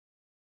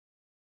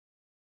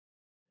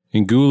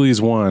In Ghoulies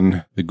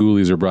 1, the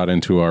Ghoulies are brought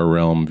into our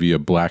realm via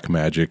black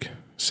magic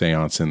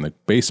seance in the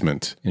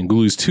basement. In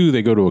Ghoulies 2,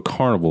 they go to a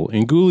carnival.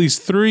 In Ghoulies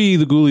 3,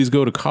 the Ghoulies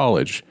go to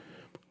college.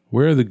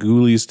 Where are the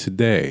Ghoulies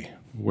today?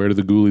 Where do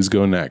the Ghoulies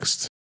go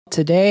next?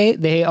 Today,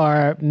 they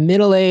are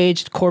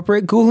middle-aged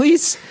corporate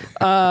ghoulies.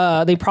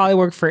 They probably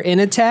work for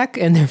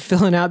Initech, and they're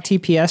filling out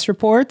TPS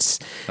reports.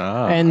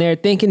 And they're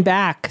thinking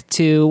back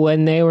to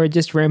when they were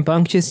just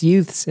rambunctious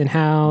youths and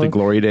how... The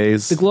glory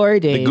days. The glory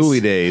days. The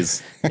ghoulie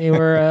days. They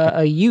were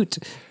a ute.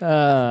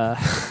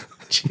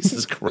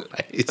 Jesus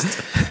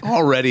Christ.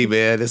 Already,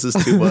 man, this is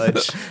too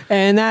much.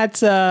 And that's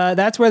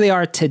where they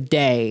are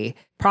today.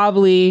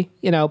 Probably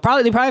they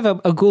probably have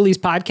a Ghoulies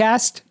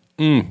podcast.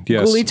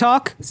 Yes. Ghoulie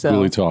Talk. So.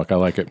 Ghoulie Talk. I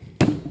like it.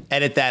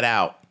 Edit that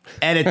out.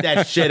 Edit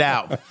that shit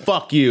out.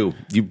 Fuck you.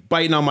 You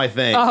biting on my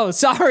thing. Oh,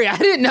 sorry. I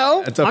didn't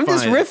know. I'm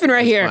just riffing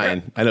right here.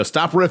 Fine. I know.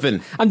 Stop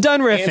riffing. I'm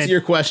done riffing. Answer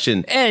your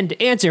question. End.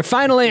 Answer.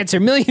 Final answer.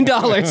 $1 million.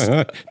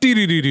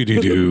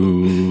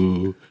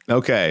 Do.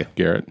 Okay.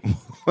 Garrett.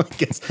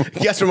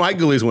 Guess where my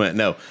Ghoulies went?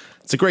 No.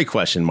 It's a great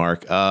question,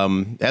 Mark.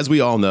 As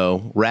we all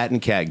know, Rat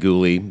and Cat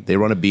Ghoulie, they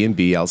run a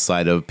B&B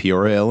outside of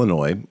Peoria,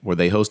 Illinois, where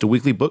they host a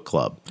weekly book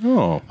club.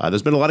 Oh.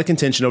 There's been a lot of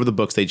contention over the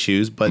books they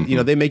choose, but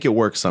they make it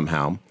work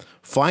somehow.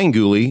 Flying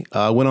Ghoulie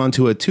went on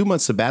to a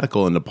 2-month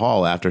sabbatical in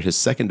Nepal after his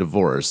second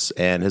divorce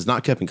and has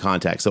not kept in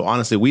contact. So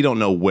honestly, we don't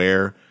know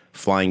where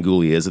Flying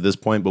Ghoulie is at this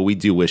point, but we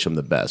do wish him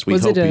the best. We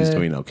hope he's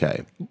doing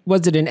okay.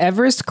 Was it an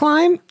Everest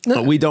climb?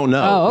 We don't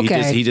know. Oh,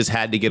 okay. He just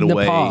had to get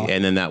away, Nepal.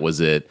 and then that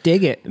was it.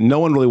 Dig it. No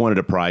one really wanted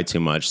to pry too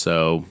much,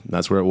 so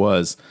that's where it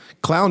was.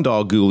 Clown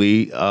Doll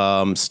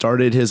Ghoulie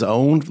started his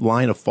own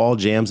line of fall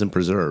jams and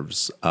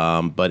preserves,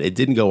 but it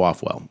didn't go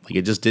off well. Like,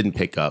 it just didn't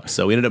pick up.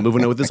 So he ended up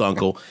moving in with his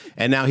uncle,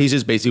 and now he's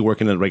just basically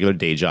working a regular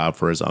day job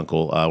for his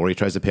uncle, where he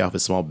tries to pay off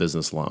his small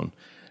business loan.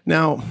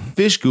 Now,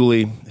 Fish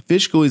Ghoulie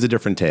is a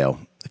different tale.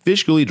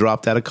 Fish Ghoulie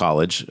dropped out of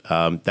college.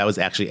 That was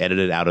actually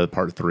edited out of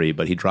part 3,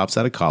 but he drops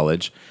out of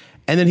college.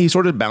 And then he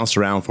sort of bounced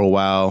around for a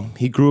while.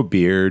 He grew a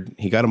beard.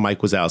 He got a Mike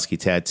Wazowski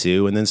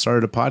tattoo and then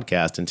started a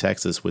podcast in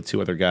Texas with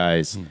 2 other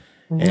guys.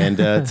 And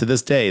to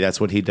this day,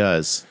 that's what he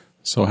does.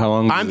 So how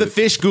long? I'm the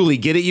Fish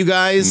Ghoulie. Get it, you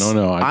guys?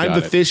 No, I'm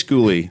the Fish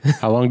Ghoulie.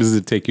 How long does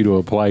it take you to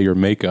apply your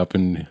makeup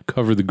and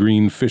cover the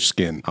green fish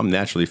skin? I'm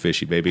naturally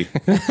fishy, baby.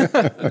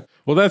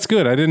 Well, that's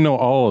good. I didn't know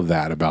all of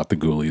that about the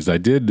Ghoulies. I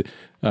did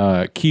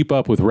keep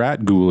up with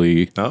Rat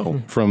Ghoulie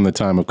from the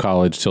time of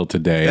college till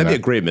today. That'd be a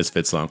great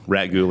Misfits song,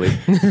 Rat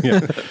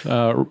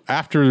Ghoulie.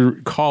 After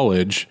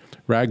college,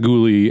 Rat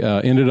Ghoulie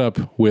ended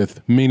up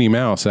with Minnie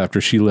Mouse after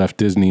she left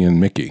Disney and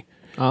Mickey.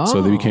 Oh.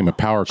 So they became a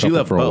power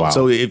couple for a while.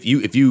 So if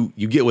you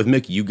get with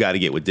Mickey, you got to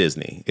get with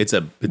Disney.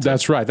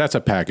 That's right. That's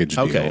a package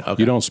deal. Okay.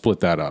 You don't split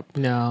that up.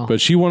 No.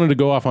 But she wanted to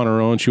go off on her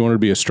own. She wanted to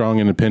be a strong,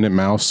 independent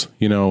mouse,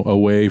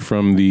 away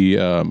from the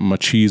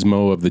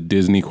machismo of the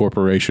Disney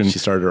Corporation. She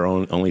started her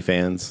own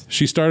OnlyFans.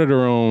 She started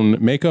her own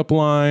makeup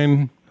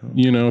line.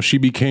 She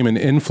became an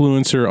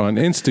influencer on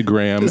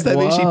Instagram. Does that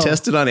mean she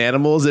tested on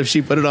animals if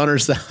she put it on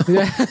herself?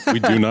 We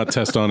do not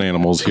test on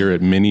animals here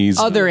at Minnie's.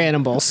 Other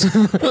animals.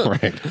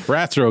 Right.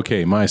 Rats are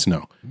okay. Mice,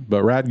 no.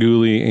 But Rat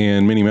Ghoulie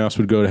and Minnie Mouse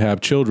would go to have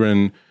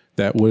children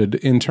that would,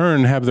 in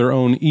turn, have their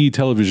own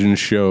television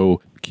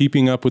show,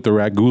 Keeping Up with the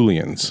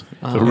Rat-Ghoulians.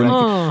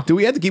 Do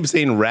we have to keep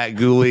saying Rat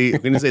Ghoulie? We're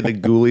going to say the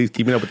Ghoulies,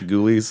 Keeping Up with the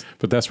Ghoulies.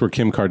 But that's where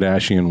Kim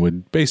Kardashian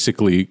would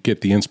basically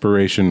get the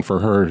inspiration for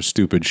her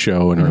stupid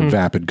show and her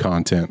vapid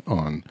content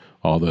on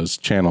all those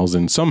channels,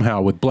 and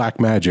somehow with black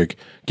magic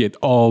get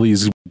all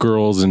these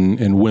girls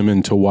and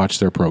women to watch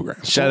their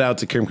programs. Shout out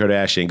to Kim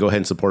Kardashian. Go ahead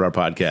and support our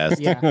podcast.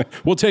 Yeah.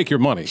 We'll take your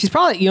money. She's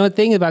probably, the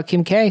thing about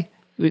Kim K,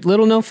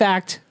 little known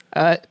fact,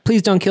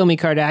 please don't kill me,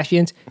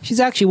 Kardashians. She's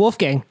actually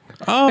Wolfgang.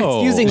 Oh.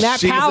 It's using that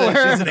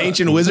power. She's an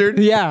ancient wizard?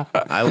 Yeah.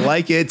 I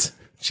like it.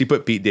 She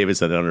put Pete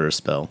Davidson under a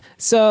spell.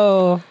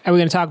 So, are we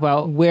going to talk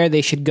about where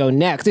they should go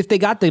next? If they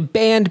got the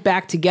band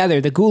back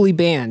together, the Ghoulie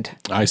band.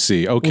 I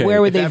see. Okay.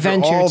 Where would they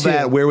venture all to?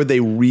 That, where would they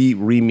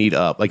re-meet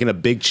up? Like in a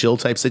Big Chill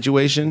type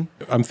situation?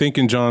 I'm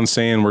thinking John's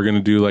saying we're going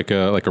to do like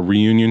a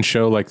reunion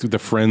show like the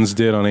Friends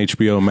did on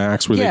HBO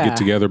Max where they get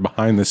together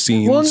behind the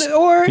scenes. Well,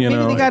 or maybe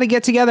they got to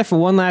get together for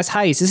one last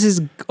heist. This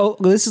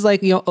is like,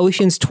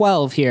 Ocean's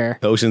 12 here.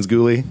 Ocean's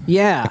Ghoulie?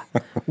 Yeah.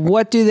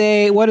 What are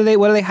they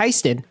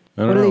heisted?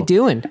 What are they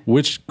doing?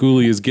 Which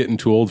Ghoulie is getting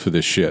too old for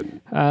this shit?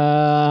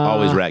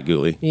 Always Rat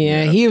Ghoulie.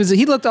 Yeah,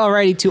 he looked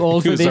already too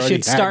old for this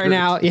shit starting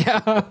out.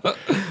 Yeah.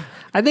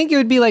 I think it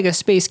would be like a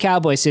space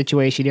cowboy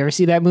situation. You ever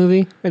see that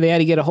movie where they had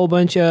to get a whole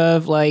bunch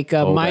of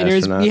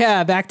miners,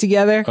 back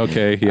together?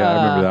 Okay, yeah, I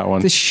remember that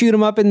one. To shoot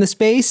them up in the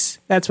space.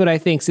 That's what I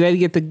think. So they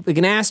had to get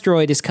an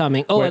asteroid is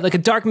coming. Oh, like a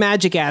dark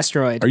magic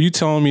asteroid. Are you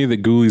telling me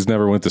that Ghoulies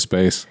never went to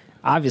space?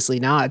 Obviously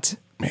not.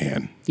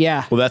 Man.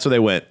 Yeah. Well, that's where they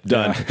went.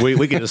 Done. Yeah.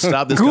 We can just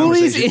stop this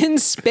Ghoulies conversation. in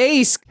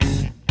space.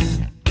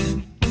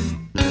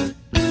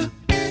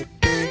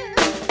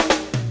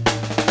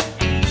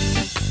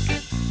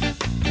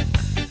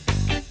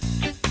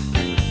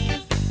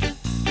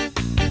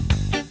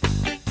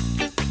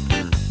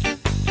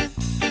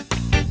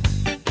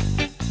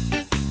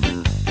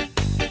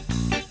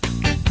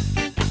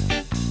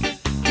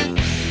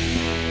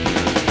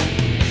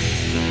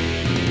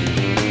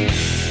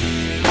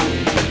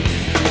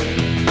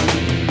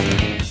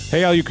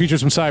 Hey, all you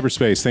creatures from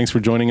cyberspace. Thanks for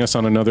joining us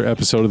on another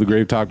episode of the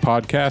GraveTalk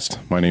podcast.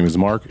 My name is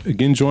Mark.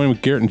 Again, joined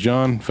with Garrett and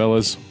John.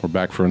 Fellas, we're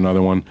back for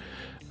another one.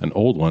 An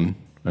old one.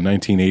 A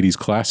 1980s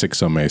classic,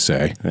 some may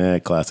say.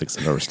 Classic's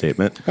an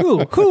overstatement.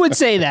 Who would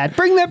say that?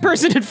 Bring that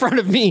person in front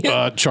of me.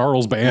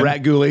 Charles Band.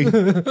 Rat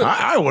Ghoulie.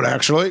 I would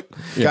actually.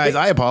 Yeah. Guys,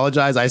 I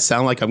apologize. I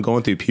sound like I'm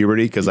going through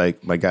puberty because I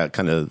got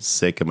kind of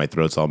sick and my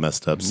throat's all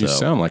messed up. You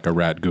sound like a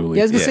rat ghoulie.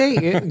 Yeah, I was going to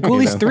say,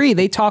 Ghoulies 3,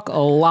 they talk a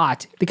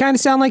lot. They kind of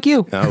sound like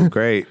you. Oh,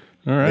 great.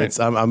 All right.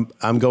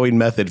 I'm going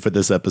method for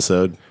this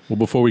episode. Well,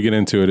 before we get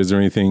into it, is there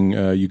anything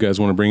you guys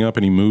want to bring up?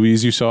 Any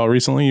movies you saw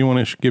recently you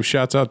want to give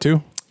shouts out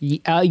to?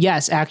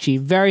 Yes, actually,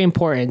 very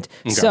important.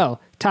 Okay. So,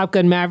 Top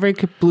Gun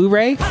Maverick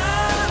Blu-ray.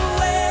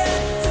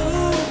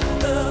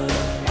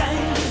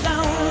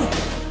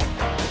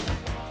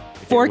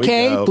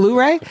 4K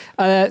Blu-ray.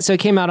 So it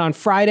came out on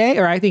Friday,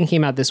 or I think it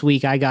came out this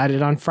week. I got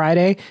it on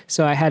Friday.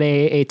 So I had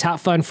a Top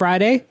Fun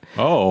Friday.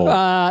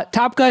 Oh.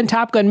 Top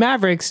Gun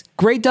Mavericks.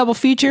 Great double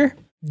feature.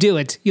 Do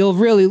it. You'll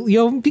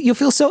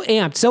feel so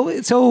amped,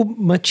 so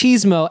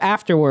machismo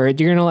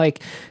afterward. You're gonna like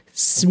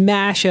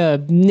smash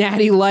a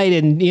natty light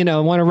and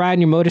want to ride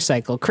on your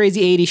motorcycle.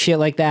 Crazy 80s shit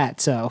like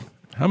that. So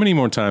how many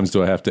more times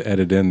do I have to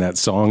edit in that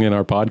song in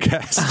our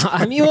podcast?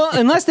 I mean, well,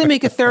 unless they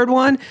make a third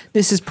one,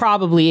 this is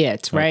probably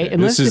it, right? Okay.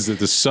 This is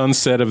the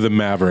sunset of the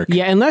Maverick.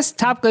 Yeah, unless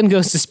Top Gun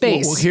goes to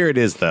space. Well, here it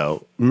is,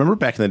 though. Remember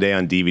back in the day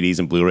on DVDs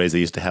and Blu-rays, they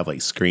used to have like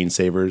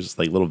screensavers,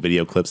 like little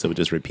video clips that would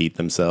just repeat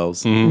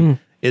themselves.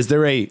 Mm-hmm. Is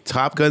there a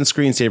Top Gun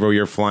screensaver where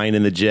you're flying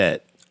in the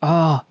jet?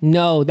 Oh,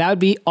 no, that would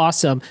be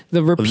awesome.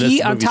 The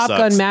repeat on Top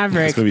Gun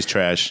Maverick this movie's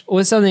trash.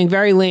 Was something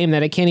very lame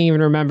that I can't even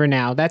remember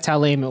now. That's how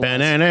lame it was.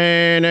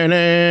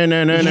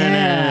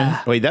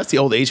 Yeah. Wait, that's the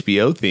old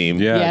HBO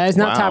theme. Yeah, it's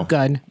not Top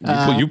Gun.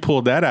 You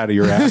pulled that out of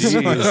your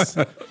ass.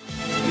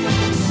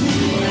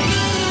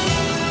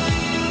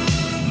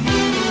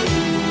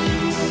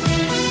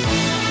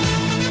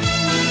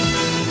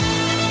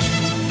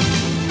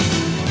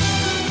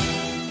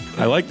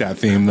 I like that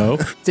theme, though.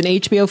 It's an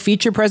HBO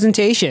feature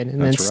presentation. And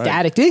then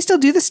static. Do they still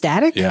do the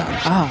static? Yeah.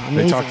 Oh, amazing.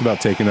 They talked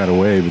about taking that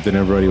away, but then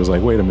everybody was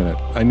like, wait a minute,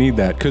 I need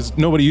that. Because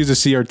nobody uses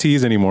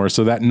CRTs anymore,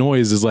 so that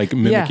noise is like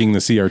mimicking the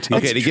CRT.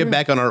 Okay, to get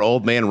back on our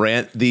old man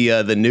rant,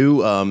 the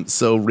new,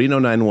 so Reno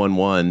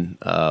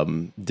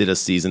 911 did a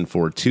season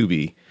for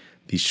Tubi,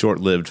 the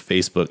short-lived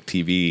Facebook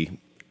TV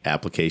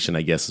application,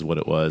 I guess is what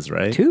it was,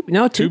 right?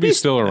 Tubi's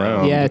still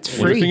around. Yeah, it's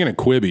free. You're thinking of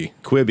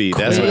Quibi.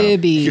 That's what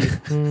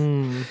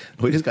Quibi.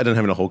 We just got done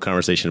having a whole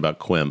conversation about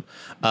Quim.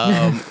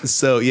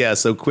 So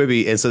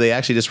Quibi, and so they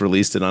actually just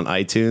released it on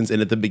iTunes,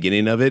 and at the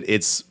beginning of it,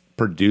 it's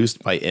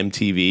produced by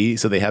MTV.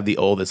 So they have the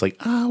old, it's like,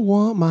 I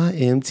want my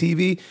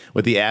MTV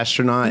with the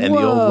astronaut and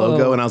the old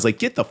logo. And I was like,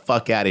 get the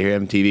fuck out of here,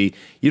 MTV.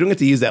 You don't get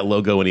to use that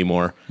logo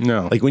anymore.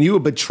 No. Like when you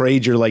have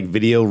betrayed your like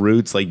video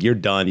roots, like you're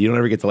done. You don't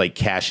ever get to like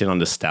cash in on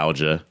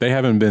nostalgia. They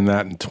haven't been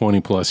that in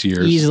 20 plus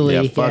years. Easily.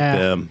 Yeah, fuck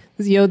them.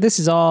 This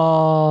is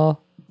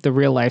all the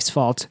real life's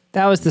fault.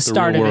 That was the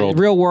start of it.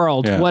 Real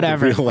world,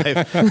 whatever. Real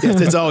life.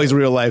 It's always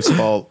real life's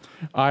fault.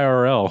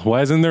 IRL.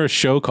 Why isn't there a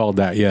show called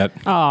that yet?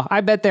 Oh,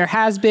 I bet there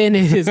has been.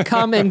 It has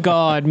come and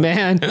gone,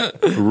 man.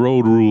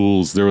 Road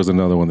Rules. There was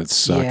another one that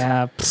sucked.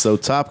 Yeah. So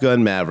Top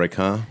Gun Maverick,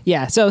 huh?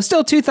 Yeah. So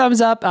still 2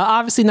 thumbs up.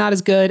 Obviously not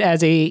as good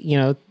as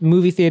a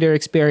movie theater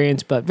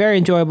experience, but very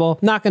enjoyable.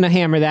 Not going to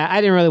hammer that.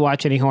 I didn't really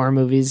watch any horror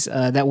movies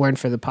that weren't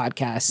for the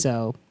podcast,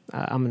 so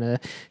I'm going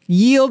to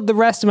yield the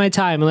rest of my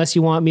time unless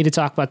you want me to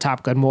talk about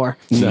Top Gun more.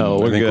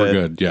 No, I think we're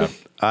good. Yeah.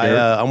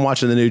 I'm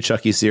watching the new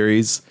Chucky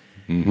series.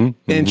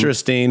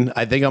 Interesting.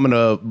 I think I'm going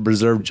to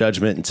reserve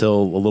judgment until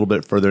a little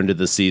bit further into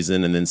the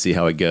season and then see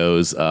how it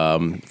goes.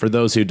 For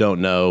those who don't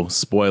know,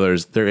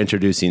 spoilers, they're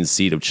introducing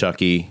Seed of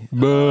Chucky.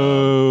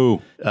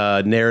 Boo!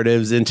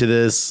 Narratives into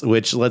this,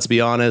 which, let's be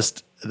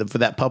honest, for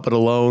that puppet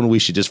alone, we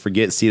should just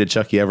forget Seed of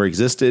Chucky ever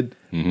existed.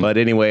 But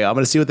anyway, I'm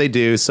going to see what they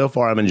do. So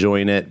far, I'm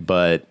enjoying it,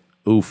 but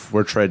oof,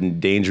 we're treading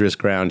dangerous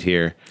ground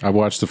here. I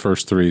watched the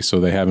first 3,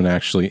 so they haven't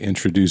actually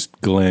introduced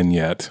Glenn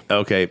yet.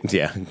 Okay,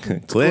 yeah.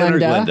 Glenn or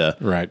Glenda.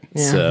 Right.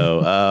 Yeah.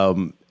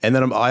 So, and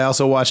then I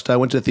also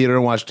went to the theater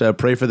and watched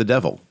Pray for the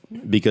Devil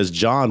because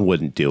John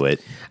wouldn't do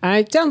it.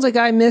 It sounds like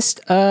I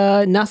missed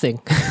nothing.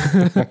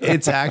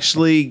 It's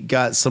actually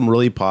got some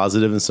really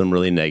positive and some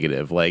really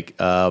negative. Like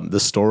the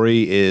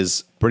story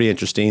is pretty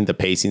interesting. The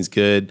pacing's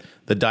good.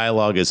 The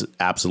dialogue is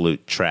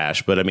absolute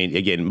trash. But I mean,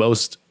 again,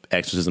 most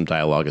exorcism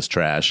dialogue is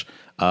trash.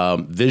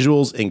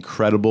 Visuals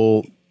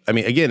incredible. I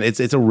mean, again, it's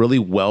a really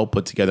well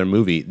put together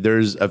movie.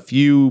 There's a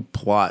few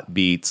plot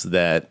beats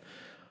that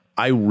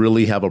I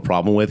really have a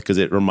problem with because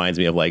it reminds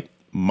me of like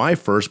my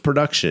first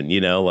production,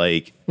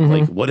 like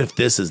what if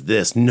this is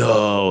this?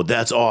 No,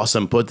 that's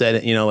awesome. Put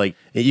that in, like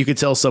you could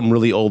tell some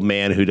really old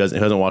man who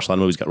hasn't watched a lot of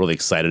movies got really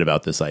excited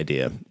about this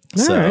idea.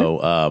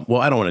 Well,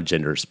 I don't want to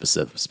gender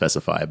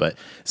specify, but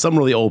some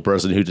really old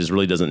person who just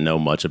really doesn't know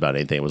much about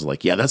anything was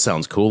like, yeah, that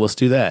sounds cool. Let's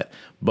do that.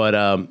 But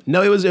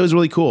no, it was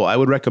really cool. I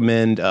would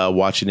recommend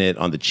watching it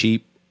on the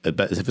cheap. If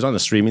it's on a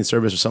streaming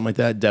service or something like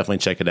that, definitely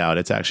check it out.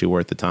 It's actually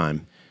worth the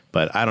time.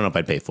 But I don't know if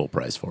I'd pay full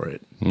price for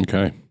it.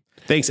 Okay.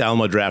 Thanks,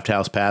 Alamo Draft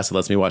House Pass. It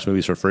lets me watch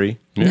movies for free.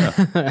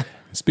 Yeah.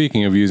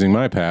 Speaking of using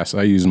my pass,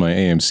 I used my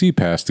AMC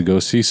pass to go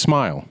see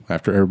Smile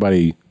after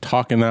everybody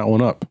talking that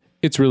one up.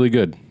 It's really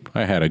good.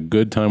 I had a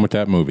good time with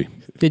that movie.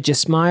 Did you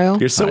smile?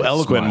 You're so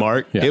eloquent, smile.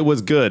 Mark. Yeah. It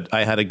was good.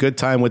 I had a good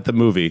time with the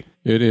movie.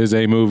 It is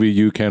a movie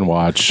you can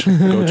watch.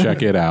 Go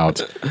check it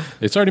out.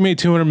 It's already made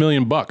 $200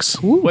 million.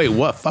 Wait,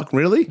 what? Fuck,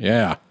 really?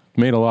 Yeah.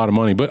 Made a lot of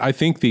money. But I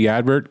think the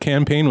advert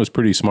campaign was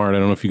pretty smart. I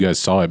don't know if you guys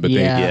saw it, but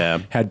Yeah.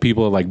 they had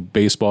people at like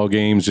baseball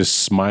games just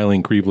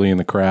smiling creepily in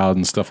the crowd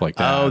and stuff like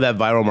that. Oh, that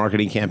viral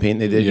marketing campaign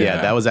they did? Yeah,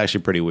 Yeah. that was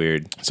actually pretty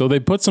weird. So they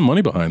put some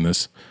money behind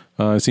this.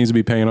 It seems to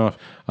be paying off.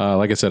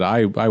 Like I said,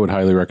 I would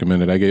highly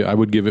recommend it. I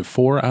would give it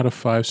 4 out of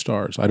 5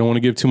 stars. I don't want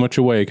to give too much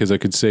away because I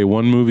could say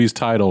one movie's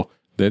title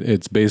that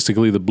it's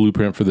basically the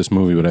blueprint for this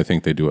movie, but I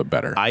think they do it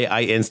better.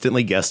 I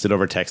instantly guessed it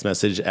over text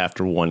message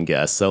after one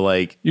guess. So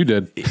like, You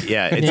did.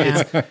 yeah,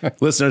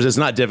 it's listeners, it's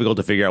not difficult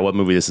to figure out what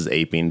movie this is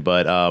aping,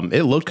 but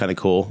it looked kind of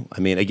cool. I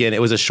mean, again,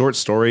 it was a short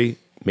story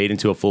made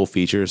into a full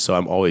feature, so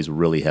I'm always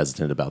really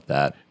hesitant about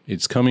that.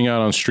 It's coming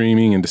out on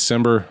streaming in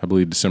December, I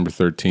believe December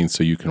 13th,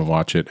 so you can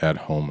watch it at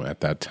home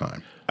at that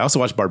time. I also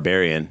watched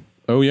Barbarian.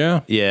 Oh,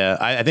 yeah? Yeah,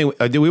 I think.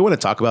 Do we want to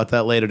talk about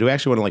that later? Do we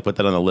actually want to like put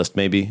that on the list?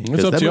 Maybe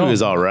because up that to movie y'all.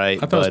 was all right.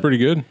 I thought it was pretty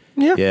good.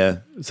 Yeah. Yeah.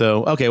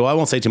 So okay, well, I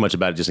won't say too much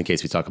about it just in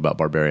case we talk about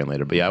Barbarian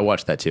later. But yeah, I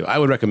watched that too. I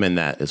would recommend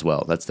that as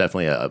well. That's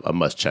definitely a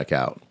must check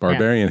out.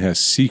 Barbarian has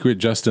secret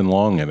Justin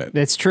Long in it.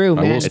 That's true,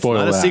 I man. will It's spoil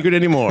not a that. secret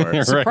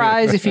anymore.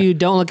 Surprise if you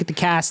don't look at the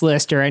cast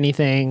list or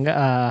anything.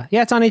 Yeah,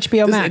 it's on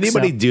HBO Does Max.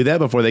 anybody so. do that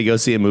before they go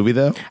see a movie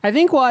though? I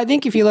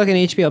think if you look at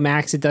HBO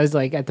Max, it does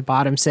like at the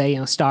bottom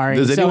say, starring.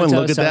 Does anyone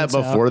so-and-so, look at that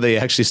so-and-so. before they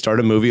actually start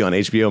a movie on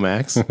HBO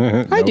Max?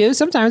 I do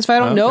sometimes. If I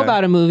don't know Okay.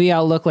 about a movie,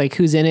 I'll look like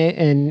who's in it,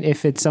 and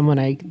if it's someone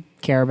I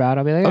care about,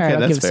 I'll be like, all right, I'll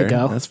that's give fair. this a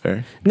go. That's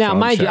fair. Now, Phone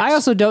mind you, checks. I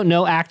also don't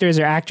know actors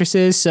or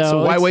actresses, So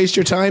why it's- waste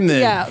your time then?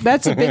 Yeah,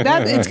 that's a big.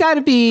 It's got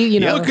to be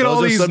Look at all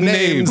Those are these some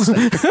names.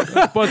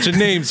 Bunch of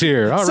names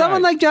here. All right.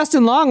 someone like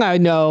Justin Long. I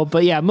know,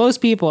 but yeah, most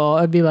people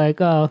I'd be like,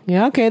 oh,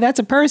 yeah, okay, that's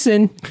a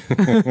person.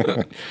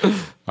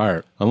 All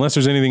right. Unless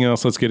there's anything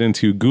else, let's get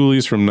into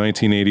Ghoulies from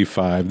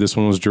 1985. This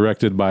one was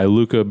directed by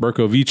Luca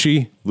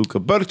Bercovici. Luca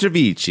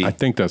Bercovici. I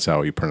think that's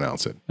how you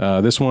pronounce it.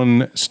 This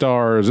one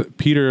stars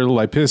Peter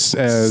Lipis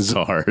as...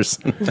 Stars.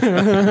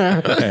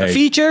 Hey,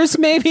 Features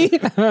maybe.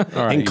 all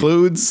right,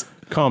 Includes.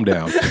 calm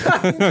down.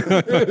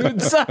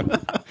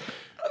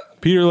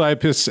 Peter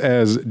Lipis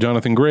as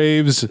Jonathan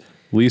Graves,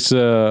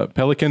 Lisa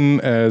Pelican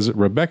as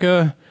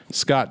Rebecca,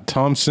 Scott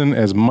Thompson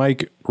as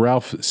Mike,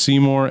 Ralph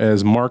Seymour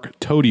as Mark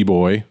Toad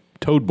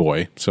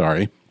Boy,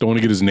 sorry. Don't want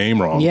to get his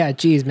name wrong. Yeah,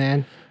 geez,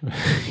 man.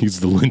 He's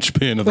the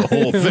linchpin of the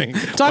whole thing.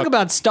 Talk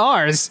about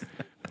stars.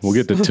 We'll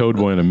get to Toad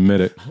Boy in a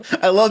minute.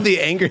 I love the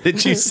anger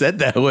that you said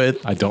that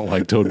with. I don't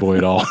like Toad Boy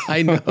at all.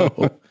 I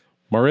know.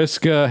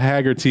 Mariska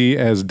Haggerty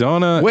as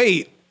Donna.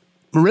 Wait,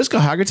 Mariska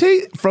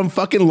Hargitay from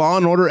fucking Law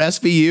and Order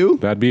SVU?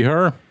 That'd be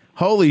her.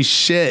 Holy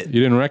shit! You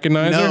didn't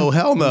recognize No, her?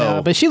 hell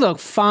no. But she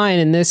looked fine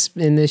in this.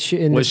 Was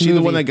she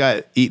the one that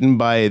got eaten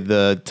by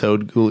the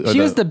Toad?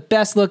 She was the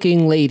best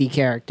looking lady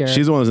character.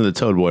 She's the one who's in the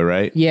Toad Boy,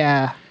 right?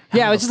 Yeah.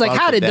 Yeah, it was just like,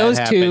 how did that those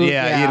happen? two?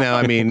 Yeah,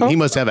 I mean, he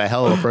must have a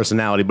hell of a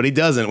personality, but he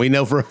doesn't. We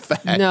know for a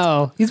fact.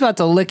 No, he's about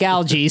to lick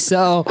algae.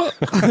 So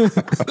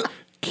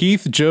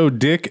Keith Joe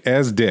Dick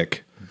as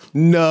Dick.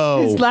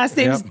 No. his last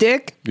name's Yep.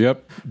 Dick.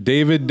 Yep.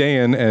 David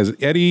Dan as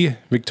Eddie,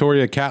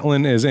 Victoria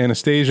Catlin as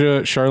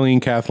Anastasia,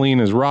 Charlene Kathleen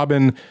as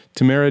Robin,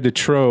 Tamara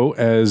Detroit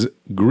as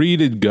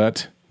Greedy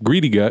Gut.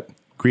 Greedle Gut.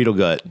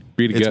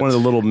 Greedle It's Gut. one of the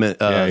little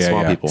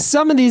small yeah. people.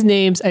 Some of these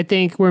names I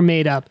think were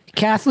made up.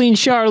 Kathleen,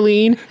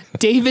 Charlene,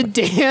 David,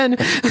 Dan.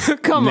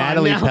 Come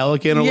Natalie on, now.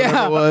 Pelican or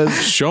Yeah. whatever it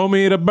was. Show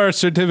me the birth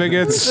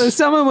certificates.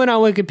 Someone went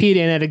on Wikipedia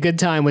and had a good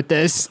time with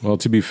this. Well,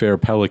 to be fair,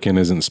 Pelican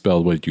isn't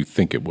spelled what you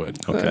think it would.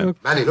 Okay.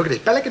 Manny, look at this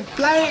pelican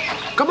fly.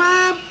 Come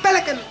on,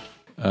 pelican.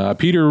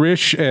 Peter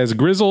Risch as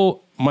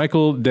Grizzle,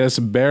 Michael Des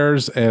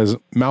Bears as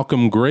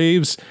Malcolm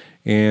Graves,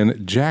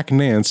 and Jack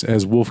Nance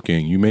as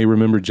Wolfgang. You may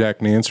remember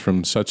Jack Nance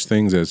from such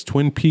things as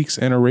Twin Peaks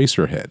and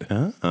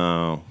Eraserhead.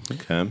 Oh,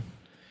 okay.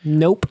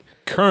 Nope.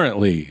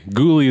 Currently,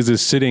 Ghoulies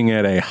is sitting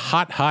at a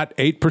hot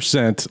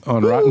 8%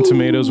 on Rotten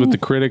Tomatoes with the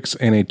critics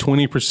and a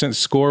 20%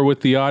 score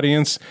with the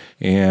audience.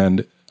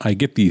 And I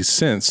get the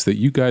sense that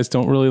you guys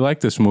don't really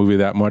like this movie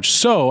that much.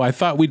 So I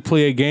thought we'd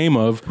play a game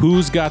of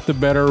who's got the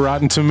better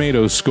Rotten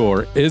Tomatoes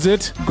score. Is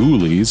it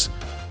Ghoulies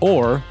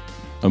or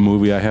a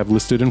movie I have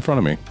listed in front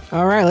of me?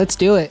 All right, let's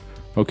do it.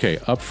 Okay,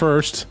 up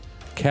first,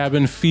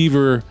 Cabin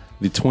Fever,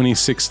 the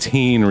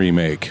 2016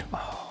 remake.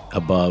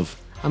 Above.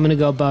 I'm going to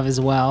go above as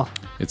well.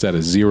 It's at a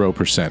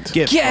 0%.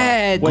 Get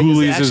Get! Wait, does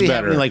Ghoulies it is actually have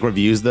better. any, like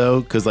reviews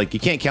though? Because like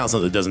you can't count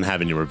something that doesn't have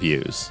any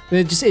reviews.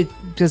 It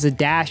does a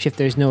dash if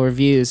there's no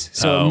reviews.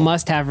 So Oh. it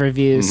must have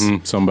reviews.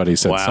 Somebody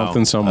said Wow.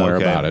 something somewhere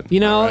Okay. about it.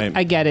 You know, All right.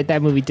 I get it.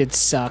 That movie did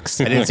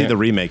sucks. I didn't see the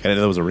remake. I didn't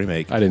know it was a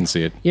remake. I didn't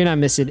see it. You're not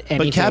missing anything.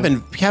 But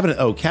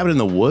Cabin in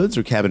the Woods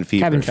or Cabin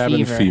Fever? Cabin Cabin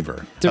Fever.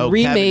 Fever. It's a Cabin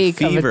remake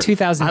of Fever. a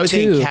 2002. I was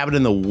saying Cabin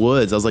in the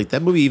Woods. I was like,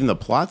 that movie, even the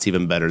plot's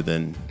even better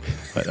than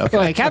But okay.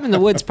 Well, Cabin in the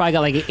Woods probably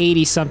got like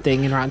 80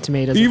 something in Rotten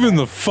Tomatoes. Even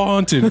the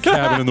font in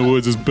Cabin in the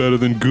Woods is better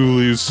than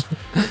Ghoulies.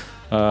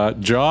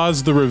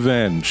 Jaws: The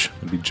Revenge.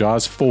 It'd be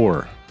Jaws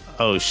 4.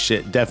 Oh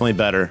shit, definitely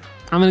better.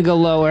 I'm gonna go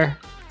lower.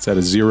 It's at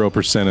a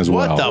 0% as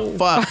What well. the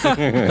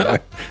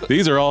fuck?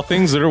 These are all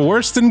things that are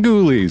worse than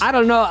Ghoulies. I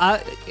don't know.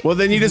 Well,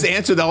 then you just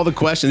answered all the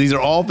questions. These are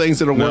all things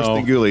that are worse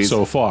than Ghoulies.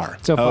 So far.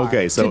 So far.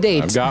 Okay, so to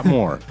date. I've got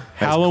more.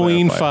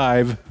 Halloween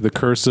clarified. 5, The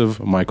Curse of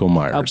Michael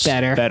Myers.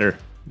 better. better.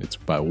 It's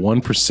by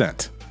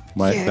 1%.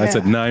 Yeah. That's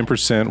at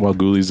 9%, while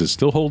Ghoulies is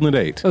still holding at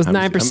 8. Those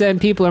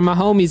 9% people are my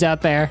homies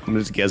out there. I'm gonna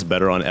just guess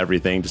better on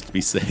everything just to be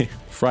safe.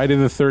 Friday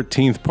the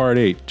 13th, Part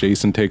 8,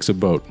 Jason Takes a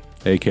Boat,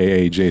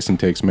 a.k.a. Jason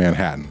Takes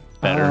Manhattan.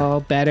 Better. Oh,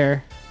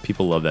 better.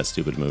 People love that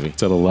stupid movie.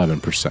 It's at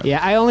 11%.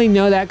 Yeah, I only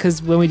know that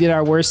because when we did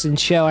our worst in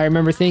show, I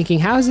remember thinking,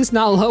 how is this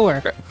not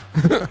lower?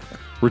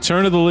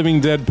 Return of the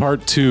Living Dead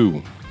Part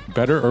 2,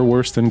 better or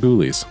worse than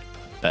Ghoulies?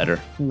 Better.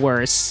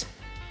 Worse.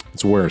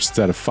 It's worse. It's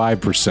at a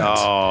 5%.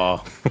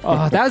 Oh,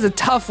 Oh, that was a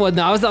tough one,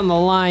 though. I was on the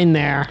line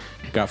there.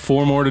 Got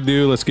 4 more to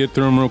do. Let's get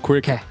through them real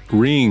quick. Okay.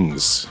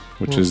 Rings,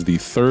 which is the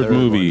third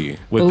movie.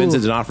 with Ooh.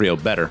 Vincent D'Onofrio,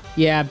 better.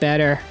 Yeah,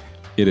 better.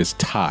 It is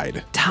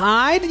tied.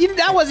 Tied?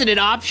 That wasn't an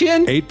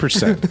option.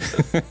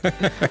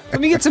 8%. Let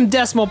me get some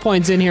decimal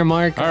points in here,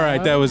 Mark. All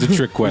right, that was a trick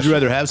Would you question.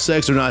 rather have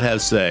sex or not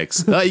have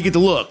sex? Oh, you get to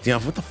look. You know,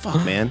 what the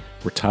fuck, man?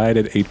 We're tied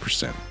at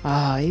 8%.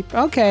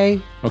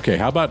 Okay. Okay,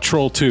 how about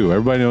Troll 2?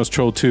 Everybody knows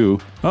Troll 2.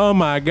 Oh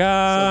my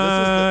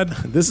God.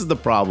 This is the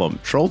problem.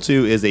 Troll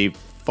 2 is a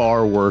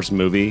far worse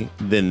movie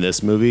than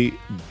this movie,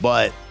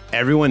 but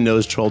everyone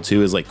knows Troll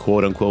 2 is like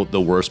quote unquote the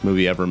worst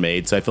movie ever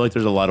made. So I feel like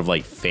there's a lot of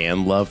like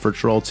fan love for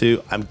Troll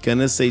 2. I'm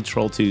gonna say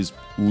Troll 2's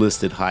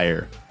listed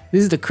higher.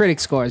 This is the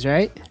critic scores,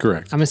 right?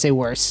 Correct. I'm going to say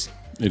worse.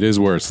 It is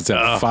worse. It's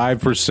at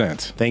 5%.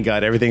 Thank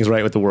God everything's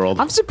right with the world.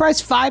 I'm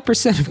surprised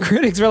 5% of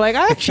critics were like,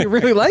 I actually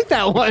really like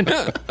that one.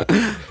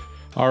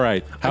 All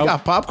right. I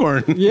got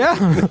popcorn. Yeah.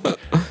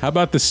 How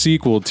about the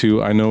sequel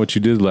to I Know What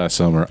You Did Last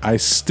Summer? I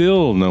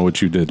Still Know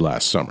What You Did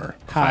Last Summer.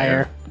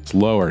 Higher. It's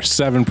lower,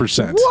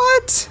 7%.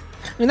 What?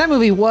 I mean, that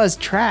movie was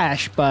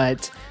trash,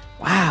 but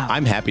wow.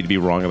 I'm happy to be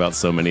wrong about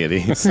so many of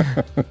these.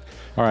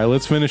 All right,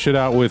 let's finish it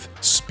out with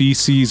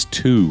Species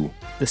 2.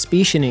 The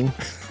speciening.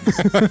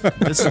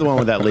 This is the one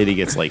where that lady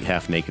gets like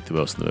half naked through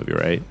most of the movie,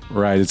 right?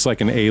 Right, it's like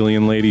an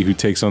alien lady who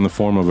takes on the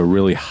form of a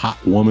really hot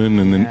woman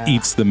and then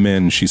eats the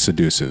men she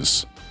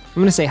seduces. I'm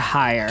going to say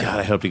higher. God,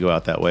 I hope to go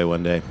out that way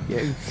one day.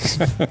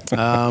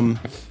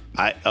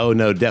 Oh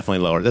no, definitely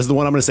lower. This is the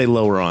one I'm going to say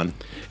lower on.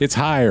 It's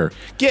higher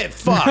Get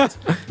fucked.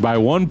 by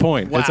 1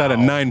 point. It's at a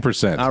Wow.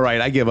 9%. All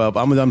right, I give up.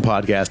 I'm done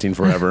podcasting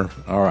forever.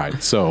 All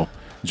right, so,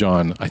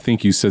 John, I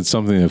think you said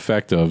something to the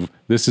effect of,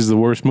 this is the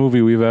worst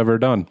movie we've ever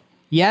done.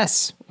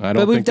 Yes. I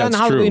don't but we've think done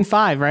that's Halloween true.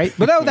 5, right?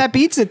 But no, that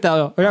beats it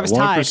though. Or that was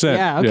tied. 1%,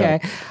 Yeah, okay.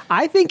 yeah.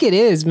 I think it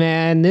is,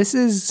 man. This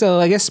is so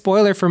I guess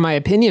spoiler for my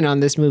opinion on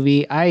this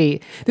movie.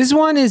 This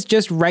one is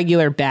just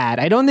regular bad.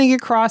 I don't think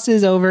it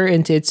crosses over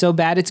into it's so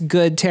bad it's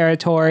good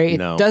territory.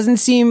 No. It doesn't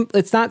seem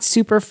it's not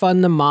super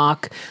fun to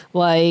mock.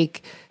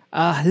 Like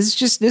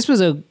this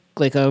was a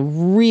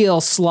real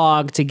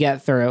slog to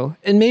get through.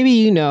 And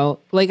maybe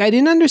I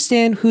didn't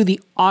understand who the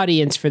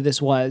audience for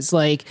this was.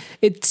 Like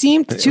it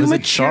seemed too It was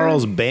mature. a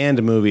Charles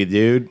Band movie,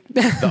 dude.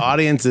 The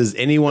audience is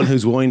anyone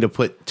who's willing to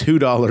put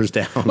 $2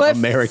 down. Well,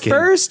 American. At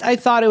first, I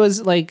thought it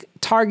was like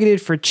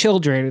targeted for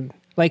children,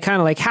 like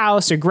kind of like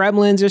House or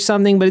Gremlins or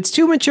something, but it's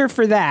too mature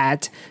for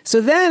that.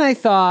 So then I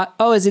thought,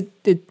 oh, is it?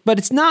 But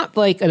it's not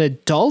like an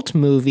adult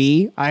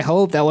movie. I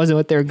hope that wasn't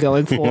what they're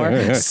going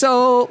for.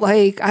 So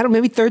like, I don't,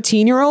 maybe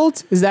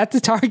 13-year-olds? Is that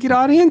the target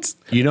audience?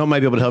 You know what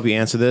might be able to help you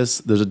answer this?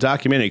 There's a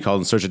documentary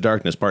called In Search of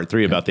Darkness Part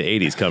 3 about the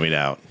 80s coming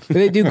out. Do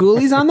they do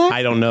Ghoulies on that?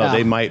 I don't know. Oh.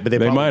 They might, but They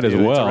probably might as do.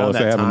 It's well around if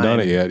they that haven't done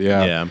time. it yet.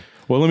 Yeah.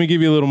 Well, let me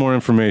give you a little more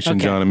information,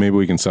 Okay. John, and maybe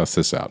we can suss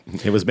this out.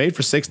 It It was made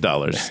for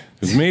 $6.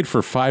 was made for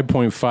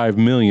 $5.5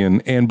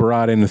 million and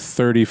brought in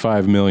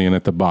 $35 million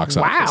at the box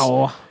office.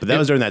 Wow. But that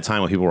was during that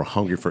time when people were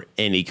hungry for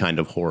any kind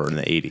of horror in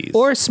the 80s.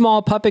 Or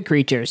small puppet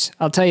creatures.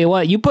 I'll tell you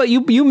what, you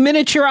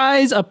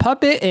miniaturize a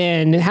puppet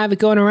and have it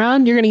going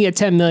around, you're going to get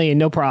 10 million,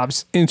 no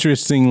probs.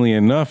 Interestingly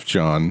enough,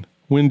 John,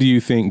 when do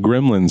you think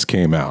Gremlins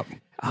came out?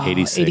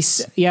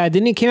 86. Yeah,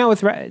 didn't it came out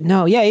with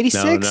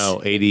 86?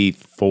 No,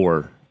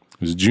 84.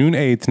 It was June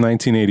 8th,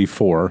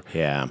 1984.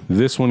 Yeah.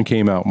 This one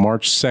came out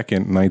March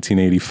 2nd,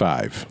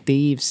 1985.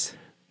 Thieves.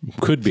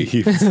 Could be.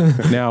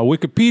 Now,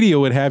 Wikipedia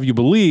would have you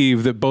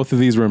believe that both of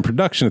these were in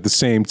production at the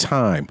same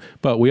time,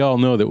 but we all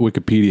know that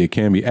Wikipedia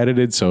can be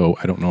edited, so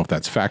I don't know if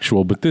that's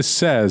factual, but this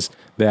says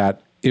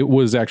that it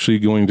was actually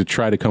going to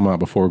try to come out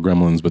before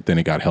Gremlins, but then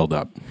it got held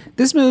up.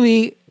 This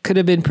movie could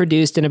have been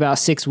produced in about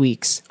 6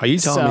 weeks. Are you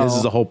telling me this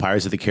is So- a whole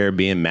Pirates of the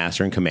Caribbean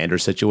Master and Commander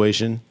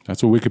situation?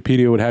 That's what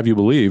Wikipedia would have you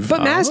believe.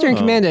 But Master and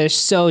Commander is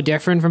so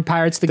different from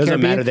Pirates of the Doesn't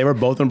Caribbean. matter. They were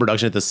both in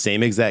production at the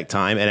same exact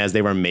time, and as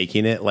they were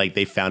making it, like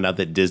they found out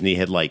that Disney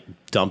had like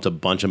dumped a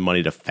bunch of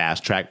money to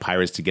fast track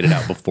Pirates to get it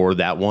out before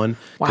that one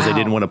because they Wow.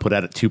 didn't want to put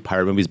out 2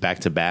 pirate movies back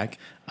to back.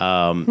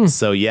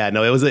 So yeah,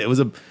 no, it was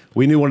a.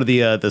 We knew one of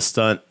the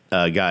stunt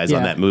guys on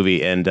Yeah. that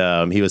movie,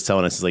 and he was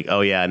telling us, he's like,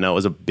 oh yeah, no, it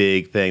was a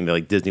big thing. That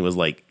like Disney was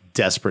like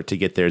desperate to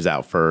get theirs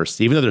out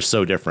first, even though they're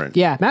so different.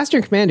 Yeah, Master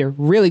and Commander,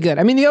 really good.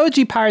 I mean, the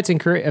OG Pirates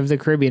of the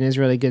Caribbean is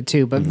really good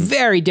too, but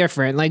very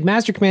different. Like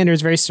Master Commander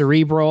is very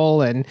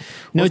cerebral and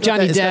no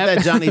Johnny It's got Depp.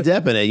 that Johnny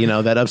Depp in it, you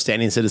know, that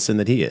upstanding citizen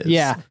that he is.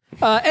 Yeah.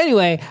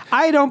 Anyway,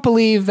 I don't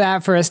believe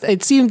that first.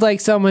 It seemed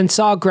like someone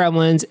saw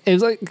Gremlins. It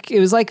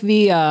was like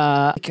the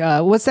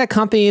what's that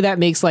company that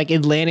makes like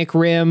Atlantic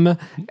Rim?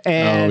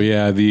 And Oh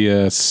yeah, the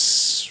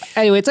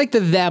anyway, it's like the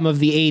them of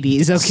the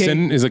 80s.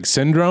 Okay, is like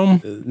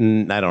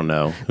Syndrome. I don't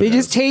know. they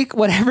just take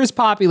whatever's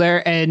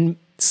popular and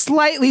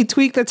slightly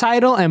tweak the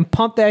title and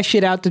pump that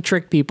shit out to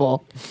trick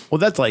people. Well,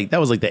 that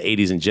was like the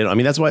 80s in general. I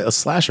mean, that's why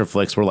slasher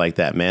flicks were like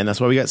that, man.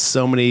 That's why we got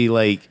so many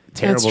like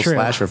terrible true.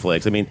 slasher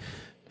flicks. I mean,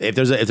 if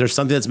there's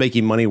something that's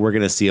making money, we're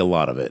going to see a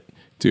lot of it.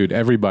 Dude,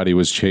 everybody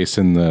was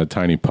chasing the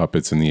tiny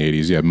puppets in the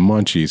 80s. You had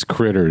Munchies,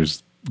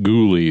 Critters,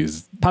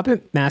 Ghoulies,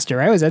 Puppet Master,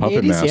 right? Was that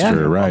Puppet the 80s?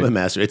 Master, right? Puppet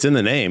Master, it's in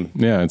the name.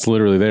 Yeah, it's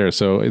literally there.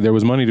 So there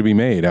was money to be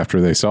made after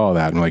they saw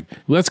that. And like,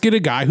 let's get a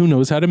guy who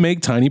knows how to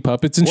make tiny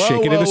puppets and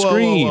shake it at a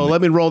screen. Whoa.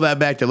 Let me roll that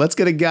back there. Let's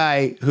get a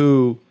guy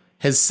who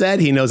has said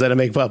he knows how to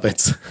make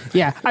puppets.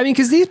 Yeah, I mean,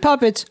 because these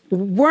puppets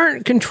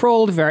weren't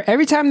controlled very.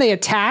 Every time they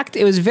attacked,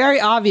 it was very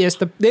obvious.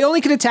 They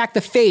only could attack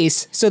the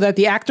face so that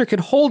the actor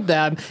could hold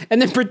them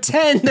and then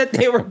pretend that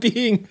they were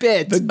being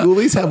bit. The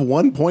Ghoulies have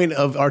 1 point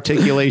of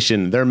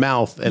articulation, their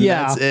mouth, and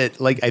Yeah. that's it.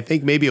 Like, I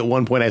think maybe at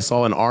one point I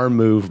saw an arm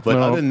move, but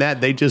Well- other than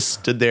that, they just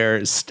stood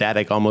there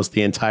static almost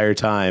the entire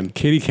time.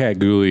 Kitty cat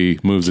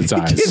Ghoulie moves its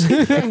eyes.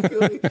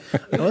 Oh,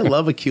 I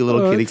love a cute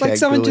little kitty It's cat. like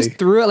someone Ghoulie. just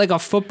threw it like a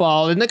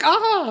football and like,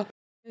 ah!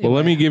 Well,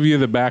 let me give you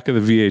the back of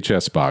the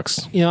VHS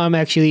box. You know, I'm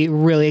actually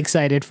really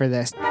excited for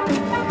this.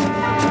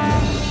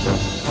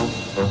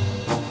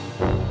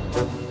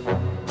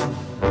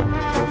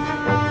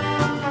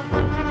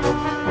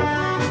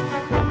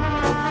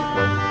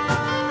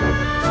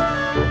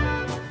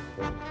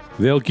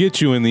 They'll get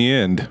you in the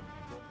end.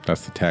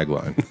 That's the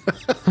tagline.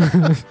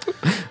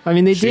 I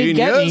mean, they did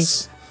get me.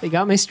 Genius. They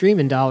got my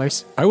streaming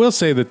dollars. I will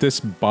say that this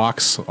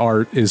box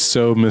art is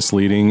so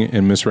misleading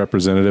and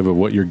misrepresentative of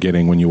what you're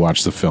getting when you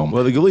watch the film.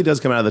 Well, the Ghoulie does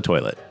come out of the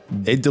toilet.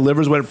 It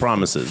delivers what it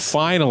promises.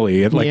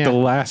 Finally, at like Yeah. the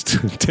last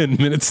 10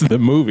 minutes of the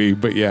movie,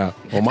 but yeah,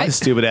 Well, my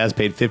stupid ass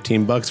paid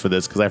 $15 for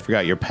this because I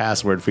forgot your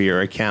password for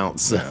your account.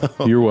 So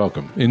you're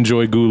welcome.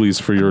 Enjoy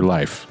Ghoulies for your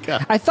life.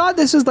 I thought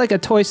this was like a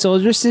toy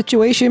soldier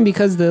situation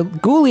because the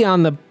ghoulie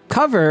on the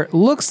cover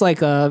looks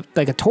like a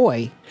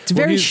toy. It's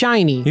very he's-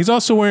 shiny. He's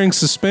also wearing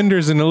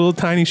suspenders and a little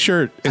tiny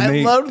shirt. And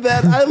I loved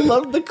that. I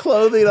loved the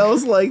clothing. I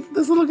was like,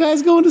 this little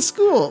guy's going to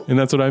school. And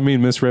that's what I mean,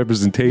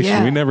 misrepresentation.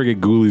 Yeah. We never get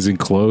Ghoulies in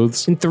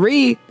clothes. In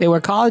 3, they wear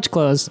college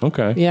clothes.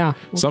 Okay. Yeah.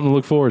 Something to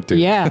look forward to.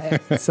 Yeah.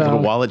 Little So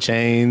wallet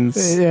chains.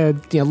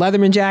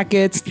 Leatherman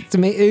jackets. It's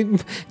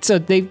amazing.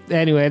 So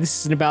anyway,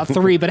 this isn't about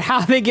 3, but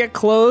how they get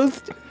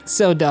clothed,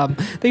 so dumb.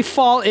 They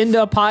fall into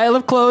a pile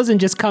of clothes and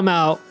just come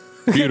out.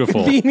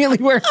 Beautiful. Conveniently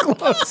wear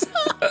clothes.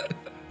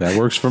 That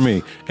works for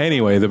me.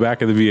 Anyway, the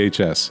back of the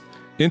VHS.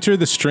 Enter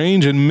the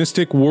strange and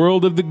mystic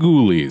world of the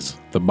Ghoulies,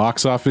 the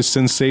box office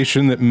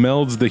sensation that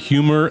melds the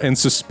humor and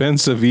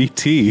suspense of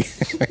E.T.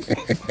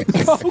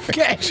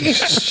 Okay.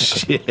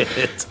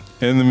 Shit.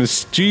 and the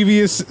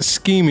mischievous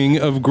scheming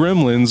of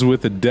gremlins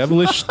with a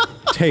devilish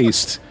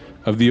taste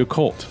of the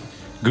occult.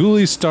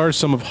 Ghoulies stars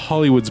some of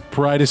Hollywood's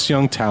brightest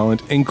young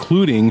talent,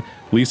 including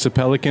Lisa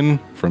Pelican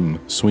from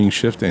Swing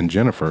Shift and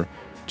Jennifer,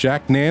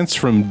 Jack Nance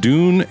from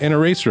Dune and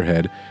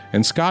Eraserhead,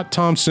 and Scott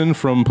Thompson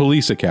from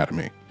Police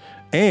Academy.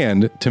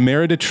 And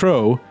Tamara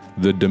Detrow,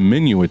 the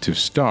diminutive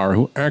star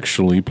who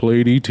actually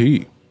played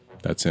E.T.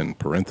 That's in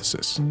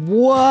parenthesis.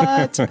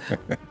 What?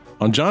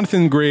 On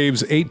Jonathan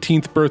Graves'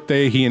 18th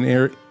birthday,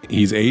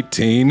 he's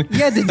 18.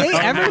 Yeah, did they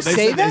ever say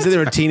They that? said they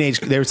were teenage.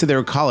 They said they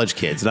were college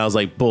kids, and I was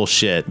like,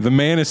 bullshit. The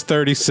man is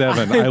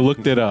 37. I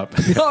looked it up.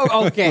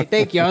 Oh, okay.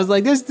 Thank you. I was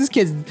like, this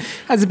kid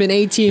hasn't been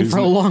 18 for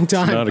a long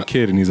time. He's not a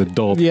kid and he's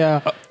adult.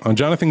 Yeah. On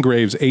Jonathan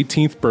Graves'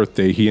 18th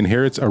birthday, he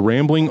inherits a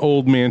rambling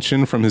old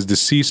mansion from his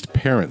deceased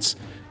parents.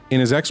 In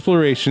his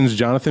explorations,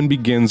 Jonathan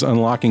begins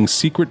unlocking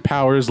secret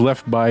powers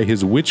left by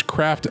his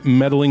witchcraft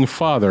meddling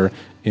father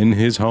in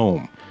his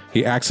home.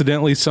 He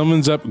accidentally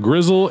summons up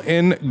Grizzle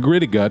and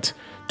Grittigut,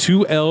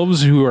 2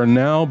 elves who are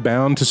now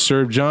bound to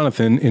serve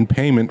Jonathan in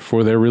payment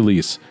for their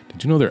release.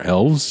 Did you know they're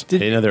elves?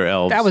 Another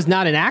elves. That was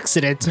not an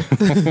accident.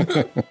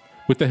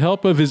 With the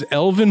help of his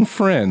elven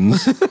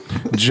friends,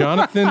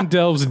 Jonathan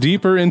delves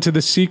deeper into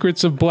the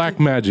secrets of black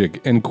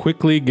magic and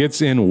quickly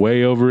gets in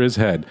way over his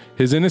head.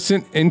 His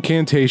innocent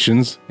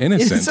incantations...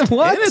 Innocent?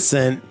 What?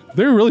 innocent.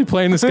 They're really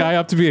playing this guy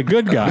up to be a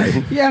good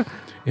guy. Yeah.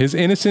 His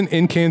innocent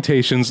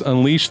incantations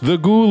unleash the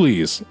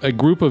Ghoulies, a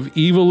group of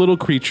evil little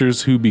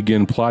creatures who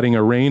begin plotting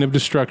a reign of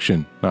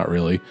destruction. Not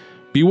really.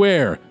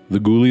 Beware, the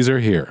Ghoulies are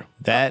here.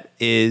 That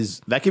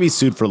can be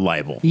sued for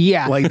libel.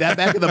 Yeah. Like that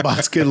back of the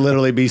box could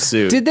literally be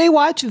sued. Did they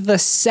watch the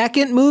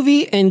second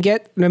movie and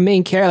get the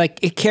main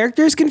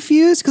characters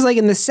confused? Because like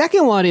in the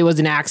second one, it was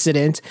an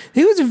accident.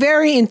 He was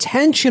very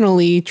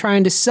intentionally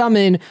trying to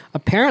summon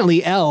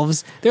apparently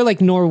elves. They're like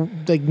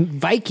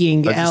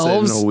Viking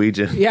elves.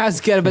 Norwegian. Yeah, I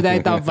was good, but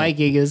I thought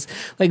Viking is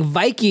like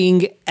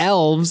Viking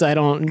elves.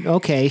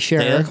 Okay, sure.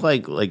 They look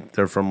like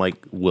they're from like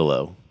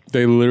Willow.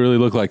 They literally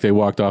look like they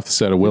walked off the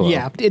set of Willow.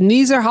 Yeah, and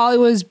these are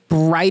Hollywood's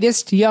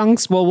brightest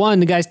youngs. Well,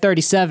 the guy's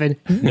 37.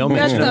 No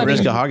mention of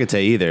Mariska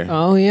Hargitay either.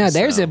 Oh yeah,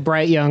 there's a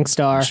bright young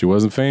star. She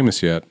wasn't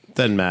famous yet.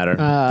 Doesn't matter.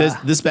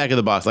 This back of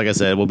the box, like I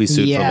said, will be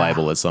sued for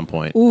libel at some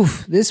point.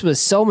 Oof, this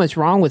was so much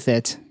wrong with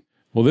it.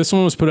 Well, this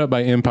one was put up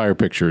by Empire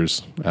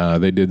Pictures.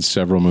 They did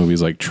several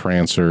movies like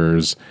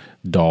Trancers,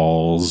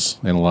 Dolls,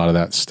 and a lot of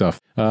that stuff.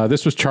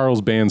 This was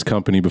Charles Band's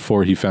company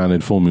before he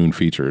founded Full Moon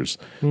Features.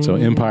 So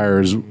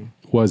Empire's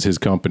was his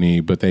company,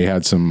 but they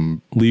had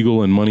some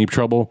legal and money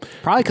trouble.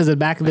 Probably because of the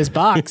back of this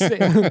box.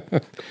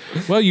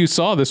 Well, you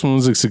saw this one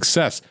was a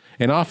success.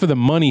 And off of the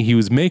money he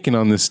was making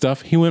on this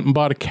stuff, he went and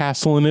bought a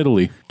castle in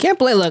Italy. Can't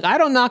believe. Look, I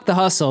don't knock the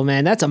hustle,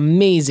 man. That's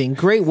amazing.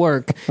 Great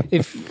work.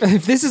 If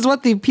this is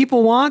what the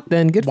people want,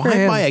 then good for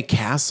him. Why buy a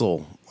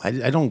castle?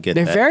 I don't get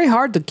They're that. very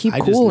hard to keep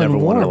cool and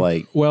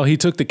warm. Well, he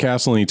took the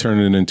castle and he turned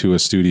it into a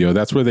studio.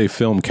 That's where they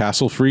filmed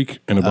Castle Freak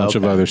and a bunch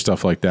of other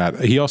stuff like that.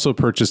 He also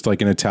purchased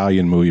like an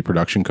Italian movie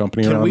production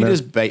company around there. Can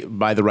we just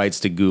buy the rights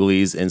to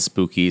Ghoulies and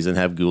Spookies and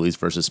have Ghoulies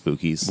versus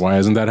Spookies? Why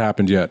hasn't that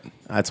happened yet?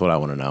 That's what I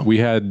want to know. We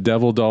had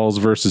Devil Dolls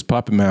versus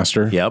Puppet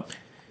Master. Yep.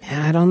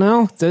 I don't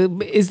know.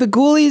 Is the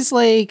Ghoulies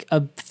like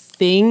a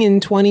thing in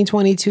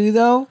 2022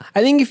 though?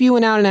 I think if you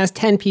went out and asked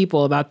 10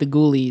 people about the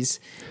Ghoulies,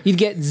 you'd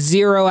get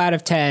 0 out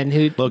of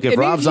 10. Look, if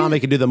Rob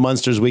Zombie can do the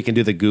Munsters, we can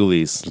do the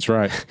Ghoulies. That's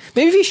right.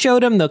 Maybe if you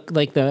showed them if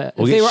We'll they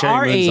get were Sherry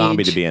our Moon age.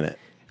 Zombie to be in it.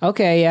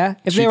 Okay, yeah.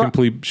 If they were,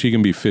 she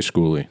can be Fish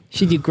Ghoulie.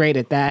 she'd do great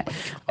at that.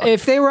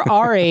 If they were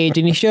our age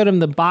and you showed them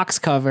the box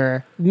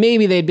cover,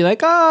 maybe they'd be like,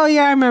 "Oh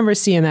yeah, I remember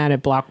seeing that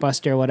at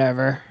Blockbuster or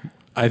whatever."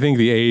 I think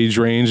the age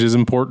range is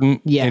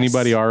important. Yes.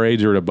 Anybody our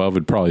age or above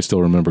would probably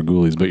still remember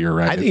Ghoulies, but you're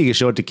right. I think you could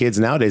show it to kids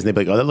nowadays and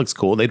they'd be like, "Oh, that looks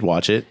cool." They'd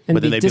watch it. And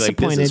but then be they'd be like,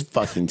 "This is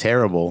disappointed. fucking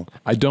terrible."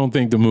 I don't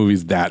think the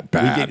movie's that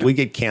bad. We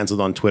get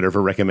canceled on Twitter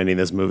for recommending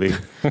this movie.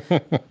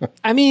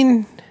 I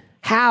mean,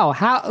 how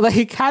do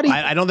you?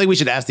 I don't think we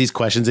should ask these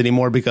questions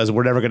anymore because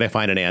we're never going to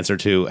find an answer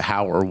to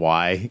how or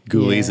why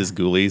Ghoulies is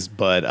Ghoulies.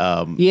 But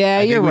I think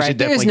you're we right. should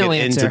There's definitely no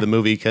get answer. into the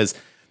movie because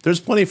there's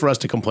plenty for us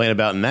to complain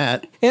about in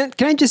that. And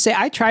can I just say,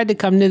 I tried to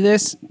come to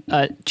this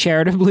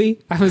charitably.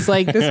 I was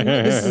like,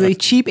 this is a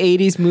cheap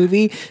 80s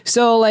movie.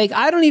 So, like,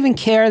 I don't even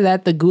care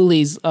that the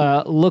Ghoulies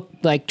look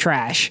like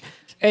trash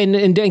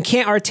and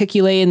can't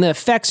articulate and the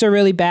effects are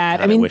really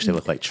bad. I wish they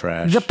looked like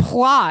trash. The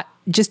plot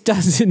just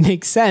doesn't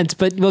make sense,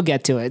 but we'll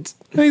get to it.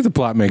 I think the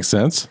plot makes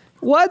sense.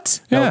 What?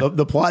 Yeah. No,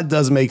 the plot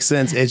does make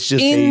sense. It's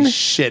just a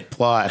shit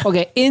plot.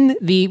 Okay, in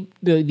the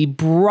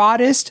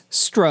broadest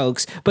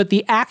strokes, but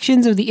the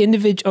actions of the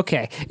individual.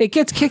 Okay, it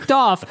gets kicked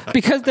off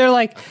because they're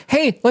like,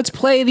 "Hey, let's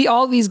play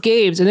all these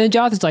games," and then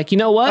Jonathan's like, "You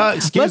know what?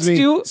 Let's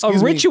do a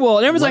ritual."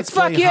 And everyone's like,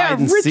 "Fuck yeah,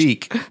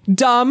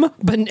 dumb!"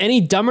 But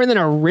any dumber than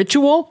a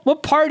ritual?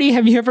 What party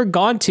have you ever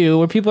gone to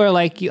where people are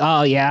like,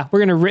 "Oh yeah, we're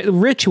gonna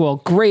ritual?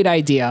 Great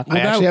idea." I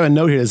actually have a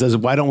note here that says,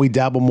 "Why don't we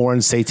dabble more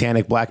in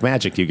satanic black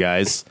magic, you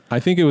guys?"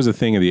 I think it was a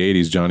thing of the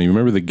 80s, Johnny.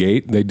 Remember the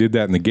Gate? They did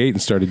that in the Gate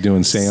and started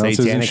doing seances and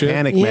Satanic shit.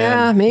 panic, Yeah,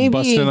 man. maybe.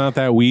 Busting out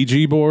that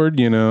Ouija board,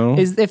 you know.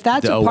 If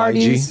that's The what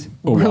parties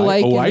were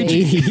like in the OIG.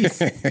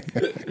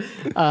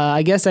 80s.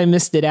 I guess I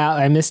missed it out.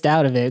 I missed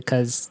out of it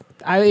because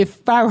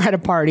if I were at a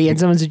party and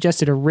someone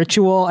suggested a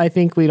ritual, I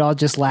think we'd all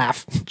just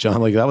laugh. John,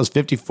 like that was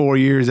 54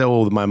 years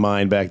old in my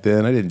mind back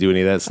then. I didn't do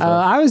any of that stuff.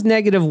 I was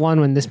 -1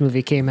 when this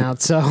movie came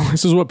out, so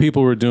This is what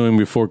people were doing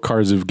before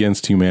Cards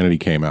Against Humanity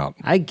came out.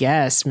 I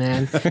guess,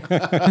 man.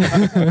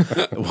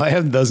 Why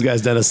haven't those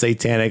guys done a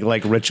satanic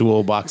like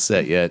ritual box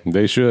set yet?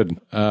 They should.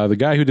 The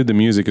guy who did the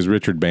music is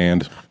Richard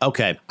Band.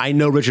 Okay, I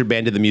know Richard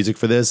Band did the music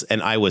for this,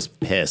 and I was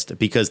pissed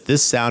because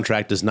this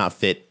soundtrack does not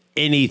fit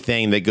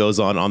anything that goes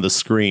on the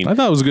screen. I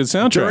thought it was a good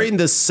soundtrack. During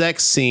the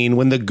sex scene,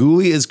 when the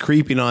ghoulie is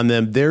creeping on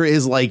them, there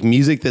is like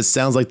music that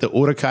sounds like the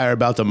Uruk-hai are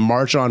about to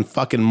march on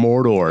fucking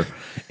Mordor.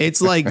 It's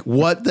like,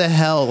 what the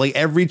hell? Like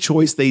every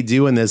choice they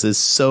do in this is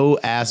so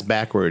ass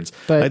backwards.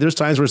 But- like there's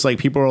times where it's like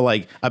people are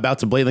like about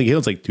to blatantly kill.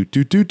 It's like doot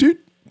doot doot doot.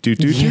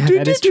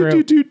 That is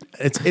true.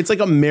 It's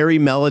like a Merry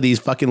Melodies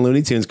fucking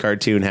Looney Tunes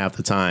cartoon half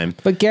the time.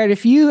 But Garrett,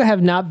 if you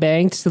have not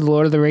banged to the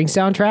Lord of the Rings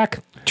soundtrack,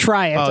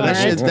 try it. Oh, all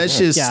that right?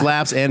 shit Yeah.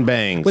 slaps and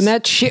bangs. When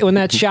that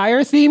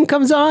Shire theme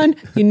comes on,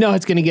 you know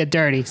it's gonna get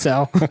dirty.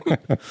 So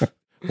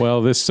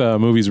Well, this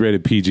movie's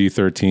rated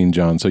PG-13,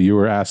 John. So you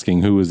were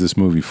asking who is this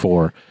movie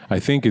for? I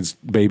think it's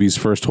baby's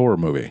first horror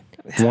movie.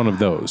 One of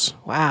those.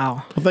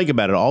 wow. Well, think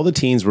about it. All the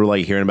teens were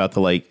like hearing about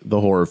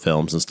the horror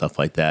films and stuff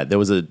like that. There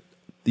was the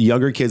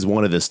younger kids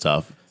wanted this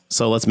stuff.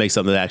 So let's make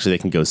something that actually they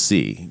can go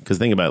see. Because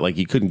think about it, like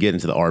you couldn't get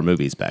into the R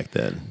movies back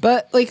then.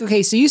 But like,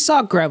 okay, so you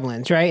saw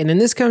Gremlins, right? And then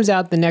this comes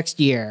out the next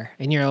year,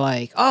 and you're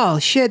like, oh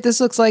shit, this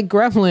looks like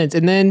Gremlins.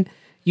 And then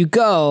you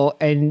go,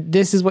 and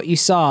this is what you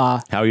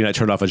saw. How are you not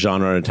turned off a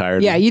genre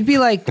entirely? Yeah, you'd be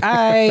like,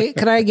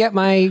 can I get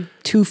my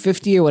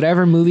 $2.50 or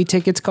whatever movie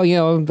tickets call? You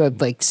know,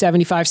 like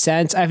 75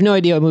 cents. I have no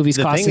idea what movies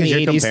cost in the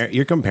 80s.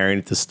 You're comparing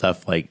it to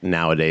stuff like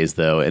nowadays,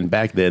 though. And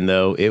back then,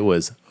 though, it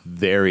was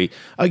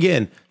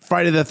again,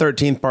 Friday the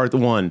 13th Part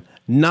 1,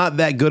 not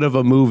that good of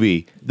a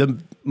movie.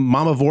 The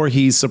Mama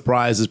Voorhees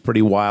surprise is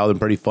pretty wild and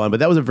pretty fun, but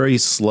that was a very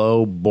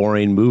slow,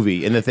 boring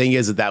movie. And the thing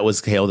is that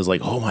was hailed as like,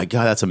 oh my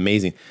God, that's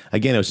amazing.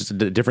 Again, it was just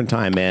a different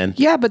time, man.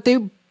 Yeah, but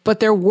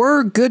there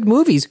were good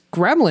movies.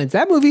 Gremlins,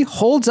 that movie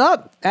holds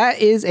up. That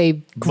is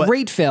a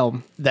great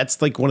film.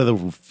 That's like one of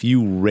the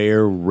few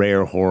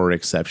rare horror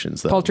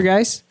exceptions, though.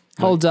 Poltergeist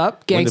holds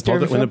up. Gangster.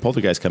 When did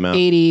Poltergeist come out?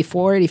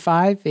 84,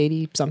 85,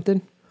 80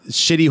 something.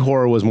 Shitty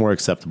horror was more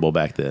acceptable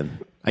back then.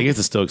 I guess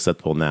it's still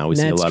acceptable now. We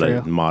see a lot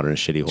of modern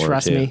shitty horror.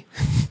 Trust me.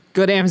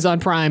 Good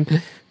Amazon Prime.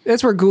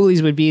 That's where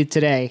Ghoulies would be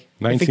today.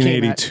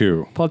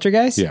 1982.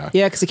 Poltergeist? Yeah.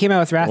 Yeah, because it came out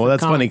with Wrath Well, of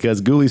that's Khan. funny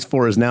because Ghoulies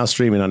 4 is now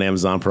streaming on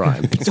Amazon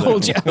Prime.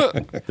 Told you.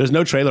 There's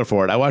no trailer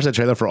for it. I watched the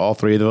trailer for all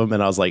three of them,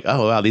 and I was like,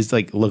 oh, wow, these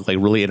like look like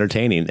really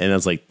entertaining. And I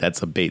was like,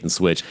 that's a bait and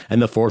switch. And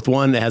the fourth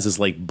one has this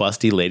like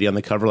busty lady on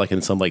the cover, like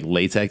in some like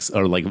latex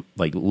or like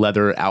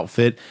leather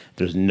outfit.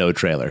 There's no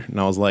trailer.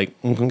 And I was like,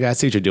 I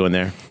see what you're doing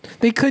there.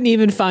 They couldn't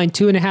even find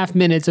 2.5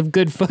 minutes of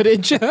good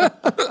footage.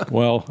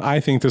 Well,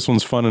 I think this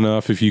one's fun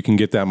enough if you can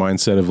get that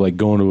mindset of like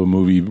going to a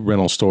movie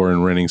rental store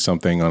and renting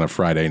something on a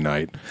Friday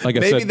night. Like I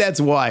Maybe said, that's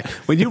why.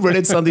 When you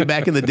rented something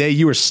back in the day,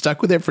 you were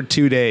stuck with it for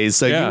 2 days.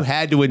 So Yeah. you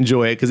had to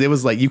enjoy it because it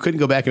was like you couldn't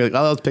go back and be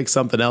like, oh, let's pick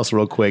something else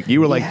real quick.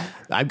 You were like,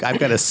 I've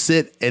got to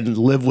sit and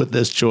live with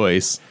this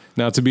choice.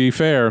 now to be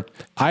fair,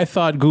 I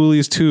thought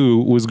Ghoulies 2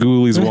 was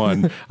Ghoulies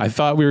 1. I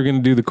thought we were going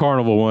to do the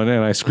Carnival one,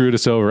 and I screwed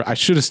us over. I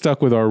should have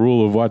stuck with our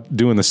rule of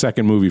doing the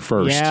second movie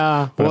first.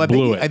 Yeah. But I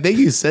blew I it. think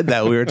you said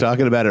that. We were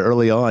talking about it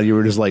early on. You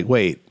were just like,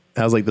 wait.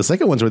 I was like, the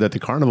second one's were at the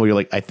Carnival. You're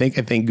like, I think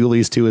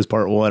Ghoulies 2 is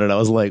part 1. And I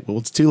was like, well,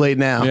 it's too late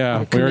now. Yeah,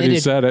 we already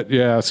committed. said it.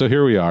 Yeah, so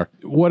here we are.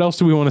 What else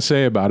do we want to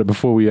say about it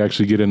before we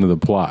actually get into the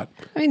plot?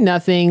 I mean,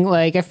 nothing.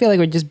 Like, I feel like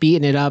we're just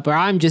beating it up, or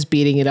I'm just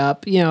beating it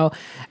up, you know.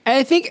 And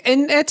I think,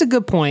 and that's a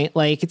good point.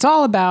 Like, it's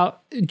all about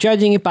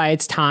judging it by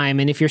its time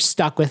and if you're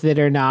stuck with it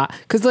or not.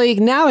 Because, like,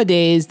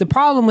 nowadays, the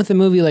problem with a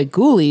movie like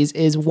Ghoulies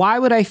is why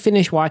would I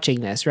finish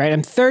watching this, right?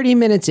 I'm 30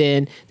 minutes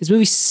in. This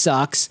movie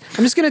sucks.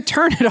 I'm just going to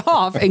turn it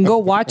off and go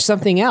watch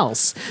something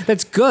else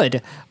that's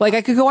good. Like,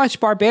 I could go watch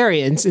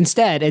Barbarians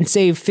instead and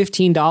save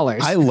 $15.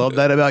 I love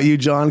that about you,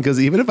 John, because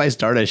even if I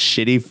start a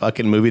shitty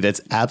fucking movie that's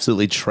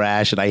absolutely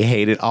trash and I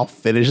hate it, I'll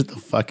finish the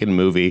fucking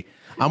movie.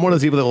 I'm one of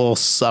those people that will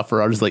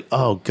suffer. I'm just like,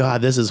 oh,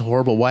 God, this is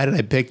horrible. Why did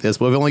I pick this?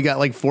 Well, we've only got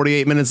like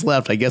 48 minutes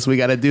left. I guess we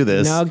got to do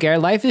this. No,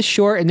 Garrett, life is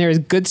short and there's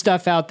good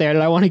stuff out there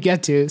that I want to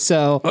get to.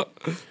 So,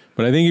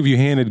 But I think if you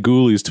handed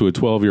Ghoulies to a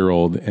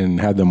 12-year-old and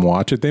had them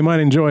watch it, they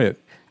might enjoy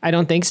it. I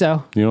don't think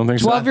so. You don't think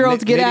so?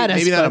 12-year-olds get at us.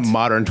 Maybe not a but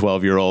modern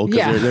 12-year-old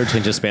because Yeah. their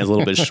attention span's a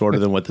little bit shorter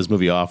than what this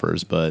movie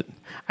offers. But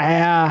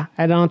I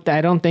don't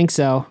think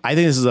so. I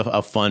think this is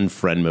a fun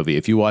friend movie.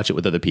 If you watch it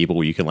with other people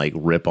where you can like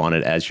rip on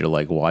it as you're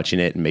like watching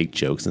it and make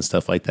jokes and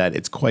stuff like that,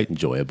 it's quite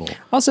enjoyable.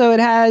 Also,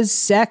 it has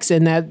sex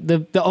in that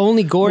the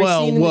only gore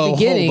scene in the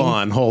beginning.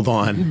 Hold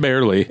on.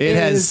 Barely. It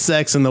has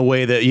sex in the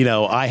way that, you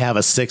know, I have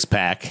a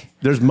six-pack.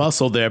 There's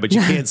muscle there, but you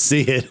can't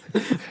see it.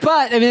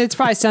 But I mean, it's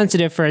probably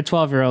sensitive for a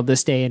 12-year-old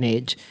this day and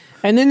age.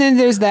 And then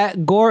there's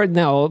that gore.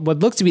 No, what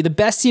looks to be the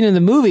best scene in the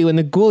movie when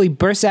the ghoulie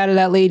bursts out of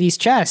that lady's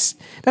chest.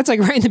 That's like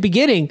right in the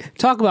beginning.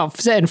 Talk about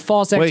setting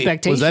false Wait,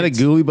 expectations. was that a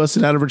ghoulie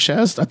busted out of her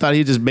chest? I thought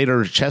he just made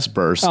her chest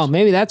burst. Oh,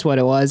 maybe that's what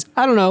it was.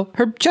 I don't know.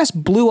 Her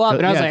chest blew up,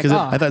 and I was like, 'cause oh.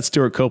 I thought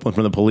Stuart Copeland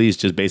from the Police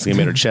just basically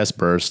made her chest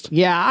burst.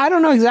 Yeah, I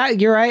don't know exactly.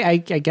 You're right.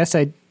 I guess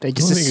I just I think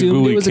a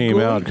assumed it ghoulie was a came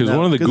ghoulie. out because No,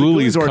 one of the 'cause the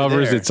ghoulies ghoulies already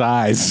covers there. its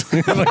eyes.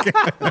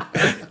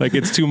 like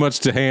it's too much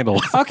to handle.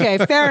 Okay,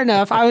 fair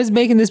enough. I was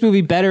making this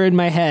movie better in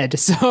my head.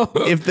 So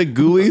If the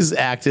ghoulies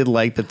acted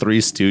like the Three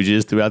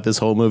Stooges throughout this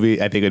whole movie,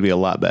 I think it'd be a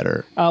lot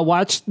better.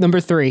 watch number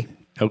 3.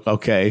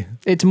 Okay.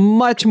 It's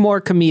much more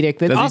comedic.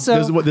 Than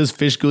Does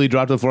fish ghoulie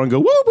drop to the floor and go,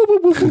 woo, woo, woo,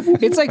 woo, woo, woo.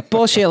 it's like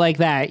bullshit like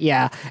that.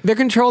 Yeah, they're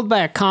controlled by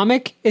a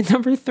comic in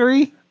number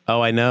 3. Oh,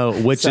 I know.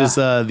 Which is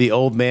the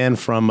old man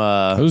from...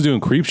 I was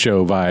doing creep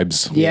show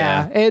vibes.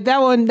 Yeah,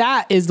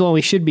 that is the one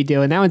we should be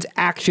doing. That one's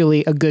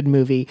actually a good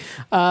movie.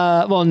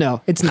 Well,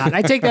 no, it's not.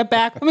 I take that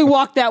back. Let me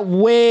walk that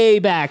way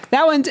back.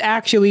 That one's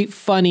actually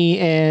funny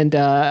and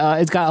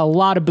it's got a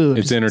lot of boobs.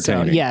 It's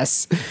entertaining. So,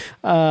 yes,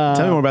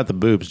 Tell me more about the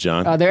boobs,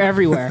 John. they're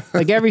everywhere.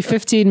 Like every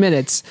 15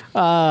 minutes.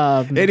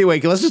 Anyway,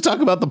 let's just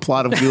talk about the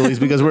plot of Ghoulies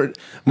because we're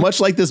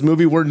much like this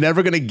movie. We're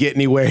never going to get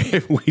anywhere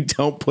if we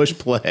don't push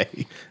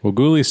play. Well,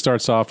 Ghoulies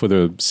starts off with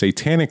a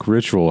satanic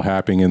ritual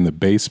happening in the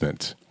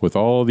basement with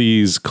all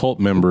these cult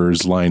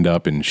members lined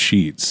up in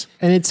sheets.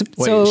 And it's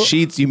Wait,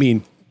 sheets? You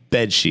mean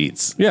bed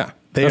sheets? Yeah,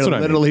 They that's are what I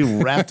mean. literally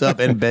wrapped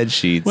up in bed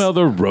sheets. Well,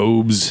 they're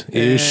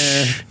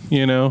robes-ish,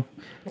 you know.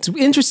 It's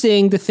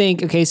interesting to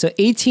think, okay, so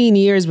 18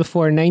 years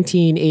before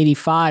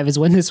 1985 is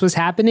when this was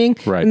happening.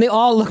 Right. And they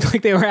all looked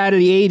like they were out of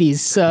the 80s.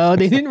 So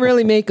they didn't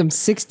really make them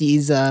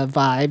 60s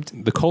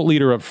vibed. The cult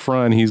leader up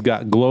front, he's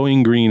got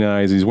glowing green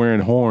eyes, he's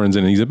wearing horns,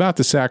 and he's about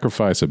to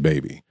sacrifice a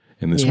baby.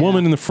 And this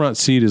woman in the front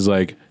seat is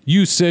like,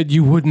 you said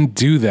you wouldn't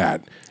do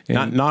that.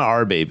 And Not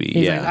our baby.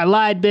 He's like, I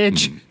lied,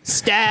 bitch.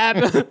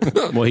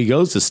 Stab. Well, he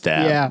goes to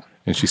stab. Yeah.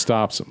 and she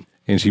stops him.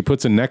 And she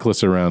puts a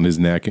necklace around his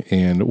neck,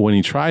 and when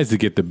he tries to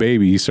get the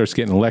baby, he starts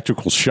getting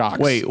electrical shocks.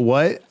 Wait,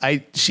 what?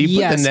 She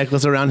put the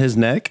necklace around his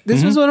neck?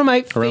 This was one of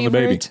my Around the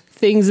baby. favorite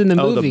things in the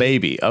movie. Oh, the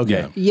baby.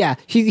 Okay. Yeah,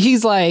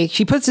 he's like,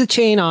 she puts a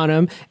chain on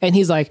him, and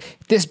he's like,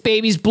 this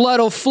baby's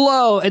blood will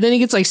flow. And then he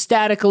gets like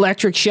static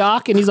electric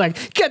shock, and he's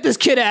like, get this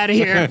kid out of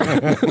here.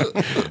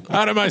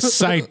 Out of my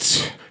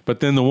sight. But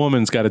then the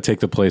woman's got to take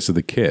the place of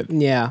the kid.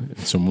 Yeah.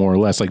 So more or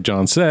less, like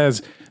John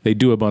says, they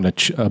do a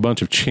bunch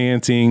of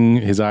chanting.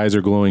 His eyes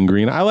are glowing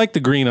green. I like the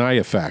green eye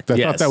effect. I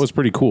thought that was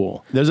pretty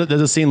cool. There's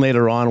a scene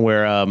later on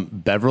where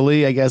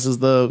Beverly, I guess, is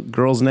the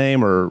girl's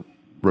name, or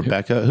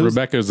Rebecca.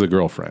 Rebecca's the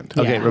girlfriend.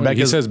 Okay, Yeah. Rebecca.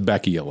 He says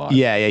Becky a lot.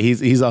 Yeah.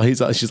 He's all.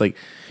 She's like,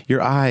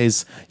 your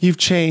eyes, you've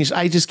changed.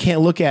 I just can't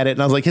look at it.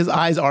 And I was like, his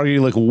eyes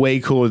arguably look way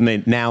cooler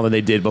now than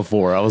they did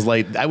before. I was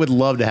like, I would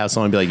love to have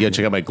someone be like, yo,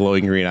 check out my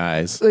glowing green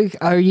eyes. Like,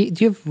 do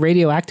you have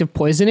radioactive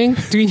poisoning?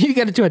 Do you need to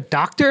get it to a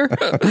doctor?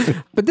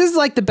 But this is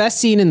like the best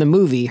scene in the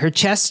movie. Her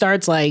chest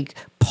starts like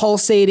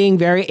pulsating,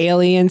 very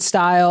alien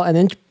style, and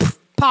then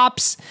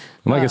pops.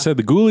 And like I said,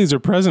 the Ghoulies are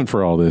present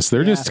for all this.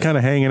 They're just kind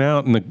of hanging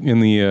out in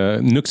the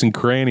nooks and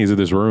crannies of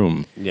this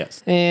room.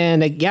 Yes.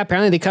 And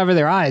apparently they cover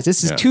their eyes.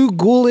 This is too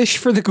ghoulish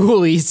for the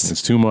Ghoulies.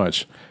 It's too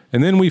much.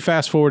 And then we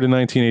fast forward to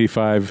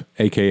 1985,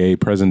 a.k.a.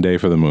 present day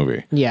for the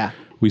movie. Yeah.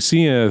 We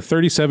see a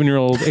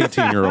 37-year-old,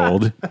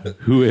 18-year-old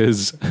who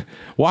is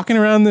walking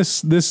around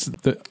it's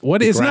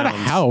not a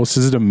house.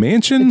 Is it a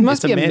mansion? It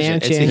must be a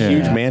mansion. It's a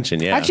huge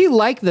mansion, yeah. I actually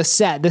like the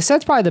set. The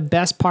set's probably the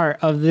best part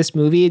of this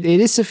movie. It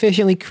is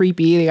sufficiently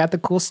creepy. They got the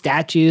cool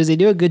statues. They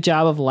do a good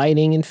job of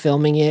lighting and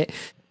filming it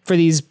for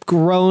these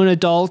grown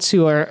adults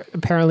who are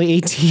apparently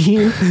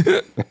 18.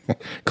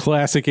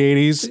 Classic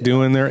 80s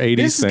doing their 80s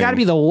This thing. has got to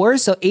be the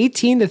worst. So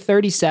 18 to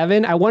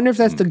 37. I wonder if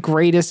that's the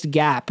greatest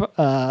gap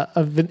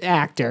of an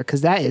actor,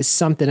 because that is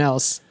something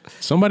else.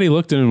 Somebody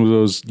looked at him and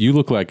goes, you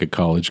look like a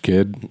college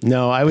kid.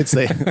 No, I would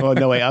say, oh,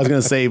 no, wait. I was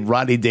going to say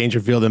Rodney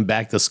Dangerfield in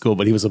Back to School,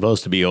 but he was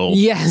supposed to be old.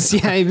 Yes,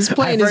 yeah, he was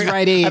playing his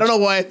right age. I don't know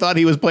why I thought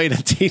he was playing a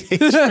teenager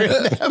in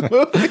that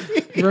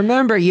movie.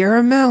 Remember, you're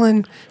a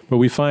melon. But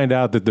we find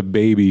out that the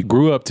baby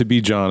grew up to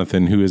be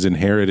Jonathan, who has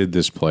inherited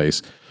this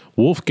place.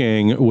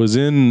 Wolfgang was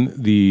in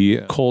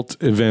the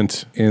cult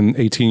event in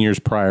 18 years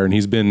prior, and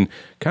he's been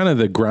kind of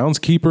the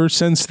groundskeeper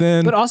since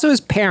then. But also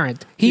his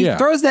parent. He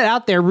throws that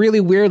out there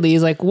really weirdly.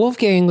 He's like,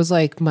 Wolfgang was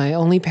like my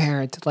only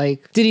parent.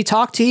 Like, did he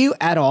talk to you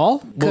at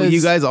all? Well,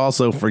 you guys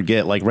also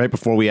forget, like right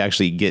before we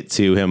actually get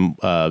to him,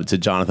 to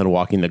Jonathan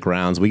walking the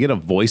grounds, we get a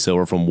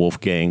voiceover from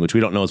Wolfgang, which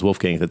we don't know is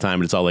Wolfgang at the time,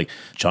 but it's all like,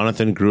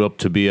 Jonathan grew up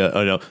to be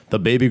the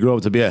baby grew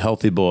up to be a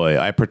healthy boy.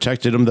 I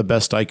protected him the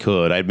best I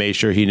could. I made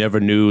sure he never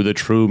knew the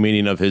true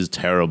meaning of his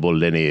terrible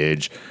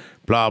lineage.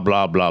 Blah,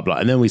 blah, blah, blah.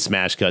 And then we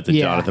smash cut to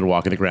Jonathan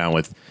walking the ground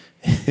with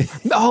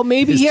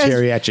maybe his he has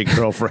geriatric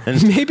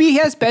girlfriend. Maybe he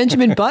has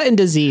Benjamin Button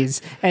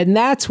disease, and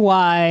that's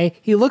why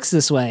he looks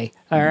this way.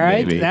 All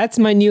right, Maybe. That's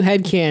my new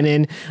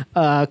headcanon.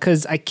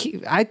 Because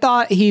I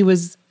thought he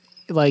was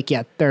like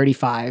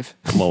 35.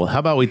 Well, how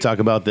about we talk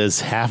about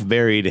this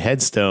half-buried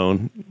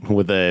headstone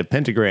with a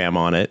pentagram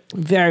on it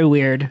Very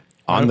weird.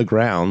 on the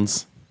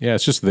grounds? Yeah,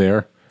 it's just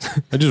there.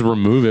 I'd just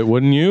remove it,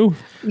 wouldn't you?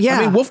 Yeah,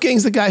 I mean,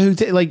 Wolfgang's the guy who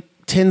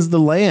tends the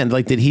land.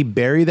 Like, did he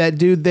bury that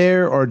dude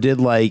there, or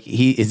did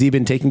has he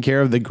been taking care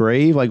of the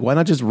grave? Like, why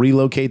not just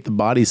relocate the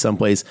body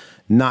someplace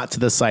not to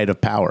the site of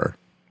power?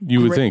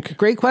 You would think.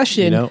 Great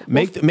question. You know,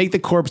 make the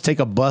corpse take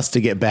a bus to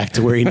get back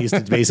to where he needs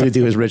to basically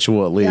do his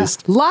ritual at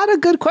least. A lot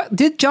of good questions.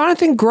 Did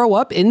Jonathan grow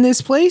up in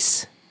this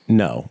place?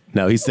 No.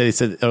 He said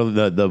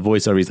the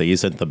voiceover. He's like, you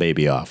sent the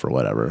baby off or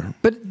whatever.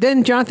 But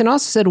then Jonathan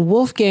also said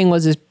Wolfgang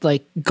was his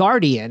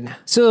guardian.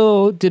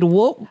 So did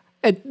Wolf?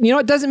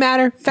 It doesn't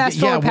matter. Fast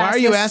forward. Yeah, why past are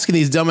you this. asking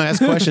these dumbass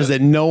questions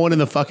that no one in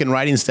the fucking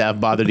writing staff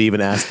bothered to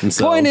even ask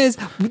themselves? Point is,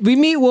 we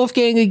meet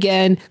Wolfgang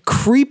again,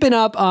 creeping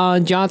up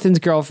on Jonathan's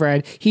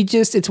girlfriend.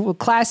 It's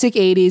classic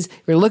 80s.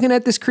 We're looking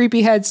at this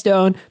creepy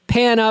headstone,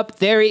 pan up,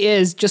 there he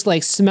is, just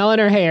like smelling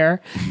her hair.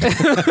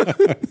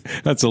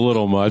 That's a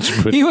little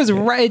much. But He was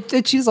right,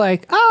 and she's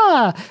like,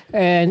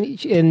 and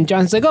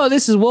Jonathan's like, oh,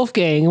 this is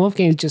Wolfgang. And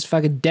Wolfgang's just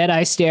fucking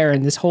dead-eye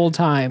staring this whole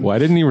time. why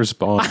didn't he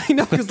respond? I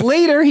know, because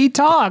later he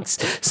talks,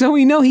 so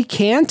we know he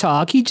can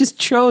talk. He just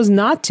chose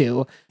not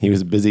to. He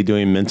was busy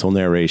doing mental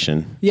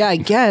narration. Yeah, I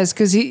guess,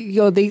 because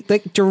they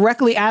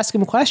directly ask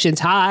him questions.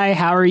 Hi,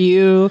 how are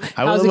you?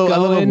 How's it I love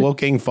going?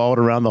 Wolfgang followed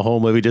around the whole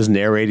movie just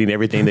narrating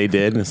everything they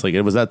did. And it's like,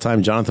 it was that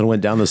time Jonathan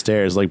went down the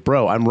stairs. Like,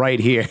 bro, I'm right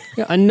here.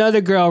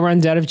 Another girl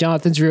runs out of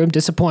Jonathan's room,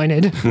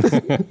 disappointed.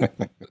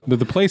 But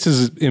the place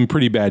is in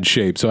pretty bad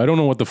shape, so I don't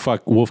know what the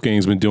fuck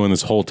Wolfgang's been doing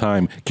this whole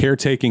time.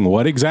 Caretaking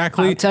what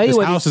exactly? I'll tell you this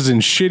what, house is in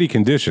shitty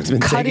condition.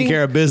 Taking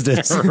care of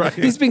business. Right.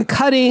 He's been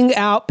cutting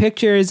out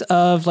pictures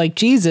of like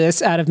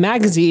Jesus out of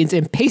magazines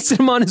and pasting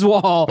them on his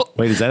wall.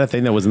 Wait, is that a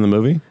thing that was in the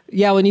movie?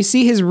 Yeah, when you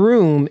see his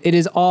room, it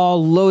is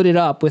all loaded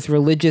up with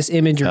religious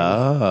imagery.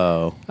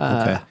 Oh,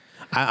 okay.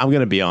 I'm going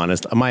to be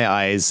honest. My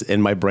eyes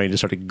and my brain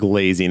just started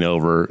glazing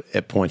over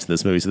at points in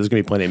this movie. So there's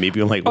going to be plenty of me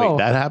being like, wait,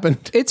 that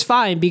happened? It's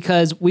fine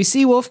because we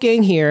see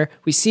Wolfgang here,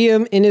 we see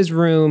him in his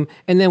room,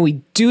 and then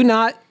we do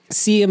not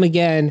see him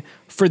again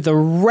for the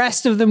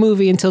rest of the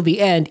movie until the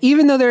end.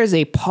 Even though there is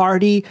a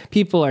party,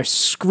 people are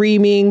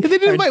screaming. They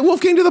didn't invite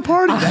Wolfgang to the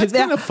party. That's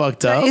kind of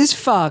fucked up. That is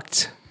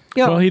fucked.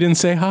 Yo, Well, he didn't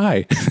say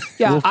hi.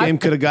 yeah, Wolfgang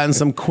could have gotten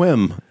some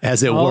quim,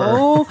 as it were.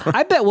 Oh,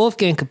 I bet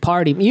Wolfgang could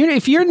party.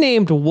 If you're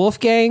named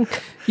Wolfgang,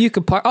 you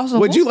could party. Also,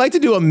 Would you like to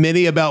do a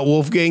mini about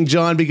Wolfgang,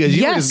 John? Because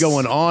you were just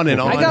going on and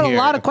on. I got here. a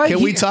lot of questions.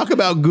 Can we talk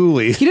about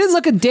Ghoulies? He didn't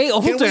look a day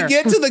older. Can we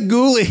get to the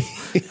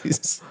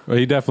Ghoulies? Well,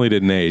 he definitely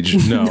didn't age.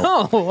 No.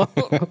 No.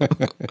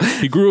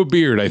 He grew a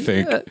beard, I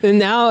think. And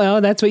now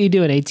that's what you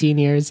do in 18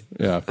 years.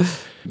 Yeah.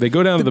 They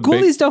go down to the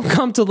Ghoulies don't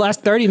come to the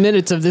last 30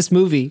 minutes of this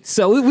movie.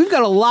 So we've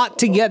got a lot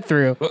to get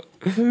through.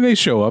 They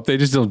show up. They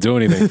just don't do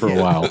anything for a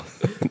while.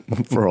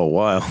 For a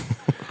while.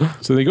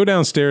 So they go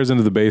downstairs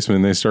into the basement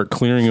and they start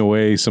clearing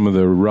away some of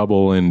the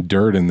rubble and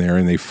dirt in there,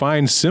 and they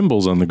find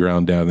symbols on the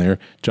ground down there.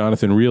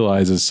 Jonathan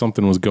realizes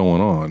something was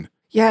going on.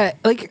 Yeah,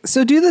 like,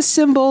 so do the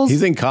symbols...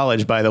 He's in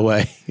college, by the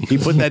way. He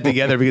put that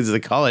together because he's a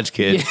college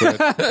kid.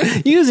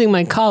 Using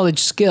my college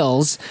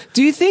skills.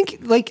 Do you think,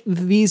 like,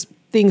 these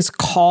things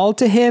call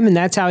to him and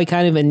that's how he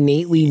kind of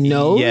innately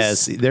knows?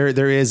 Yes, there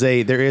is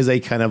a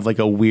kind of like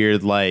a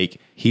weird,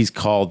 like, he's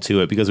called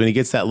to it because when he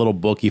gets that little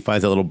book, he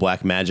finds that little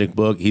black magic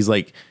book. He's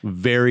like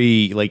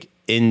very like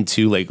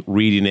into like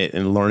reading it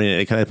and learning it.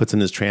 It kind of puts him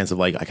in this trance of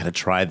like, I gotta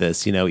try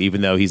this, you know,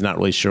 even though he's not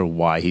really sure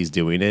why he's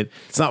doing it.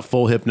 It's not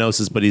full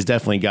hypnosis, but he's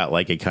definitely got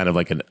like a kind of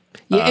like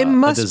it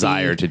must a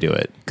desire to do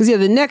it. Because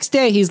the next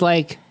day he's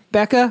like,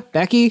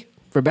 Becky,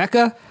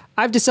 Rebecca,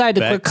 I've decided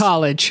to quit Bex.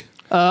 college.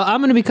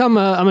 I'm going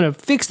to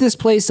fix this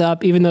place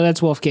up, even though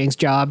that's Wolfgang's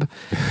job.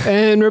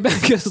 And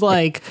Rebecca's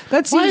like,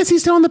 Why is he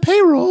still on the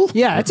payroll?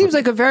 Yeah, it seems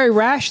like a very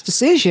rash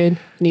decision.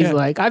 And he's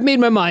like, I've made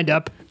my mind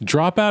up.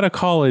 Drop out of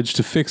college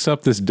to fix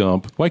up this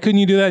dump. Why couldn't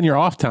you do that in your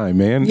off time,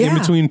 man? Yeah. In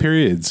between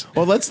periods.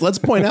 Well, let's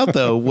point out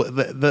though,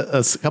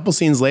 a couple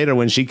scenes later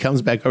when she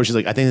comes back over, she's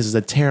like, I think this is a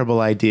terrible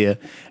idea.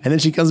 And then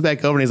she comes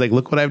back over and he's like,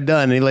 look what I've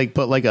done. And he like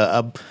put like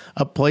a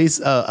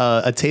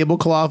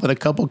tablecloth and a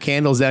couple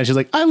candles down. She's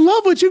like, I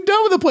love what you've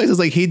done with the place. It's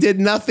like he did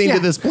nothing to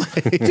this place.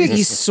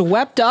 He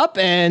swept up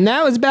and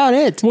that was about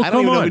it. Well, I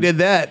don't even come know on. who did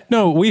that.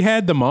 No, we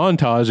had the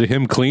montage of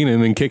him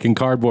cleaning and kicking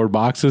cardboard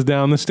boxes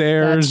down the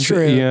stairs. That's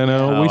true. You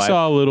know, Oh, we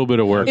saw a little bit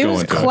of work It going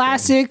was on.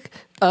 classic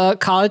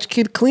college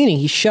kid cleaning.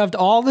 He shoved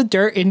all the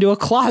dirt into a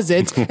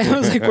closet and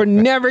was like, we're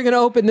never going to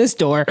open this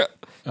door.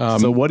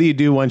 So what do you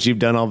do once you've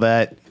done all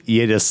that?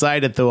 You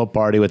decide to throw a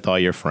party with all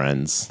your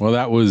friends. Well,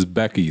 that was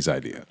Becky's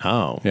idea.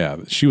 Oh. Yeah.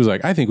 She was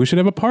like, I think we should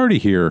have a party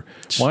here.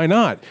 Why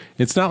not?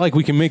 It's not like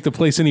we can make the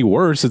place any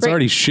worse. It's Right.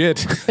 already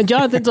shit. And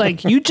Jonathan's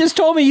like, you just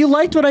told me you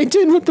liked what I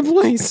did with the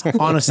place.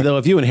 Honestly, though,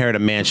 if you inherit a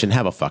mansion,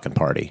 have a fucking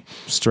party.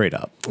 Straight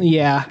up.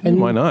 Yeah. And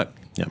Why not?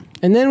 Yeah.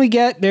 And then we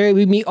get there,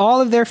 we meet all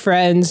of their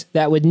friends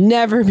that would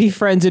never be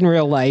friends in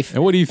real life.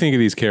 And what do you think of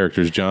these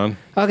characters, John?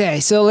 Okay,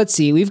 so let's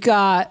see. We've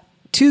got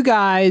two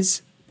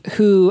guys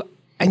who,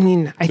 I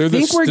mean, I They're the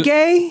think we're st-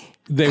 gay.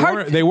 They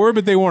Hard- were,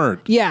 but they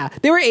weren't. Yeah,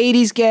 they were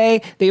 80s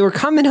gay. They were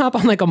coming up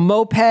on like a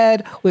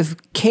moped with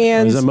It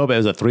cans. was a moped. It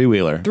was a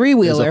three-wheeler.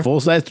 Three-wheeler. It was a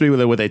full-size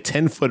three-wheeler with a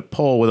 10-foot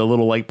pole with a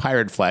little like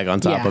pirate flag on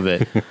top Yeah. of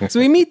it.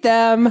 So we meet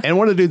them. And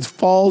one of the dudes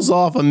falls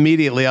off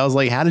immediately. I was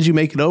like, how did you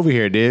make it over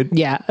here, dude?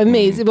 Yeah,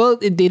 amazing. Well,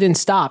 they didn't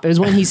stop. It was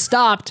when he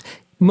stopped,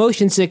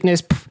 motion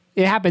sickness,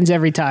 it happens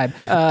every time.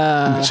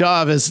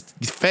 Chavez,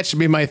 fetch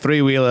me my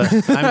three-wheeler.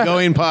 I'm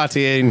going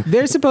partying.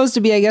 They're supposed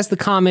to be, I guess, the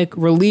comic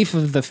relief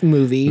of the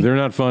movie. They're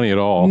not funny at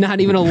all. Not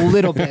even a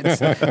little bit.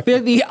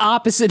 They're the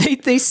opposite.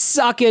 They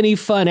suck any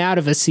fun out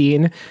of a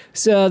scene.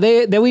 So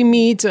then we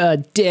meet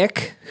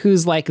Dick,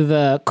 who's like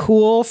the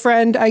cool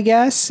friend, I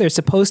guess. They're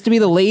supposed to be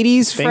the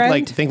ladies'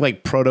 friend. Think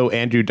like proto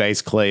Andrew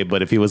Dice Clay,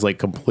 but if he was like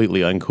completely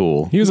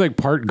uncool. He was like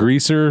part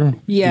greaser.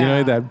 Yeah. You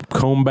know, that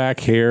comb back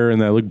hair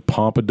and that like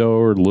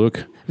pompadour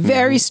look.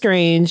 Very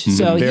strange.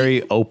 So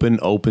Very open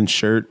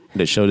shirt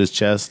that showed his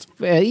chest.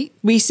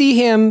 we see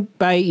him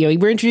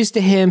we're introduced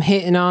to him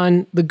hitting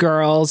on the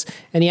girls,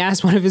 and he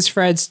asked one of his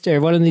friends or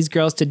one of these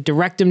girls to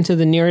direct him to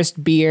the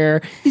nearest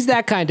beer. He's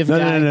that kind of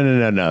guy.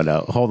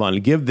 No. Hold on.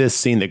 Give this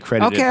scene the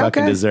credit it Okay,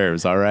 fucking okay.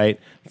 deserves, all right?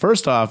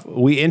 First off,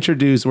 we're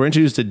introduced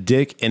to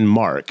Dick and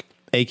Mark,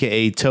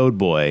 aka Toad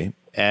Boy,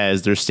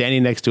 as they're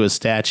standing next to a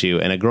statue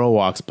and a girl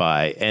walks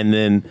by, and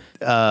then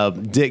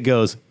Dick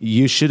goes,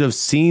 you should have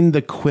seen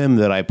the quim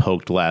that I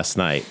poked last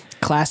night.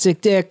 Classic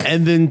Dick.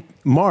 And then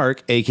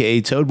Mark, aka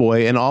Toad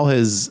Boy, and all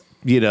his,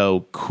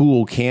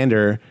 cool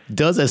candor,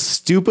 does a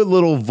stupid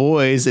little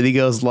voice, and he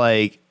goes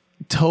like,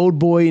 Toad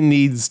Boy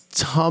needs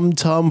Tum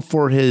Tum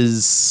for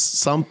his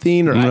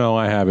something? Or No,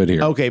 I have it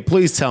here. Okay,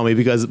 please tell me,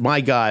 because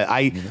my God,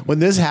 when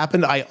this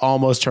happened, I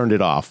almost turned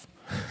it off.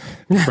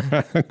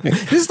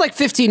 This is like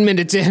 15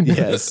 minutes in.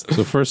 Yes.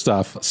 So first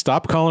off,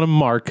 stop calling him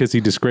Mark because he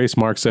disgraced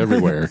Marks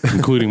everywhere,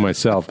 including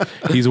myself.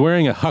 He's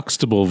wearing a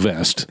Huxtable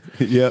vest.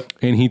 Yep.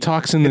 And he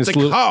talks in this It's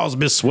a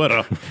Cosby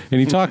sweater. and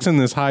he talks in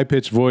this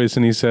high-pitched voice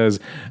and he says,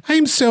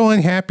 "I'm so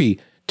unhappy.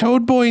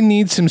 Toad Boy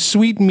needs some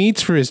sweet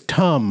meats for his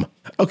tum."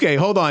 Okay,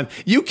 hold on.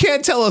 You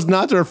can't tell us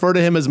not to refer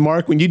to him as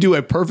Mark when you do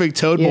a perfect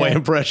Toad Boy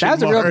impression. That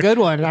was a real Mark. good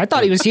one. I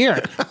thought he was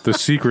here. The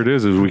secret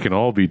is we can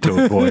all be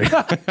Toad Boy.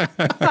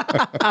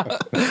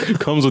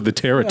 Comes with the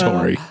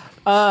territory.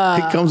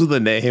 It comes with a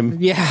name.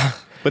 Yeah.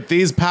 But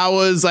these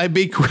powers I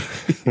be.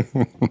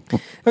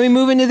 We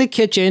move into the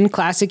kitchen,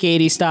 classic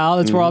 80s style.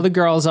 That's where all the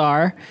girls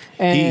are.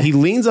 And He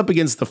leans up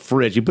against the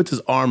fridge. He puts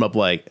his arm up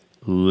like,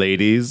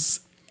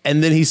 "Ladies,"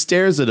 and then he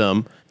stares at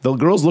him. The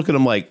girls look at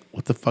him like,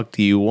 "What the fuck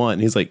do you want?"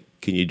 And he's like,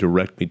 "Can you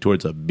direct me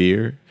towards a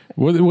beer?"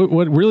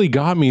 What really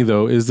got me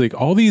though is like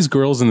all these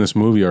girls in this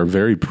movie are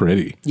very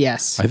pretty.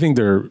 yes. I think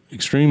they're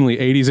extremely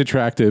 80s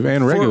attractive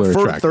and regular For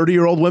attractive.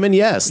 30-year-old women,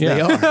 yes, they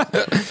Yeah.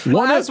 are.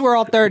 Well, as we're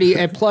all 30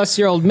 and plus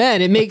year old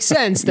men, it makes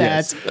sense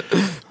that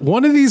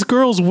One of these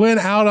girls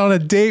went out on a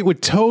date with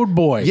Toad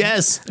Boy.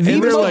 Yes, And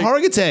they're Viva like,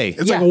 Hargitay.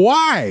 it's Yeah. like,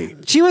 why?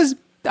 she was,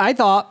 I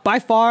thought, by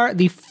far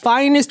the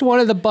finest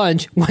one of the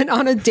bunch, went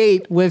on a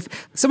date with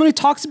someone who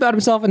talks about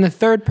himself in the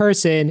third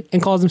person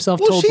and calls himself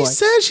Well, Toad she Boy.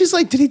 said, she's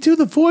like, "Did he do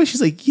the voice?" She's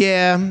like,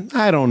 "Yeah,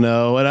 I don't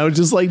know." And I was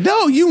just like,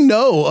 "No, you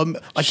know."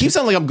 I keep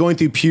sounding like I'm going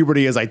through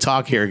puberty as I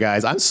talk here,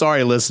 guys. I'm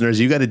sorry,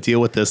 listeners. You got to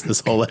deal with this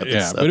whole episode.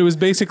 Yeah, but it was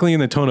basically in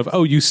the tone of,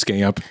 "Oh, you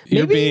scamp.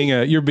 You're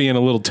Maybe- being a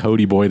little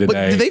toady boy But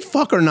today." did they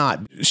fuck or not?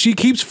 She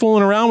keeps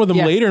fooling around with him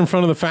Yeah. later in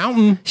front of the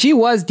fountain. She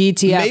was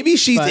DTF. Maybe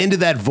she's but into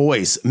that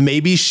voice.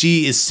 Maybe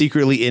she is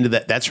secretly into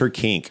that. That's her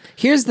kink.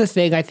 Here's the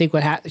thing I think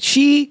what happened.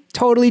 She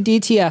totally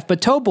DTF,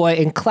 but Toad Boy,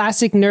 in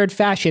classic nerd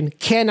fashion,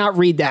 cannot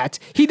read that.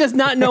 He does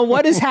not know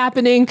what is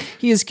happening.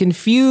 He is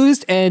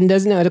confused and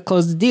doesn't know how to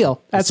close the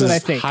deal. That's This what I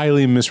is think.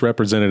 highly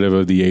misrepresentative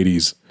of the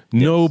 80s.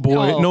 No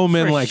Oh,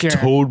 men for like sure.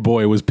 Toad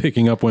Boy was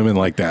picking up women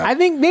like that. I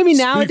think maybe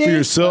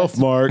nowadays.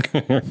 Mark.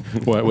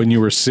 What, when you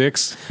were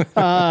 6?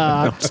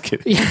 I'm just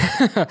kidding.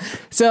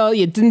 So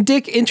yeah, then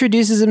Dick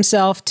introduces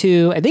himself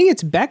to, I think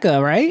it's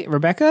Becca, right?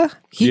 Rebecca?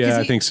 Yeah,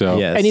 I think so.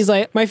 Yes. And he's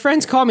like, "My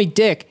friends call me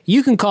Dick.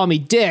 You can call me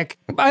Dick."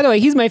 By the way,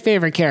 he's my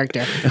favorite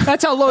character.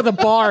 That's how low the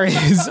bar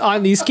is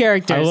on these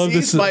characters. I love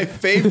He's this- my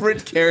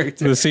favorite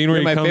character. The scene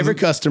where You're he my comes- favorite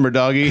customer,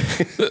 doggy.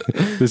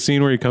 The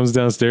scene where he comes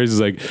downstairs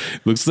is like,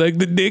 "Looks like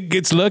the dick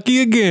gets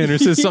lucky again," or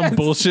says some Yes.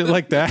 bullshit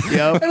like that.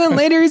 Yep. And then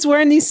later he's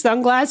wearing these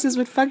sunglasses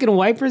with fucking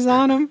wipers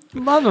on them.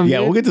 Love him. Yeah,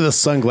 dude. we'll get to the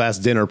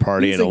sunglass dinner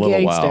party He's in a a little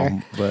gangster.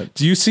 while. But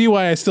Do you see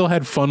why I still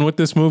had fun with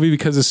this movie?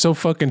 Because it's so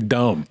fucking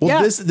dumb. well,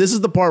 Yeah. this is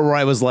the part where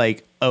I was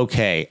like,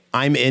 okay,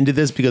 I'm into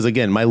this because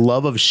again, my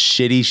love of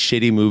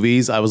shitty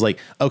movies. I was like,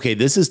 okay,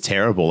 this is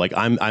terrible. Like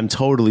I'm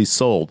totally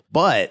sold.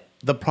 But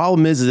the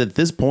problem is at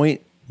this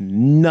point,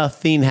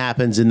 nothing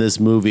happens in this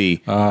movie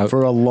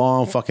for a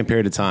long fucking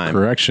period of time.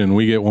 Correction,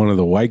 we get one of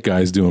the white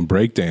guys doing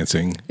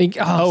breakdancing.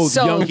 Oh,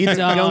 so young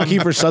dumb.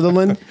 Kiefer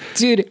Sutherland.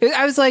 Dude,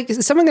 I was like,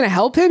 is someone going to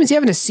help him? Is he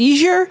having a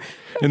seizure?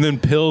 And then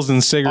pills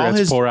and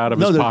cigarettes pour out of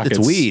his pockets.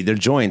 It's weed. They're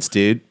joints,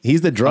 dude.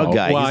 He's the drug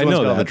guy. Well, He's I the one who's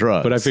know got all that, the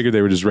drugs. but I figured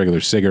they were just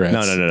regular cigarettes.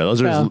 No.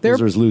 Those Well,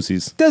 are his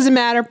Lucy's. Doesn't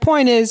matter.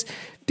 Point is,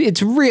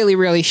 it's really,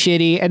 really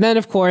shitty. And then,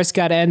 of course,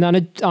 got to end on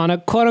a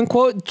quote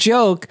unquote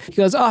joke. He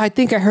goes, "Oh, I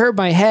think I hurt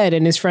my head,"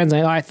 and his friend's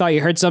like, "Oh, I thought you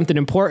heard something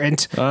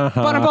important."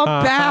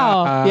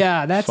 Ba-da-ba-pow.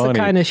 Yeah, that's Funny. the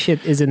kind of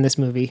shit is in this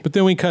movie. But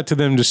then we cut to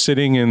them just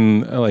sitting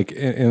in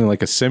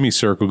a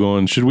semicircle,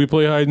 going, "Should we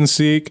play hide and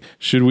seek?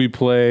 Should we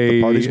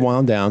play Party's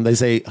wound down. They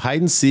say hide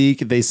and seek.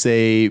 They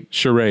say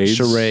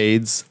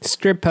charades?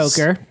 Strip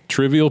poker.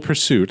 Trivial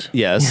Pursuit."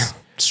 Yes.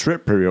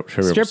 Strip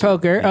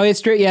Poker. Oh, it's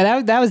strip.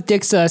 Yeah, that was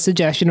Dick's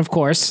suggestion, of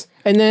course.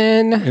 And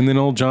then And then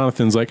old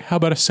Jonathan's like, "How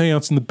about a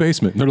seance in the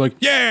basement?" And they're like,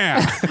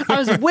 "Yeah, I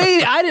was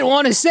waiting. I didn't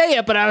want to say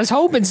it, but I was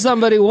hoping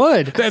somebody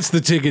would. that's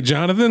the ticket,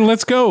 Jonathan.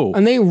 Let's go."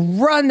 And they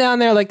run down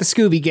there like the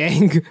Scooby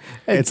Gang.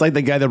 It's like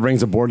the guy that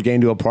brings a board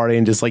game to a party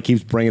and just like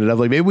keeps bringing it up.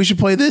 Like, maybe we should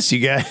play this, you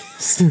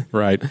guys.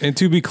 Right. And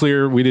to be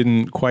clear, we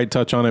didn't quite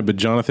touch on it, but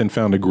Jonathan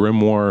found a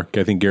grimoire.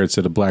 I think Garrett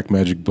said a black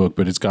magic book,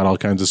 but it's got all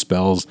kinds of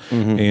spells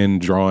and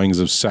drawings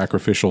of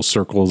sacrificial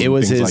circles It and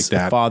was things his like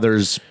that.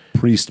 father's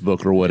priest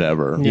book or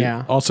whatever.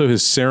 Yeah. Also,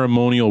 his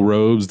ceremonial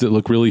robes that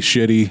look really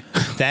shitty.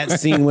 That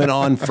scene went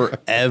on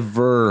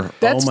forever.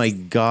 That's- Oh my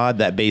God,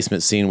 that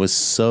basement scene was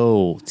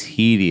so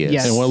tedious.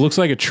 Yes. And what looks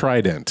like a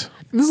trident.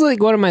 This is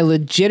like one of my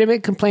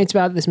legitimate complaints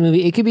about this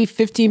movie. It could be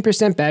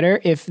 15%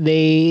 better if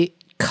they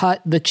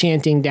cut the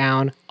chanting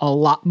down a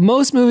lot.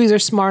 Most movies are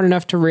smart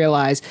enough to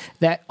realize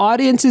that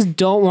audiences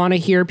don't want to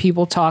hear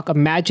people talk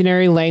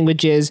imaginary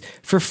languages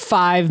for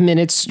 5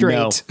 minutes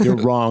straight. No, you're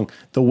wrong.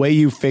 The way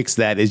you fix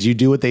that is you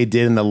do what they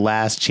did in the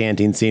last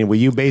chanting scene, where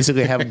you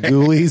basically have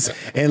ghoulies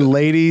and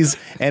ladies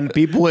and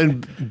people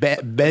in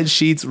bed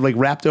sheets like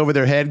wrapped over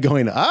their head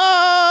going,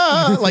 "Ah!"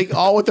 like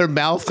all with their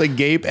mouths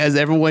agape as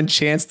everyone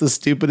chants the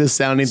stupidest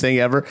sounding thing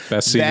ever.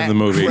 Best scene in the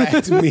movie.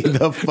 Cracked me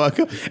the fuck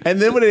up.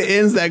 And then when it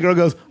ends, that girl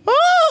goes,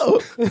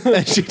 oh,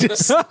 and she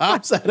just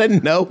stops out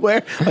of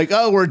nowhere. Like,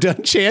 oh, we're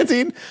done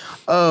chanting.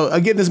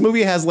 Again, this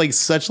movie has like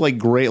such like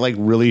great, like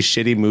really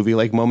shitty movie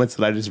like moments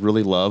that I just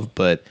really love,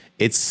 but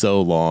it's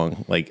so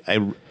long.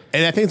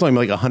 And I think it's only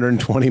like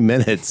 120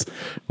 minutes.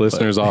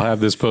 Listeners, I'll have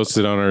this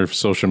posted on our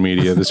social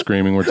media, the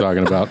screaming we're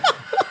talking about.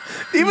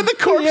 Even the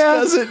corpse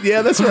does it.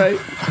 Yeah, that's right.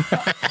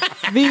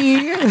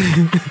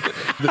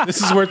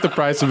 This is worth the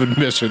price of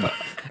admission.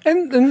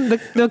 And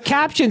the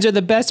captions are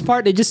the best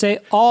part. They just say,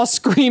 all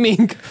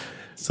screaming.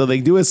 So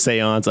they do a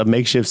seance, a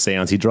makeshift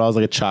seance. He draws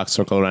like a chalk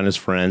circle around his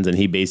friends, and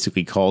he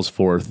basically calls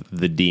forth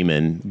the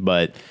demon.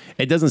 But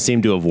it doesn't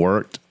seem to have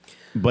worked.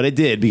 But it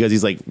did, because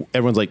he's like,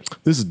 everyone's like,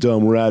 this is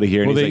dumb, we're out of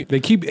here. And Well, he's they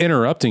keep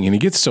interrupting, and he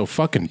gets so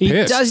fucking He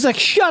pissed. does. He's like,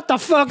 shut the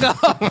fuck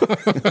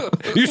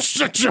up. You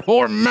shut your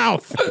whore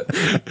mouth.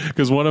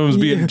 Because one of them's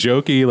being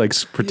jokey, like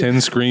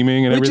pretend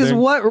screaming and Which everything.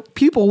 is what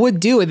people would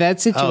do in that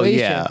situation.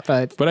 yeah.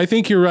 But But I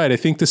think you're right. I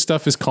think this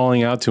stuff is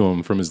calling out to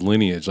him from his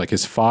lineage. Like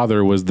his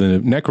father was the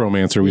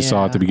necromancer we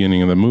saw at the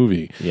beginning of the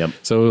movie. Yep.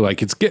 So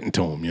like it's getting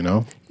to him, you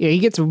know? yeah, he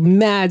gets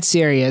mad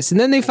serious. And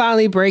then they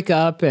finally break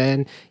up.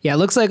 And yeah, it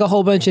looks like a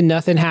whole bunch of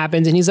nothing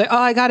happens. And he's like, oh,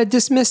 I got to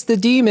dismiss the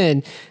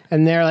demon.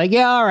 And they're like,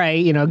 yeah, all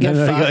right, get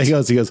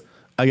fucked. he goes,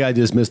 I got to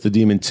dismiss the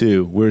demon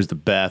too. Where's the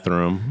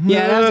bathroom?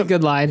 Yeah, that was a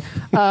good line.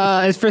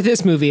 As for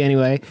this movie,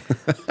 anyway.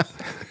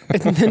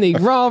 And then they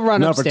all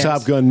run Not for upstairs.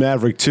 Top Gun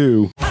Maverick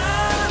 2.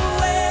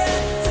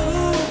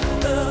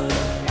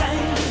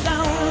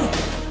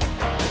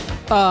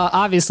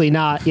 Obviously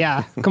not.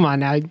 Yeah, come on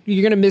now.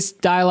 You're gonna miss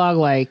dialogue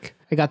like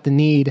I got the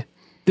need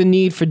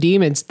for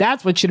demons.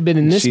 That's what should have been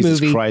in this Jesus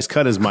movie. Christ,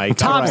 cut his mic.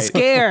 Top All right.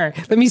 scare.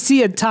 Let me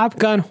see a Top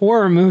Gun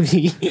horror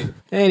movie.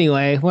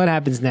 Anyway, what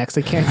happens next?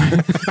 I can't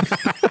remember.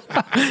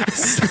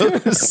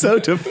 So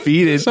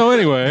defeated. So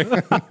anyway,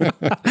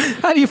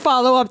 How do you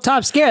follow up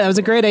Top Scare? That was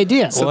a great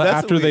idea. well,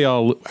 that's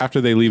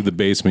after they leave the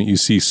basement, you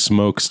see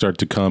smoke start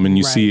to come, and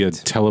you see a Right.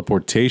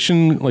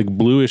 teleportation, like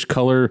bluish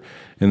color,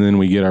 and then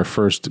we get our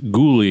first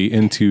ghoulie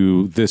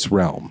into this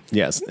realm.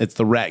 Yes, it's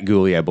the rat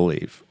ghoulie, I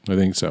believe. I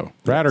think so.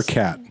 Rat or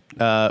cat?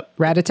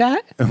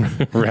 Rat-a-tat?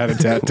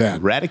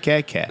 Rat-a-tat-tat.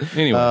 Rat-a-cat cat.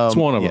 Anyway, it's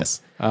one of them.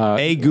 Yes.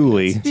 A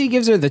ghoulie. He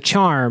gives her the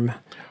charm.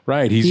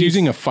 Right. He's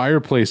using a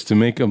fireplace to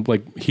make him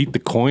like heat the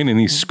coin, and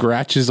he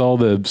scratches all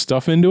the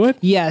stuff into it.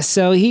 Yes,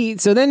 so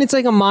then it's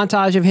like a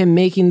montage of him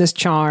making this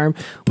charm.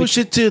 Push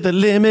it to the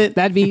limit.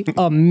 That'd be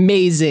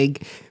amazing.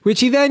 Which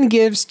he then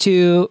gives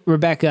to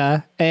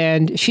Rebecca,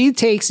 and she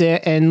takes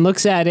it and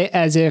looks at it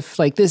as if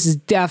like this is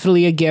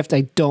definitely a gift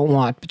I don't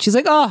want. But she's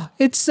like, oh,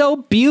 it's so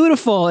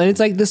beautiful, and it's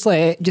like this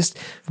like just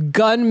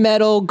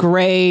gunmetal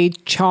gray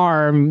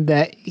charm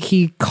that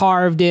he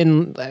carved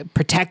in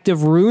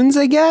protective runes,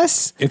 I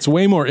guess. It's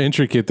way more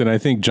intricate than I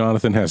think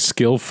Jonathan has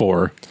skill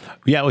for.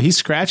 Yeah, well, he's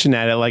scratching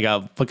at it like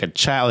a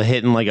child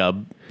hitting like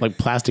a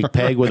plastic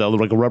peg with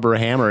a rubber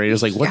hammer. You're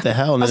just like, what the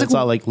hell? And then it's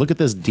all like, look at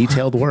this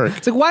detailed work.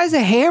 It's like, why is a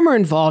hammer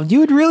involved? You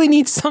would really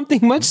need something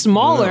much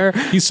smaller.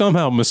 He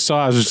somehow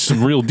massaged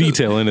some real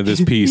detail into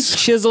this piece.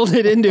 Chiseled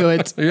it into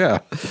it. Yeah.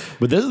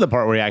 But this is the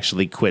part where he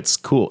actually quits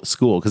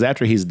school because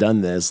after he's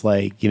done this,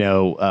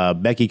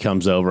 Becky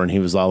comes over and he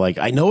was all like,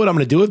 I know what I'm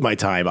going to do with my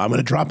time. I'm going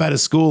to drop out of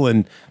school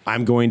and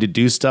I'm going to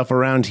do stuff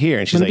around here.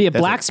 And she's Gonna like, be a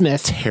 "That's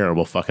blacksmith."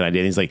 terrible fucking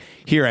idea. And he's like,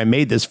 here, I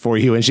made this for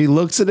you. And she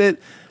looks at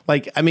it.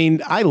 Like, I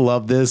mean, I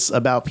love this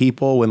about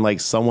people when like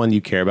someone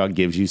you care about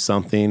gives you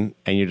something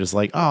and you're just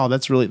like, oh,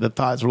 the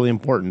thought's really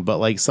important. But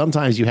like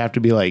sometimes you have to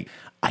be like,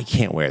 I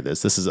can't wear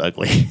this. This is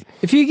ugly.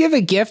 If you give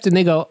a gift and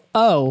they go,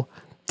 oh,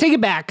 take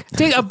it back.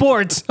 Take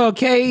abort.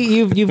 Okay,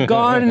 you've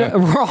gone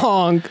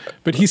wrong.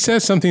 But he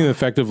says something to the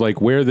effect of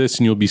like, wear this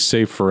and you'll be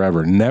safe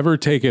forever. Never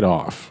take it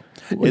off.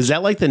 Is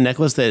that like the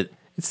necklace that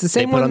It's the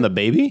same they put one on the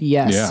baby?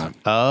 Yes. Yeah.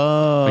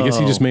 Oh. I guess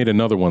he just made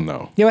another one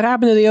though. Yeah, what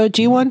happened to the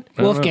OG one?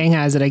 Wolfgang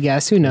has it, I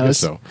guess. Who knows?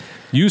 So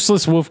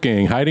useless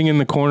Wolfgang hiding in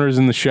the corners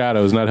in the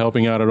shadows, not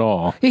helping out at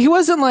all. He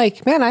wasn't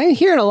like, man, I'm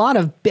hearing a lot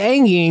of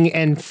banging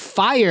and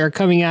fire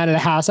coming out of the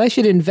house. I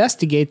should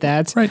investigate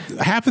that. Right.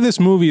 Half of this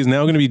movie is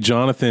now going to be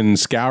Jonathan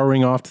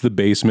scouring off to the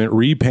basement,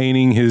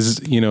 repainting his,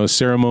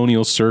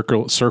 ceremonial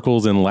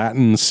circles and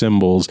Latin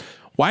symbols.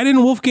 Why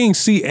didn't Wolfgang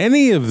see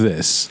any of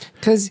this?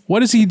 Because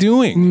What is he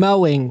doing?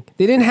 mowing.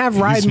 They didn't have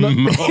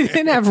they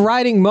didn't have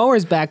riding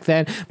mowers back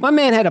then. My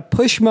man had a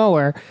push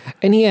mower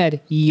and he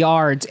had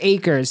yards,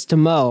 acres to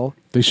mow.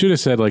 They should have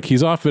said like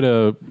he's off at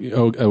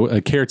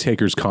a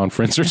caretakers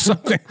conference or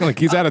something. Like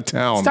he's out of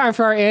town. It's time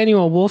for our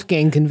annual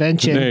Wolfgang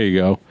convention. There you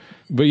go.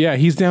 But yeah,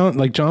 he's down,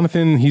 like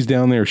Jonathan, he's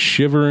down there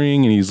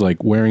shivering and he's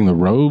like wearing the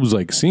robes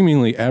like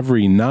seemingly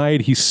every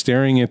night. He's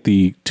staring at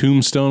the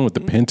tombstone with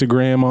the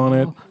pentagram on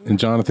it. And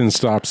Jonathan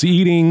stops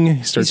eating.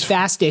 He's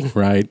fasting.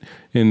 Right.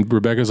 And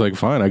Rebecca's like,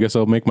 fine, I guess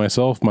I'll make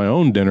myself my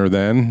own dinner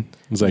then.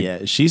 It's like,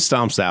 yeah, she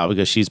stomps out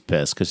because she's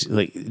pissed because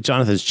like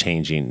Jonathan's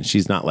changing.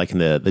 She's not liking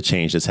the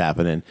change that's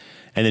happening.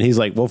 And then he's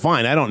like, well,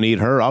 fine, I don't need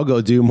her. I'll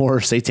go do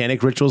more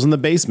satanic rituals in the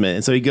basement.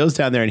 And so he goes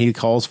down there and he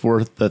calls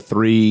forth the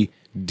 3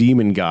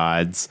 demon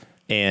gods.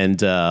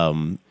 And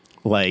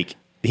like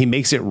he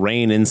makes it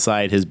rain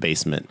inside his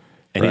basement.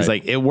 And he's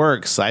like, it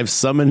works. I've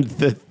summoned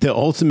the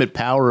ultimate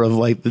power of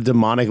like the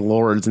demonic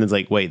lords. And it's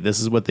like, wait,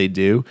 this is what they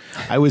do?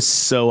 I was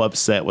so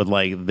upset with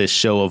like this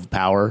show of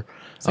power.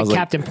 It's like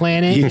Captain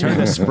Planet. You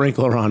turned a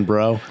sprinkler on,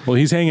 bro. well,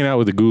 he's hanging out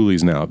with the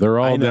Ghoulies now. They're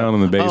all down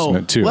in the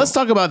basement too. Let's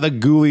talk about the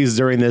Ghoulies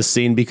during this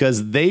scene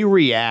because they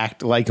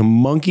react like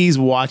monkeys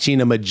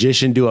watching a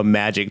magician do a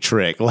magic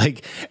trick.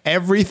 Like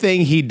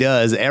everything he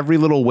does, every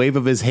little wave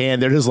of his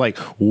hand, they're just like,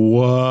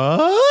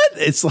 what?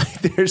 It's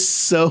like they're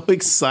so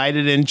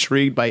excited and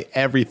intrigued by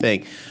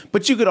everything.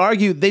 But you could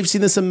argue they've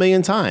seen this a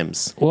million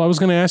times. Well, I was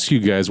going to ask you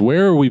guys,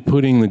 where are we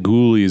putting the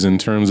Ghoulies in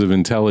terms of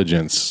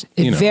intelligence?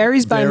 It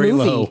varies by Very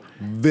movie. low.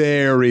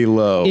 Very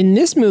low. In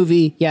this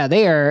movie, yeah,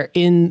 they are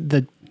in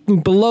the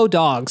below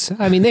dogs.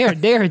 I mean, they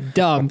are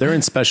dumb. They're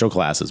in special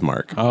classes,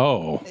 Mark.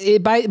 Oh.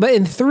 But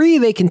in 3,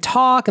 they can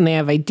talk and they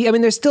have ideas. I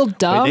mean, they're still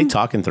dumb. Wait, they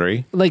talk in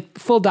 3? Like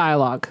full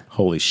dialogue.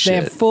 Holy shit. They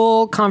have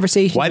full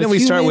conversation. Why didn't we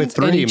start with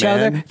 3,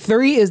 man?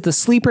 3 is the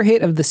sleeper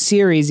hit of the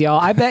series, y'all.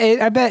 I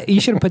bet you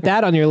should have put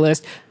that on your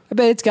list. I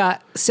bet it's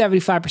got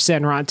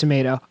 75% Rotten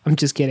Tomato. I'm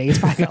just kidding. It's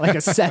probably got like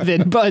a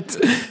 7. But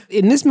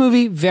in this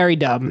movie, very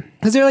dumb.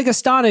 Because they're like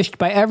astonished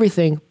by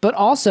everything, but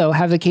also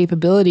have the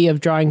capability of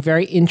drawing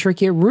very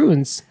intricate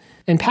runes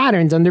and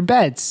patterns on their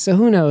beds. So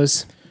who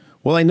knows?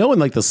 Well, I know in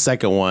like the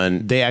second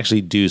one, they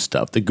actually do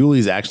stuff. The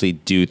Ghoulies actually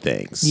do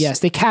things. Yes,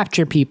 they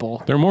capture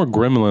people. They're more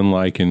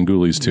gremlin-like in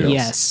Ghoulies too.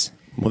 Yes.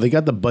 Well, they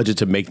got the budget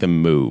to make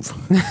them move.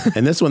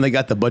 And this one, they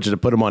got the budget to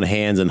put them on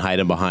hands and hide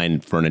them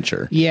behind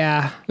furniture.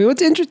 Yeah. I mean,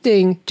 what's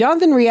interesting,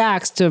 Jonathan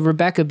reacts to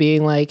Rebecca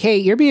being like, hey,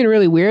 you're being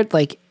really weird.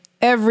 Like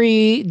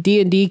every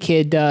D&D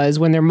kid does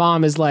when their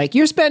mom is like,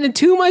 you're spending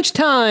too much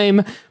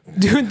time.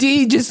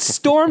 D just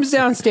storms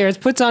downstairs,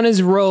 puts on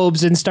his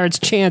robes and starts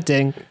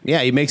chanting.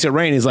 Yeah, he makes it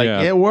rain. He's like,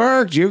 Yeah. it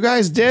worked. You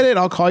guys did it.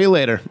 I'll call you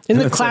later. In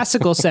the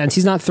classical sense,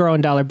 he's not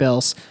throwing dollar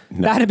bills.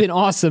 That'd have been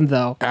awesome,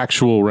 though.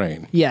 Actual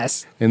rain.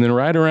 Yes. And then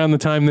right around the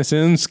time this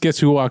ends, guess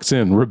who walks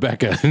in?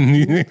 Rebecca.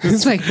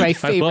 It's like my I love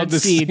favorite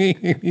this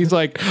scene. He's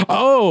like,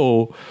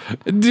 oh,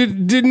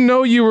 didn't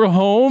know you were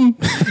home.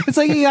 It's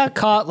like he got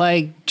caught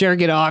like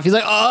jerking off. He's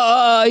like,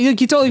 oh, he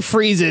totally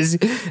freezes.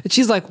 And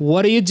she's like,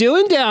 what are you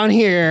doing down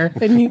here?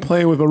 And he,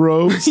 Playing with the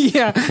robes.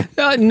 yeah,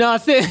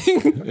 nothing.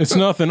 It's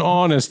nothing,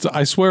 honest.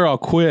 I swear I'll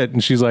quit.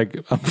 And she's like,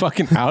 I'm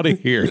fucking out of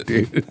here,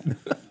 dude.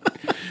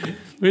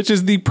 Which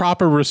is the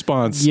proper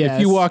response. Yes.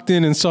 If you walked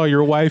in and saw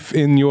your wife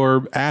in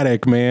your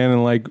attic, man,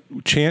 and like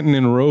chanting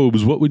in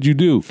robes, what would you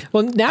do?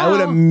 Well, now I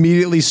would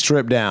immediately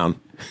strip down.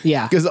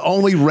 Yeah. Because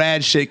only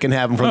rad shit can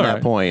happen from All that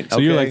right. point. So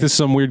you're like, this is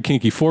some weird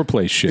kinky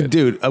foreplay shit.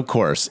 Dude, of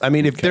course. I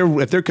mean, if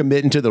they're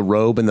committing to the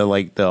robe and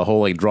the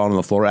whole like drawn on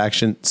the floor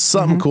action,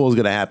 something cool is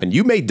gonna happen.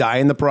 You may die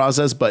in the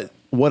process, but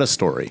what a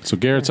story. So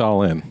Garrett's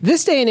all in.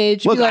 this day and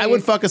age, Look, be like, I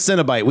would fuck a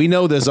Cenobite. We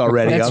know this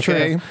already. That's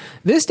okay. true.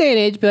 This day and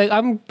age, be like,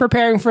 I'm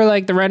preparing for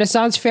like the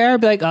Renaissance fair.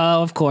 Be like,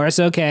 oh, of course,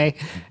 okay.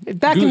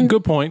 Back in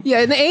Good point.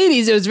 Yeah, in the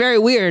 80s, it was very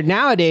weird.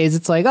 Nowadays,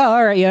 it's like, oh,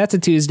 all right, yeah, that's a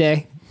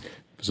Tuesday.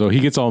 So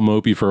he gets all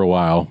mopey for a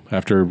while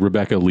after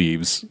Rebecca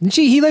leaves. And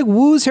he like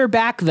woos her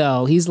back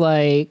though. He's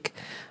like,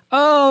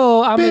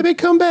 oh, Baby,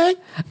 come back.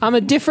 I'm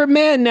a different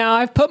man now.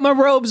 I've put my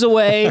robes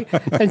away.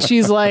 And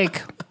she's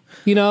like,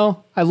 you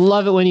know, I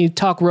love it when you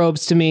talk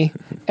robes to me.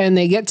 And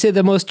they get to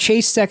the most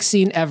chaste sex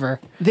scene ever.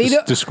 They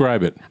don't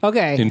Describe it.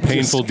 Okay. In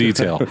painful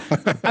detail.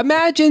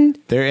 imagine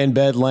They're in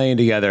bed laying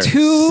together.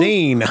 Two-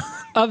 Scene.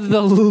 of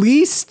the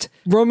least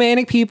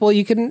romantic people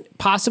you can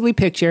possibly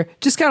picture,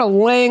 just kind of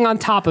laying on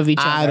top of each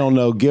other. I don't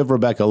know. Give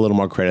Rebecca a little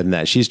more credit than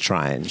that. She's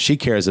trying. She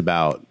cares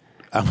about.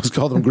 I almost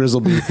called him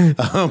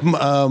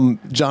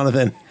Grizzleby.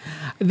 Jonathan.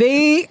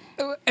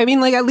 I mean,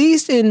 like at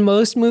least in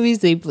most movies,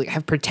 they like,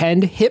 have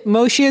pretend hip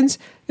motions.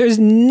 There's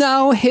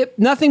no hip,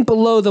 nothing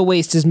below the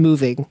waist is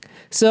moving.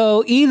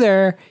 So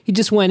either he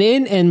just went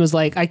in and was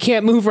like, I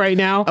can't move right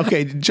now.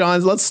 Okay,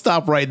 John, let's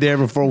stop right there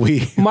before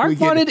we. Mark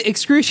wanted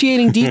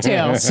excruciating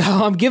details, so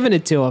I'm giving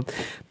it to him.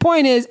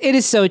 Point is, it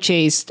is so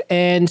chaste.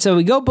 And so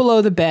we go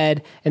below the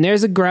bed, and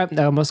there's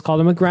I almost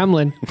called him a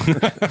gremlin.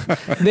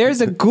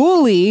 There's a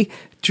ghoulie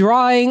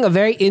drawing a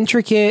very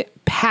intricate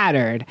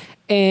pattern.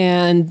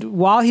 And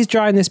while he's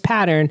drawing this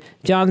pattern,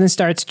 Jonathan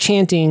starts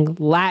chanting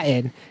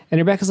Latin. And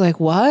Rebecca's like,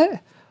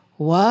 what?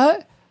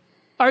 What?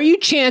 Are you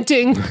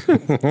chanting?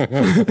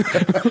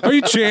 Are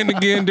you chanting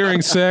again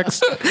during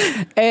sex?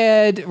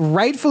 And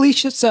rightfully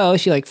so,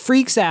 she like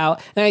freaks out.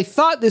 And I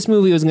thought this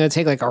movie was going to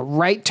take like a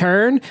right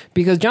turn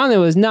because Jonathan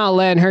was not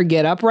letting her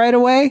get up right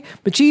away.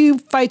 But she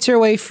fights her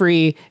way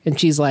free and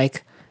she's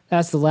like,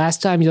 That's the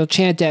last time you'll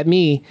chant at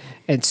me,"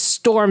 and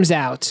storms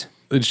out.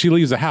 She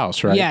leaves the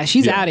house, right? Yeah,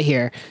 she's out of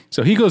here.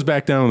 So he goes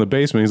back down in the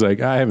basement. He's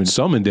like, I haven't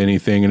summoned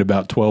anything in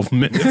about 12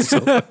 minutes. So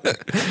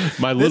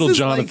my little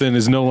Jonathan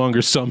is no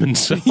longer summoned.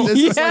 So.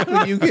 This is like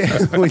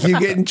when you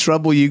get in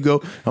trouble, you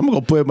go, I'm going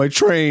to play my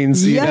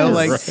trains. You know,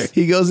 like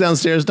he goes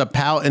downstairs to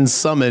pout and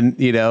summon,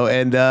 you know,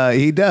 and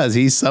he does.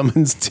 He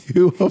summons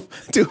two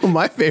of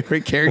my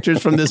favorite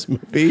characters from this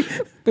movie.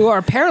 Who are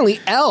apparently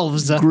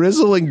elves.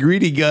 Grizzle and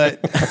Greedy Gut,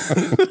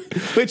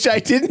 which I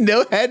didn't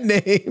know had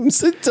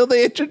names until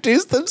they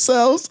introduced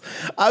themselves.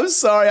 I'm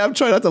sorry, I'm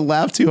trying not to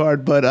laugh too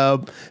hard,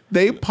 but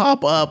they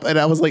pop up and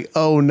I was like,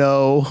 oh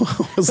no.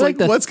 I was like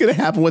what's going to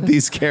happen with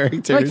these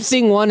characters? Like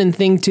Thing 1 and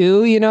Thing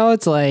 2, you know,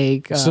 it's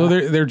like... So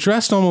they're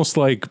dressed almost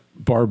like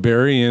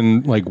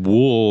barbarian, like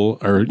wool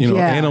or, you know,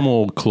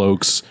 animal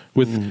cloaks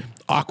with...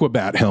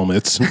 Aquabat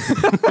helmets.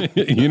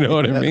 You know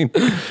what I mean?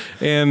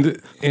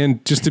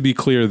 And just to be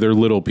clear, they're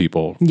little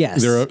people.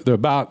 Yes. They're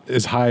about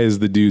as high as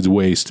the dude's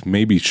waist,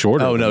 maybe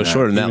shorter. Oh, no,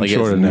 shorter than that. Like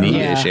shorter it's than that.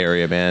 knee-ish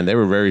area, man. They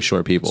were very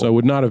short people. So I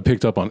would not have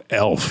picked up on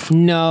elf.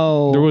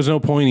 No. There was no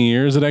pointy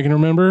ears that I can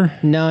remember.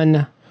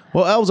 None.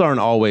 Well, elves aren't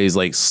always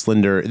like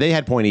slender. They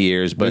had pointy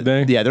ears, but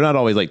yeah, they're not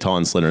always like tall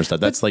and slender and stuff.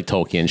 That's like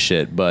Tolkien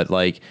shit. But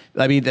like,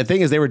 I mean, the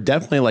thing is, they were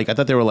definitely like, I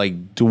thought they were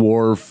like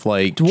dwarf,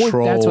 like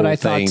troll. That's what I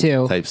thought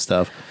too. Type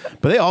stuff.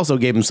 But they also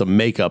gave him some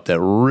makeup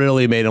that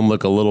really made him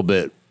look a little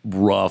bit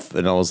rough.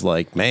 And I was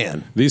like,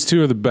 man, these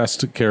two are the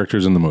best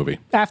characters in the movie.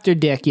 After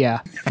Dick, yeah.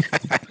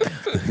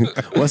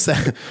 What's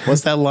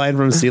that line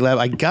from Sea Lab?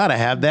 I gotta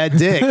have that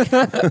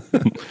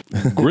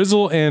dick.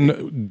 Grizzle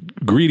and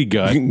Greedy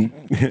Gut,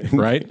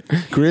 right?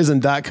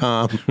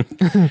 Grizzin.com.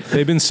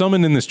 They've been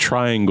summoned in this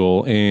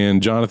triangle,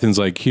 and Jonathan's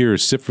like, here,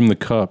 sip from the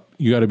cup.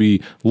 You got to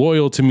be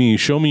loyal to me.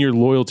 Show me your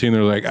loyalty. And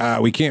they're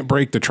like, we can't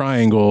break the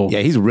triangle. Yeah,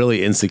 he's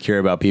really insecure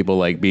about people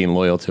like being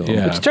loyal to him.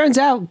 Yeah. Which turns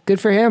out, good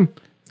for him.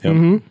 Yep.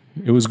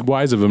 Mm-hmm. It was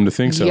wise of him to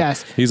think so.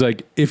 Yes. He's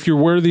like, if you're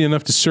worthy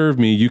enough to serve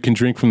me, you can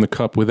drink from the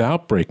cup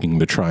without breaking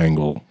the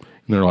triangle.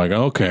 And they're like,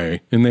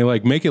 okay. And they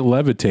like make it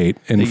levitate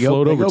and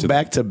float over to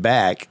back to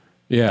back.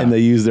 Yeah. And they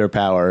use their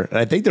power. And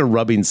I think they're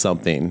rubbing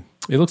something.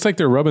 It looks like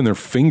they're rubbing their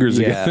fingers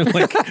together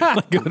like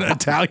an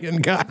Italian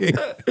guy.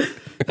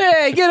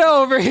 Hey, get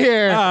over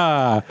here.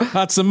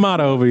 That's a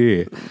motto over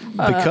here.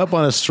 The cup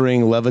on a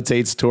string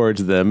levitates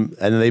towards them,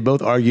 and they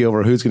both argue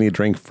over who's going to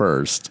drink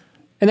first.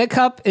 And that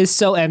cup is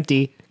so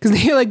empty because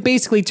they like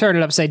basically turn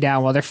it upside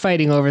down while they're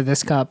fighting over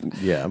this cup.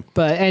 Yeah.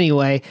 But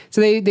anyway,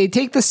 so they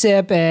take the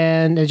sip,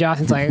 and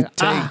Jonathan's like,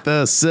 Take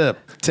the sip.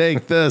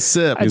 Take the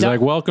sip. He's like,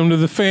 welcome to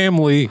the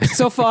family.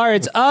 So far,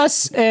 it's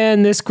us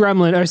and this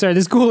gremlin, or sorry,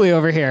 this ghoulie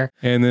over here.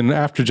 And then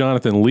after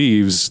Jonathan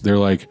leaves, they're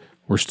like,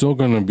 we're still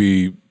going to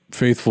be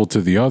faithful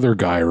to the other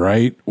guy,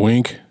 right?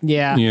 Wink.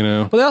 Yeah. You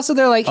know? Well,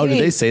 they're like, Oh, hey,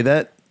 did they say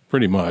that?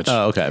 Pretty much.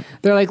 Oh, okay.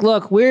 They're like,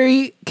 look,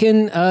 we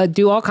can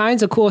do all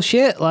kinds of cool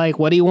shit. Like,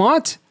 what do you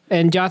want?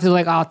 And Jonathan's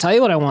like, I'll tell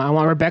you what I want. I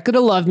want Rebecca to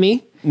love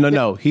me.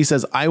 No. He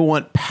says, I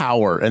want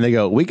power. And they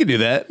go, we could do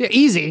that. Yeah,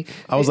 easy.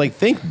 I was like,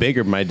 think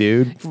bigger, my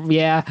dude.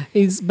 Yeah.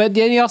 But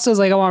then he also is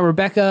like, I want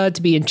Rebecca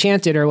to be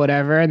enchanted or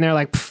whatever. And they're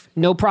like,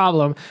 no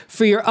problem.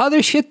 For your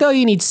other shit, though,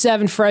 you need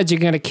 7 Freds you're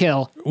going to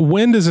kill.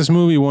 When does this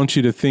movie want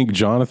you to think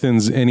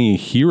Jonathan's any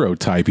hero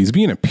type? He's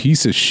being a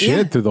piece of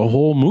shit through the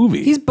whole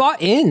movie. He's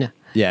bought in.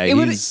 Yeah,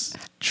 he's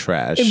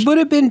trash. It would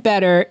have been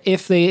better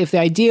if the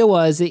idea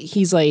was that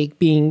he's like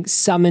being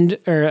summoned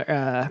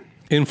or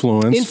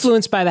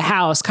influenced by the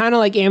house, kind of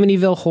like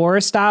Amityville Horror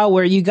style,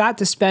 where you got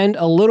to spend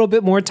a little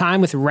bit more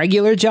time with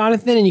regular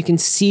Jonathan and you can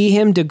see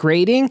him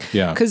degrading.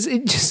 Yeah. Because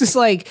it just is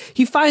like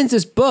he finds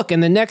this book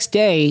and the next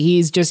day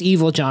he's just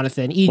evil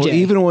Jonathan, EJ. Well,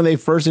 even when they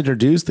first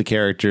introduced the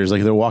characters,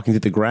 like they're walking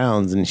through the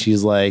grounds and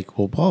she's like,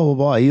 well, blah, blah,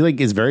 blah. He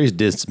like is very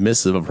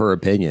dismissive of her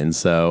opinion.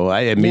 So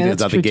I immediately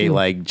was out the gate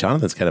like,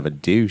 Jonathan's kind of a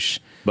douche.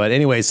 But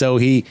anyway, so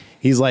he's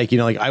like, you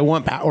know, like, I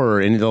want power.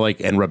 And they're like,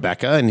 and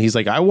Rebecca. And he's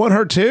like, I want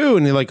her too.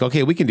 And they're like,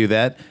 okay, we can do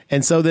that.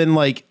 And so then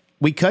like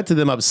we cut to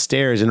them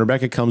upstairs and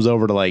Rebecca comes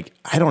over to like,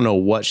 I don't know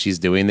what she's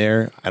doing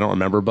there. I don't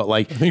remember. But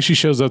like, I think she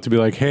shows up to be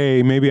like,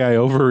 hey, maybe I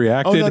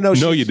overreacted. Oh,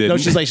 no, you didn't. No,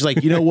 she's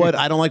like, you know what?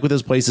 I don't like what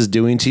this place is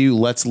doing to you.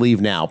 Let's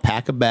leave now.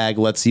 Pack a bag.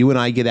 Let's you and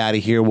I get out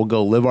of here. We'll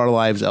go live our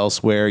lives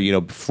elsewhere, you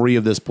know, free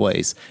of this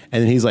place.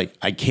 And then he's like,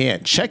 I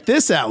can't. Check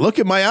this out. Look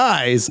at my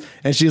eyes.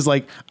 And she's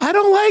like, I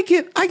don't like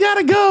it. I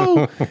gotta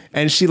go.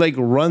 And she like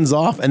runs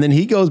off. And then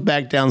he goes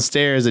back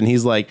downstairs and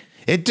he's like,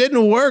 it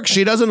didn't work.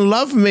 She doesn't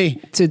love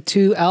me. The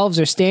 2 elves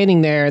are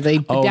standing there. They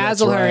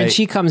bedazzle her and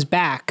she comes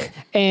back.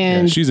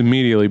 And she's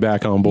immediately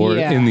back on board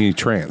in the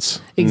trance.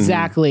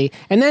 Exactly.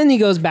 Mm-hmm. And then he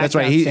goes back. That's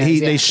right.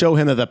 They show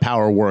him that the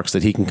power works,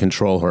 that he can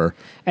control her.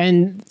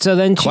 And so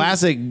then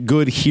classic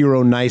good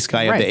hero, nice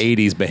guy of the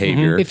 80s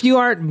behavior. If you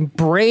aren't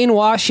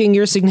brainwashing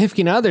your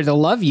significant other to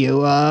love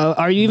you,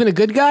 are you even a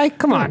good guy?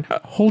 Come on.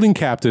 Holding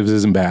captives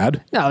isn't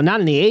bad. No,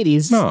 not in the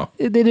 80s. No.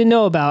 They didn't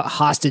know about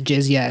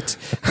hostages yet.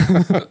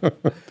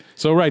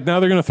 So right now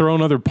they're going to throw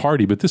another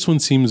party, but this one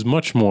seems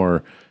much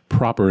more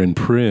proper and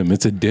prim.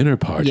 It's a dinner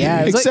party.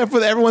 Yeah. Except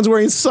for everyone's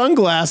wearing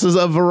sunglasses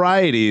of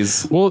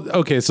varieties. Well,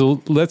 okay,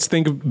 so let's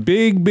think of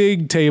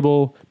big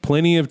table,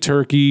 plenty of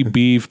turkey,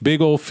 beef,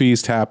 big old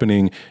feast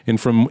happening.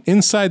 And from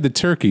inside the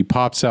turkey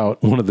pops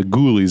out one of the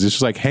ghoulies. It's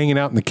just like hanging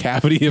out in the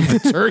cavity of the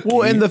turkey.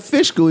 Well, and the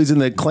fish ghoulies in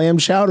the clam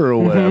chowder or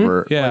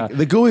whatever. Yeah. Like,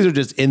 the ghoulies are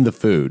just in the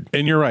food.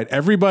 And you're right.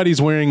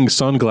 Everybody's wearing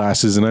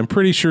sunglasses. And I'm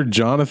pretty sure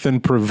Jonathan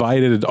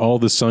provided all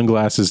the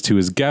sunglasses to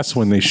his guests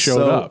when they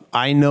showed up.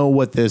 I know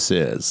what this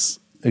is.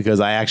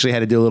 Because I actually had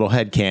to do a little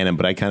headcanon,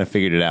 but I kind of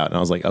figured it out. And I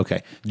was like,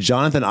 okay,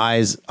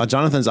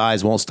 Jonathan's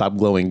eyes won't stop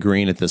glowing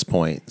green at this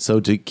point. So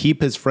to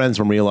keep his friends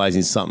from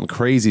realizing something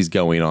crazy's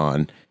going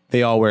on,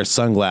 they all wear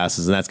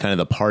sunglasses, and that's kind of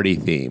the party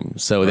theme.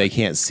 So they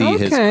can't see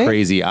his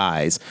crazy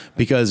eyes.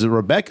 Because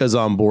Rebecca's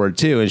on board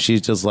too, and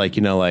she's just like,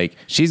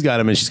 she's got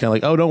him, and she's kind of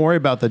like, oh, don't worry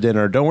about the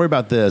dinner. Don't worry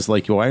about this.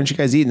 Like, why aren't you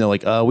guys eating? They're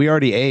like, we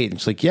already ate.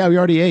 And she's like, yeah, we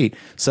already ate.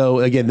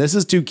 So again, this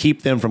is to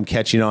keep them from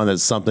catching on that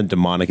something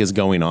demonic is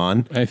going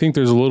on. I think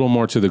there's a little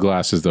more to the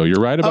glasses, though. You're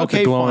right about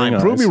the glowing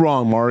eyes. Prove me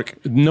wrong, Mark.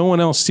 No one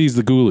else sees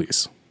the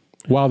ghoulies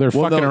while they're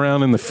fucking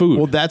around in the food.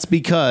 Well, that's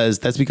because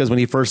when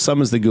he first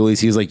summons the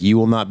ghoulies, he's like, you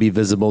will not be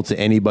visible to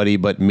anybody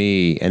but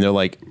me. And they're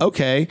like,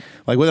 okay.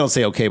 Like, well, they don't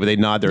say okay, but they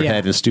nod their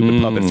head in a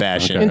stupid puppet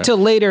fashion. Okay. Until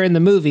later in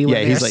the movie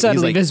when they're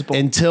suddenly visible.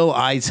 Until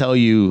I tell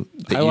you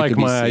that I like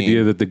my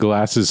idea that the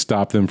glasses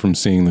stop them from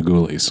seeing the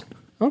ghoulies.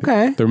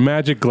 Okay. They're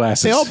magic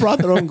glasses. They all brought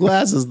their own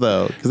glasses,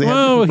 though.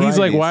 Well, he's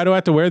like, why do I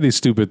have to wear these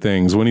stupid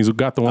things when he's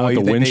got the one with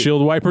the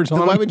windshield wipers on?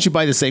 Why wouldn't you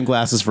buy the same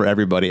glasses for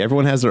everybody?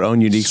 Everyone has their own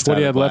unique style. What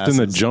he had left in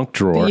the junk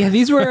drawer. Yeah,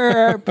 these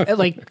were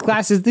like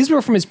glasses. These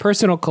were from his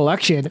personal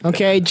collection.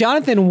 Okay.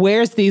 Jonathan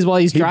wears these while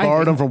he's driving. He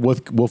borrowed them from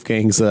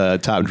Wolfgang's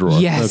top drawer.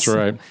 Yes. That's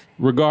right.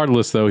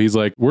 Regardless, though, he's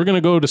like, we're going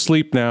to go to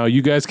sleep now.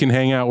 You guys can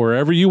hang out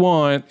wherever you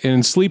want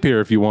and sleep here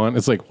if you want.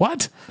 It's like,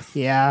 what?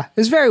 Yeah.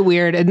 It's very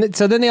weird. And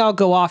so then they all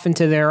go off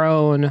into their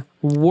own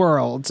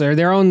worlds or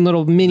their own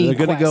little mini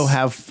They're going to go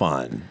have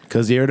fun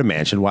because you're at a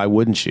mansion. Why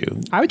wouldn't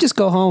you? I would just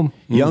go home.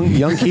 Young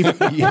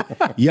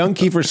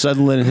Kiefer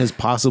Sutherland and his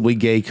possibly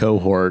gay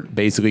cohort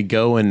basically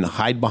go and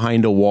hide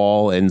behind a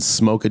wall and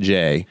smoke a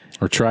J.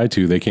 Or try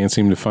to. They can't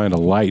seem to find a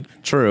light.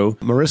 True.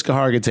 Mariska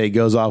Hargitay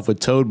goes off with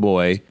Toad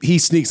Boy. He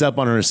sneaks up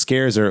on her and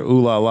scares her.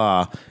 Ooh la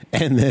la.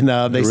 And then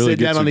they really sit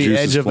down on the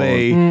edge of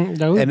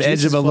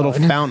a little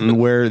fountain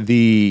where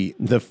the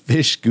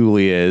fish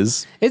ghoulie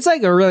is. It's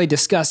like a really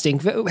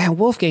disgusting. Man,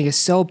 Wolfgang is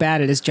so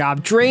bad at his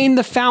job. Drain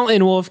the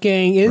fountain,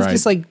 Wolfgang. It's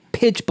just like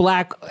pitch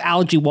black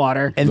algae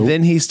water. And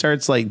then he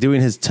starts like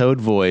doing his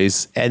toad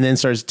voice and then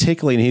starts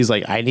tickling. He's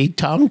like, I need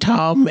Tom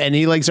Tom. And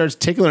he like starts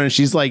tickling her and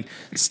she's like,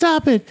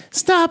 stop it.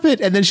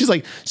 And then she's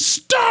like,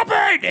 stop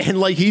it. And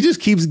like, he just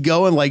keeps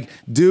going like,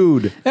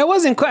 dude. That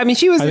wasn't quite, I mean,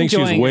 she was I think she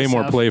was way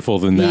more playful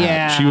than that.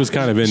 Yeah. She was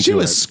kind of into it. She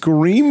was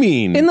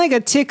screaming. In like a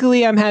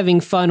tickly, I'm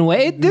having fun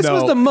way. This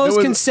was the most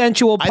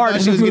consensual part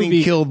of the movie. She was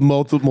getting killed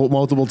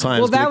multiple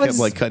times. Well, that was kept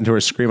like cutting to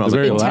her scream. I was the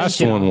very like,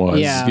 last one was.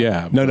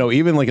 Yeah. No,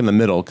 even like in the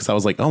middle, because I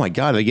was like, oh my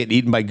God, they get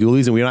eaten by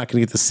ghoulies and we're not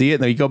going to get to see it.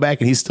 And then you go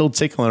back and he's still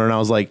tickling her. And I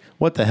was like,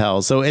 what the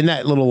hell? So in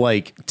that little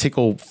like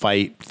tickle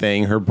fight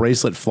thing, her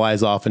bracelet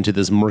flies off into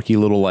this murky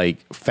little like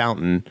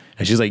fountain.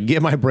 And she's like,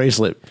 get my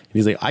bracelet. And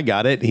he's like, I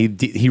got it.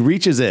 He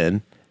reaches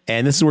in.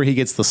 And this is where he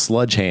gets the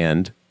sludge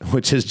hand,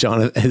 which is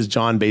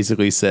John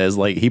basically says,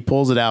 like he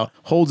pulls it out,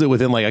 holds it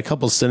within like a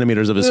couple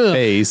centimeters of his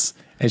face.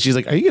 And she's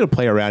like, are you going to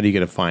play around? Or are you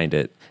going to find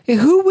it?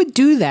 Who would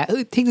do that? Who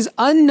would take this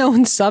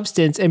unknown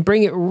substance and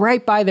bring it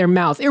right by their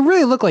mouth? It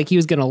really looked like he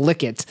was going to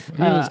lick it. It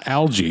was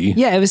algae.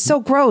 Yeah, it was so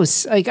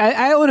gross. Like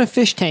I own a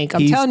fish tank.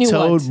 I'm telling you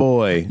Toad what.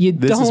 Boy.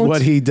 This is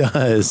what he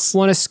does.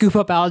 Want to scoop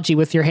up algae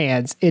with your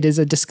hands. It is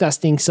a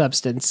disgusting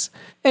substance.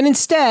 And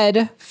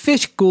instead,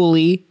 Fish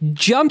Ghoulie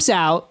jumps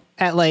out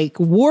at like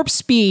warp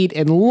speed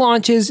and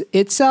launches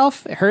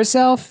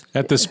herself.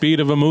 At the speed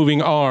of a moving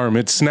arm,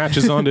 it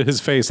snatches onto his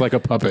face like a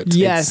puppet.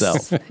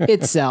 Yes.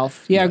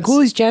 Itself. Yeah, yes.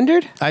 Ghoulies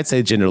gendered? I'd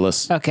say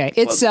genderless. Okay,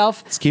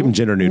 itself. Let's keep him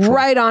gender neutral.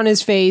 Right on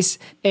his face,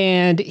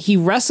 and he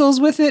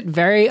wrestles with it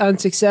very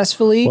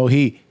unsuccessfully. Well,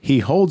 he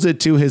holds it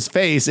to his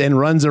face and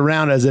runs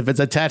around as if it's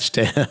attached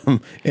to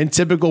him in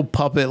typical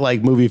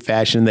puppet-like movie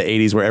fashion in the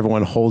 80s where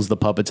everyone holds the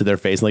puppet to their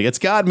face like, it's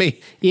got me.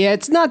 Yeah,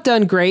 it's not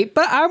done great,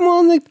 but I'm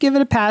willing to give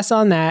it a pass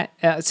on that.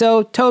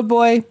 So Toad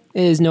Boy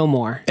is no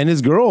more. And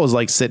his girl is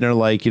like sitting there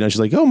like, she's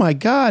like, oh my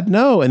God,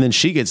 no. And then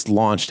she gets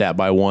launched at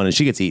by one and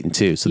she gets eaten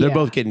too. So they're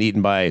both getting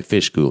eaten by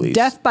fish ghoulies.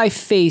 Death by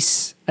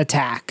face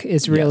attack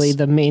is really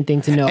the main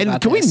thing to know about this.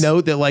 And can we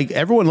note that like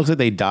everyone looks like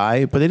they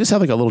die, but they just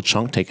have like a little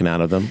chunk taken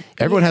out of them.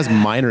 Everyone has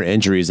minor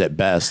injuries at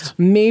best.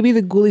 Maybe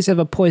the ghoulies have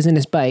a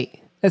poisonous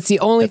bite. That's the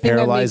only thing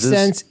that makes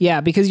sense.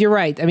 Yeah, because you're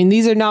right. I mean,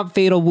 these are not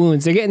fatal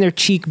wounds. They're getting their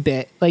cheek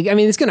bit. Like, I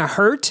mean, it's going to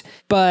hurt,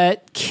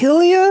 but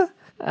kill you?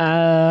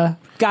 Got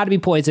to be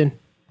poison.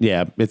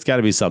 Yeah, it's got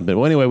to be something.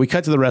 Well, anyway, we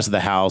cut to the rest of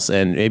the house,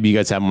 and maybe you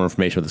guys have more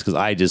information with this because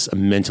I just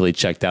mentally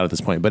checked out at this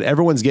point. But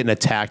everyone's getting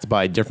attacked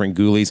by different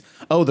ghoulies.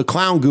 Oh, the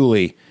clown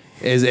ghoulie.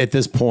 is at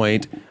this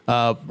point.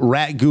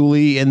 Rat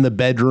Ghoulie in the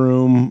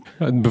bedroom.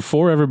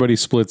 Before everybody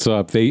splits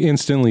up, they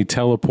instantly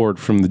teleport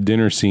from the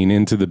dinner scene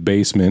into the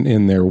basement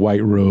in their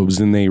white robes,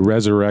 and they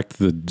resurrect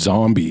the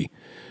zombie.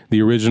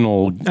 The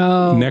original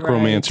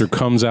necromancer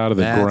comes out of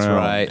the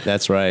ground.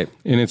 That's right.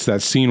 And it's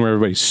that scene where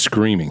everybody's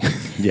screaming.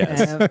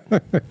 Yes.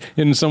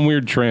 In some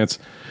weird trance.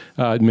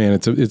 Man,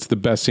 it's the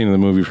best scene in the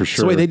movie for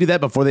sure. So wait, they do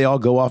that before they all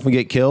go off and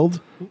get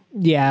killed?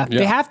 Yeah,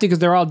 they have to because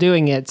they're all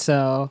doing it.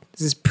 So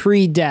this is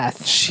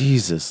pre-death.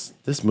 Jesus,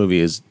 this movie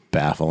is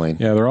baffling.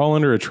 Yeah, they're all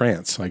under a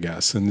trance, I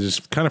guess, and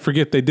just kind of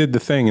forget they did the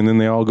thing, and then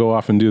they all go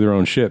off and do their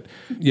own shit.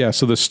 Yeah,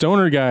 so the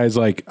stoner guy is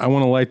like, I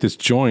want to light this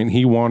joint.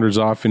 He wanders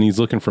off, and he's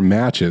looking for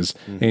matches,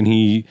 and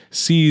he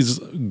sees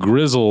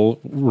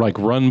Grizzle, like,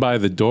 run by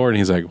the door, and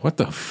he's like, what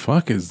the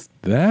fuck is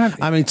that?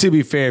 I mean, to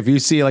be fair, if you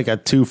see, like, a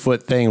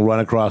 2-foot thing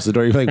run across the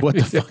door, you're like, what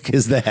the fuck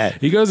is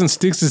that? He goes and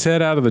sticks his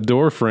head out of the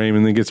door frame,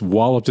 and then gets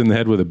walloped in the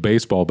head with a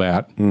baseball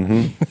bat,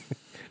 and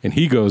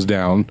he goes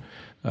down.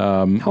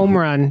 Home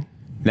run.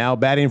 Now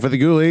batting for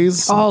the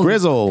Ghoulies,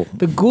 Grizzle.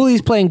 The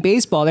Ghoulies playing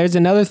baseball. There's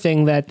another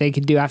thing that they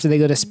could do after they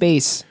go to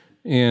space.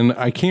 And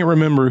I can't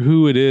remember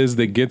who it is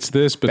that gets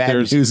this, but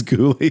there's News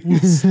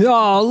Ghoulies.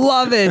 Oh,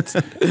 love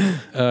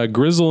it.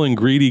 Grizzle and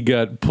Greedy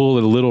Gut pull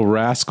at Little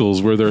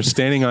Rascals where they're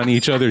standing on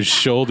each other's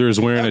shoulders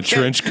wearing a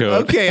trench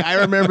coat. Okay, I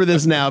remember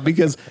this now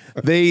because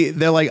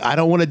they're like, I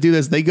don't want to do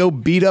this. They go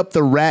beat up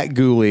the Rat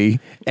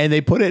Ghoulie and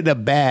they put it in a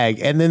bag,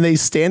 and then they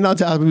stand on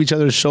top of each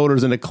other's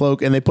shoulders in a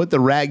cloak, and they put the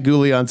Rat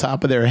Ghoulie on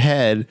top of their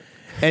head.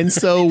 And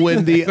so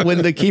when the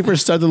Kiefer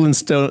Sutherland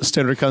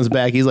stoner comes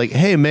back, he's like,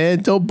 hey, man,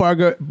 don't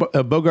bogart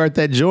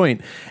that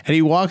joint. And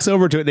he walks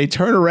over to it, and they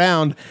turn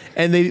around,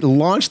 and they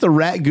launch the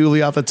Rat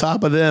Ghoulie off the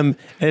top of them,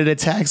 and it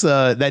attacks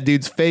that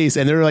dude's face,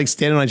 and they're like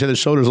standing on each other's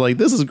shoulders like,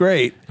 this is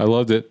great. I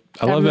loved it.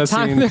 I love that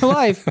time scene. of their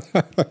life.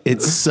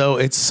 It's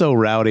so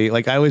rowdy.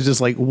 Like, I was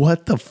just like,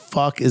 what the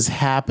fuck is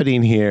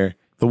happening here?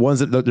 The ones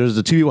that there's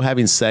the two people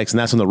having sex, and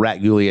that's when the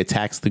Rat Ghoulie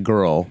attacks the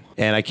girl.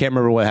 And I can't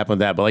remember what happened with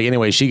that, but like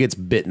anyway, she gets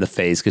bit in the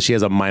face because she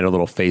has a minor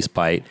little face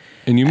bite.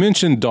 And you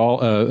mentioned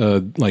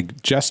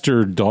like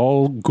Jester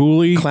Doll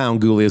Ghoulie.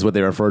 Clown Ghoulie is what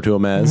they refer to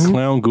him as.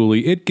 Clown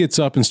Ghoulie. It gets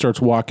up and starts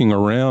walking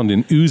around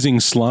and oozing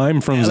slime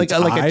from its eyes.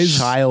 Like a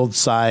child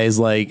size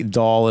like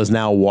doll is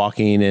now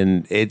walking,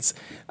 and it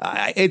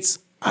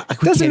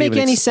Doesn't make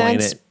any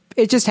sense.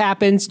 It just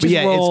happens. Just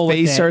roll its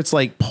face with it. starts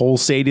like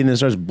pulsating and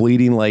starts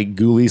bleeding like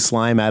ghoulie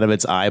slime out of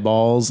its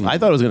eyeballs. I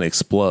thought it was going to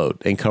explode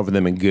and cover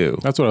them in goo.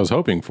 That's what I was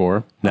hoping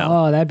for. No.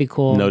 Oh, that'd be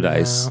cool. No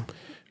dice.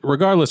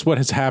 Regardless, what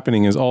is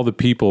happening is all the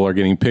people are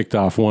getting picked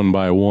off one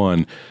by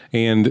one.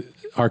 And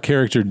our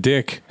character,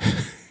 Dick,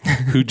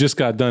 who just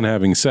got done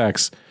having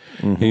sex,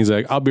 and he's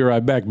like, I'll be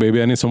right back,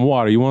 baby. I need some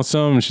water. You want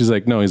some? And she's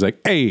like, no. He's like,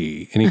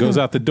 hey. And he goes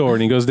out the door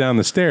and he goes down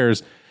the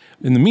stairs.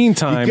 In the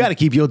meantime, you got to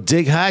keep your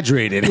dick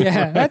hydrated.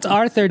 Yeah, that's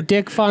Arthur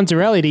Dick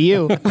Fonzarelli to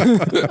you.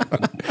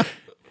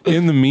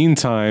 In the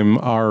meantime,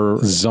 our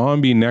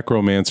zombie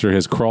necromancer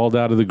has crawled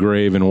out of the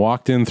grave and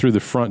walked in through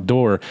the front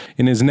door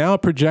and is now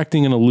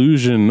projecting an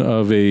illusion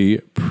of a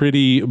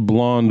pretty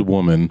blonde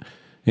woman.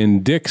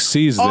 And Dick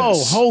sees this.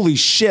 Oh, holy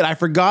shit. I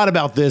forgot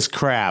about this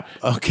crap.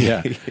 Okay.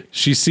 Yeah.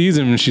 She sees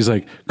him and she's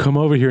like, come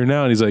over here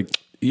now. And he's like,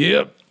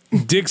 yep.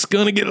 Dick's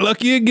gonna get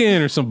lucky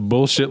again or some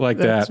bullshit like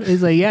that.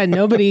 He's like, yeah,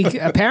 nobody,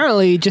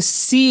 apparently just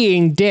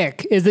seeing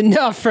Dick is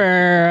enough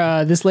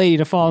for this lady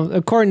to fall,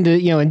 according to,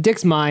 in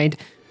Dick's mind.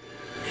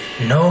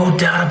 No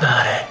doubt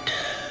about it,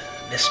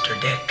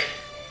 Mr. Dick.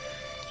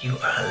 You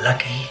are a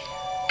lucky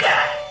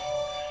guy.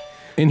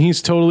 And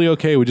he's totally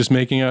okay with just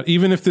making out.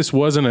 Even if this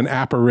wasn't an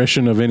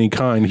apparition of any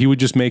kind, he would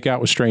just make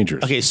out with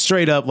strangers. Okay,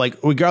 straight up, like,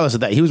 regardless of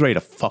that, he was ready to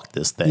fuck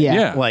this thing.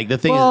 Yeah. Like, the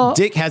thing is,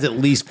 Dick has at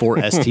least 4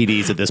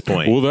 STDs at this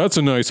point. Well, that's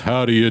a nice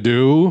how do you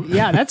do.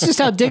 Yeah, that's just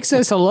how Dick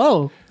says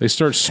hello. They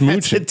start That's a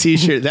smooching.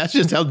 t-shirt. That's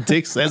just how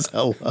Dick says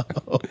hello.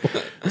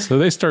 So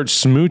they start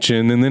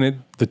smooching, and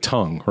then the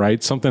tongue,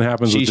 right? Something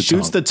happens She with the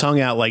shoots tongue. the tongue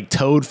out like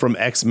Toad from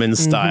X-Men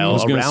style I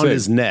was gonna around say,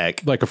 his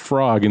neck. like a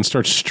frog, and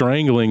starts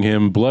strangling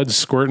him, blood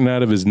squirting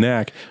out of his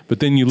neck. But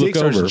then you look Dick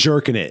starts over.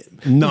 jerking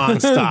it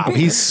nonstop.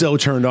 He's so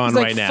turned on He's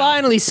like, right now.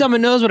 finally,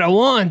 someone knows what I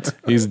want.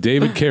 He's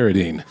David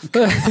Carradine.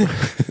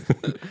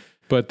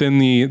 But then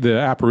the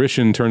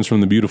apparition turns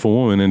from the beautiful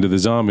woman into the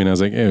zombie, and I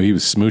was like, oh, he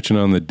was smooching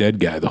on the dead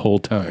guy the whole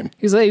time.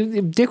 He's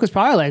like, Dick was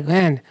probably like,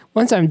 man,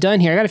 once I'm done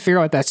here, I got to figure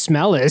out what that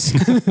smell is.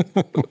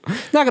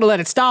 Not going to let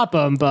it stop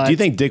him, but. Do you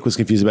think Dick was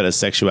confused about his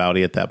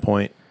sexuality at that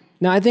point?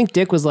 No, I think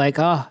Dick was like,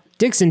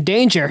 Dick's in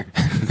danger.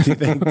 Do you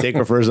think Dick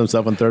refers to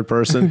himself in third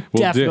person?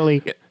 Well, Definitely.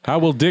 Dick, how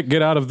will Dick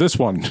get out of this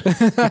one?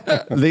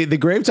 The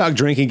GraveTalk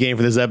drinking game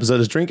for this episode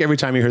is drink every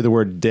time you hear the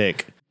word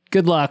Dick.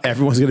 Good luck.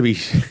 Everyone's going to be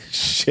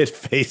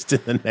shit-faced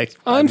in the next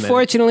 5 minutes.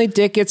 Unfortunately,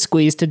 Dick gets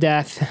squeezed to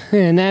death,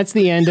 and that's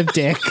the end of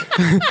Dick.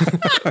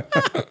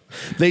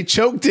 They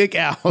choke Dick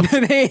out.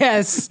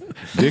 Yes.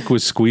 Dick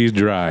was squeezed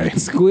dry.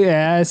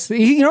 Yes.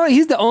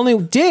 He's the only,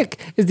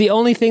 Dick is the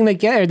only thing that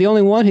the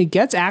only one who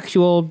gets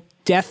actual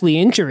deathly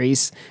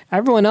injuries.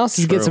 Everyone else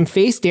is getting some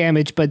face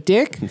damage, but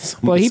Dick,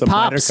 well, he some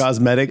minor pops.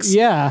 cosmetics.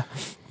 Yeah.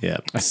 Yeah.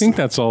 I think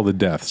that's all the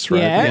deaths, right?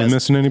 Yeah. Am I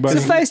missing anybody?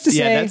 Suffice to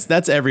say,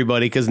 that's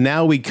everybody, because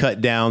now we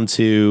cut down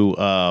to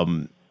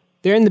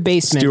they're in the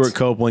basement. Stuart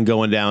Copeland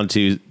going down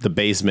to the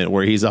basement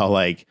where he's all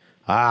like,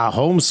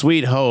 home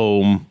sweet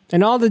home.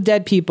 And all the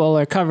dead people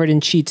are covered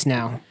in sheets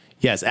now.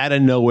 Yes, out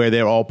of nowhere,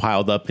 they're all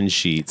piled up in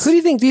sheets. Who do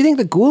you think? Do you think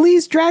the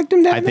Ghoulies dragged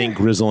him down I think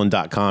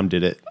Grizzlin.com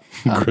did it.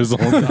 Grizzle.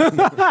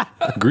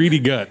 Greedy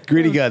gut.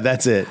 Greedy gut,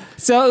 that's it.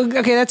 So,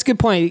 okay, that's a good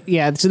point.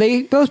 Yeah, so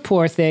those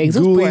poor things.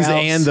 Those poor Ghoulies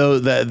elves.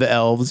 and the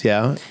elves,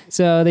 yeah.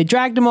 So they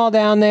dragged them all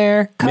down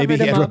there, covered Maybe he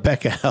them had up.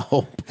 Rebecca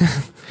help.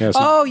 Yeah, so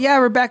Oh, yeah,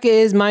 Rebecca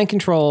is mind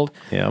controlled.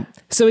 Yeah.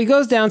 So he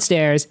goes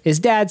downstairs. His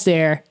dad's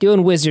there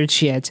doing wizard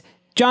shit.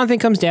 Jonathan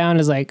comes down and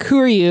is like, who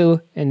are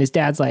you? And his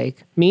dad's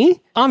like, me?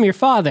 I'm your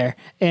father.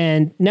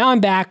 And now I'm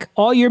back.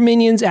 All your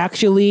minions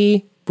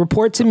actually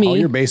report to me. All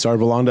your base art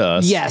belong to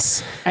us.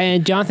 Yes.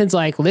 And Jonathan's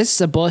like, well, this is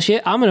a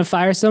bullshit. I'm going to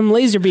fire some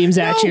laser beams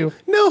at you.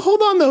 No,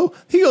 hold on, though.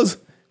 He goes,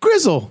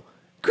 Grizzle,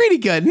 Greedy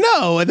gut,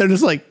 no. And they're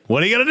just like,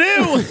 what are you going to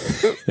do?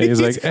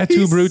 he's like, et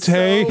tu, brute.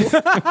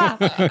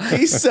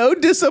 He's so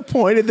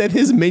disappointed that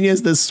his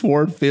minions, the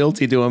sword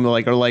fealty to him,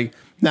 are like,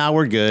 nah,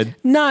 we're good.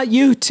 Not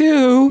you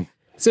too.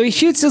 So he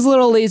shoots his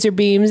little laser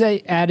beams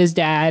at his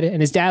dad,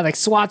 and his dad like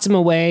swats him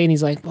away, and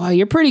he's like, well,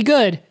 you're pretty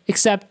good,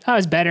 except I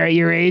was better at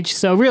your age,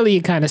 so really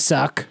you kind of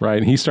suck. Right,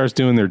 and he starts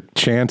doing their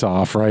chant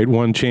off, right?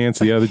 One chance,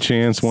 the other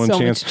chance, one So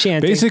chance. much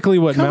chanting. Basically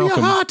what Come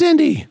Malcolm... here, hot,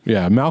 Indy.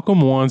 Yeah, Malcolm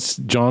wants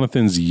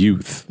Jonathan's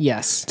youth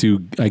Yes.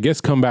 to, I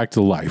guess, come back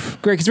to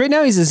life. Great, because right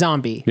now he's a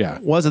zombie. Yeah.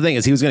 Well, that's the thing,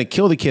 is he was going to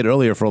kill the kid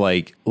earlier for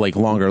like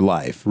longer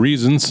life.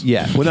 Reasons.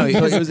 Yeah. Well, no,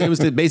 it was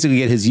to basically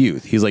get his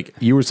youth. He's like,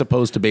 you were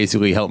supposed to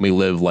basically help me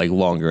live like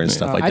longer and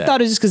stuff like I that.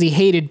 thought it was just because he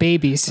hated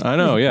babies. I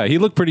know, yeah. He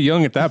looked pretty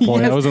young at that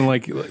point. Yes. I wasn't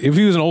like, if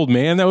he was an old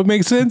man, that would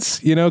make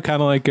sense. You know,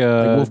 kind of like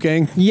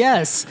Wolfgang.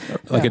 Yes.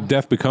 like a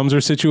death becomes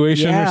her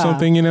situation or Yeah.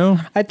 something, you know?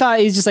 I thought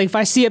he's just like, if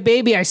I see a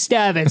baby, I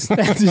stab it.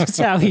 That's just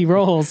how he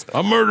rolls.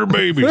 I murder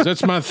babies.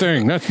 That's my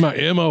thing. That's my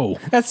MO.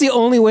 That's the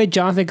only way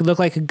Jonathan could look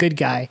like a good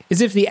guy,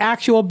 is if the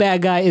actual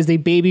bad guy is a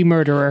baby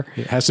murderer.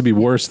 It has to be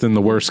worse than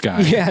the worst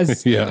guy.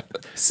 Yes. Yeah.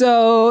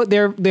 So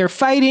they're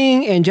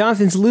fighting, and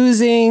Jonathan's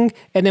losing,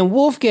 and then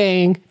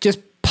Wolfgang just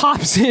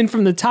pops in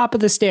from the top of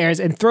the stairs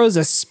and throws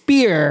a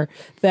spear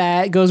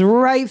that goes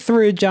right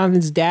through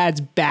Jonathan's dad's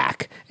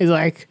back. It's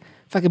like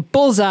fucking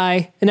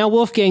bullseye, and now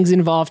Wolfgang's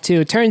involved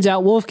too. It turns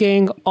out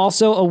Wolfgang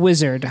also a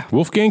wizard.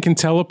 Wolfgang can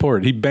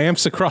teleport. He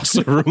bamps across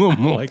the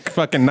room like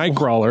fucking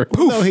Nightcrawler.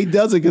 No, he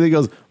does it because he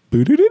goes,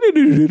 and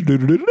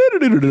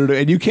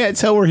you can't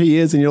tell where he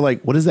is, and you're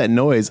like, what is that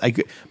noise?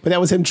 But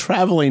that was him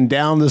traveling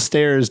down the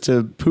stairs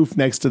to poof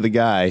next to the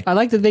guy. I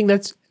like to think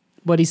that's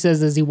what he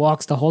says as he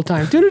walks the whole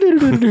time.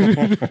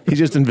 He's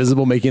just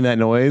invisible making that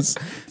noise.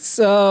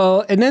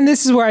 So, and then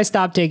this is where I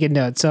stopped taking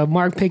notes. So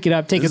Mark, pick it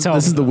up, take us home.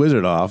 This is the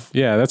wizard off.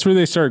 Yeah, that's where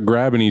they start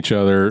grabbing each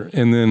other,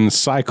 and then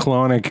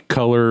cyclonic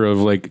color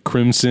of like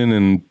crimson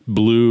and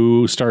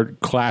blue start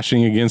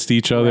clashing against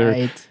each other.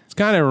 Right. It's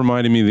kind of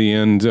reminded me of the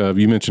end.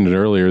 You mentioned it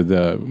earlier.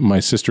 My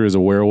sister is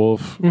a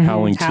werewolf,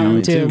 Howling 2.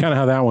 Howling 2. Kind of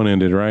how that one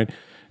ended, right?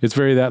 It's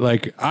very that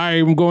like,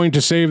 I'm going to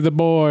save the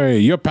boy.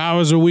 Your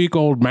powers are weak,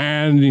 old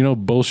man. You know,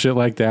 bullshit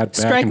like that. back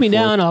Strike and me forth.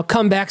 down, I'll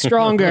come back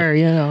stronger,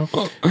 you know.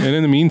 And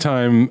in the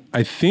meantime,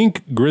 I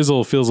think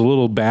Grizzle feels a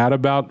little bad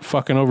about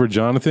fucking over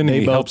Jonathan. And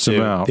he helps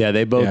him out. Yeah,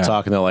 they both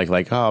talking. They're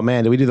like, oh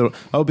man, did we do the?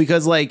 Oh,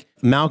 because like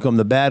Malcolm,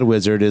 the bad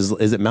wizard, is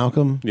it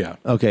Malcolm? Yeah.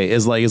 Okay,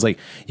 is like,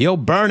 you'll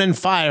burn in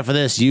fire for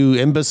this, you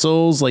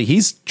imbeciles. Like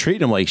he's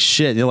treating him like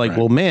shit. And you're like,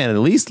 well, man, at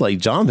least like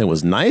Jonathan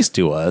was nice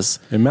to us.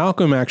 And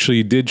Malcolm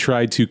actually did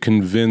try to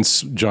convince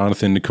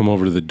Jonathan to come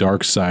over to the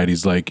dark side.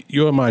 He's like,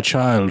 you're my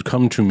child.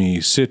 Come to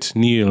me. Sit,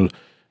 kneel.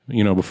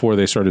 You know, before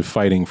they started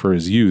fighting for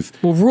his youth.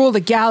 We'll rule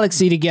the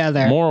galaxy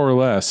together. More or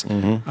less.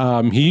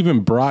 He even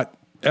brought...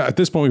 At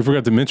this point, we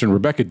forgot to mention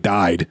Rebecca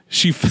died.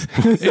 She,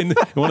 in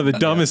one of the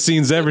dumbest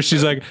scenes ever,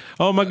 she's like,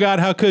 "Oh my God,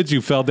 how could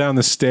you fell down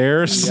the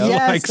stairs?" Yes,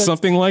 like that's-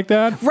 something like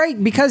that.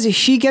 Right, because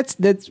she gets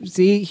that.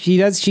 See,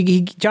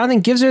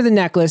 Jonathan gives her the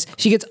necklace.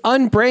 She gets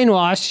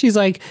unbrainwashed. She's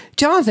like,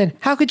 Jonathan,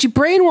 how could you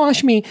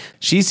brainwash me?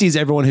 She sees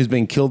everyone who's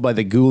been killed by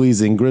the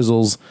Ghoulies and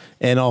Grizzles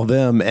and all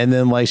them, and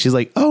then like she's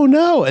like, oh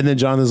no, and then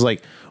Jonathan's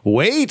like,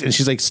 wait, and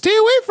she's like, stay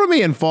away from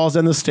me, and falls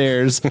down the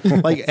stairs.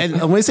 Like, and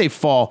when I say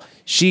fall,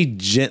 she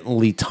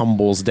gently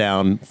tumbles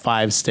down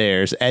 5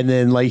 stairs, and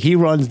then like he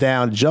runs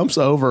down, jumps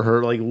over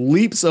her, like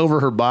leaps over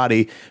her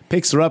body,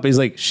 picks her up, and he's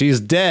like, she's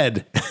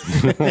dead.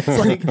 It's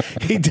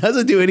like he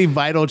doesn't do any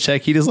vital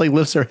check. He just like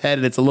lifts her head,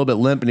 and it's a little bit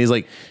limp, and he's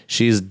like,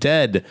 she's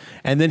dead.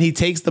 And then he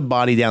takes the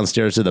body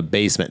downstairs to the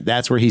basement.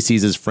 That's where he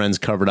sees his friends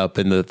covered up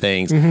in the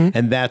things,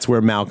 and that's where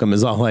Malcolm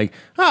is all like,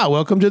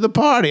 welcome to the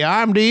party.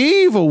 I'm the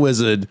evil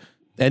wizard.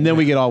 And then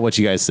we get all what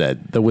you guys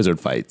said, the wizard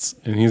fights.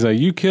 And he's like,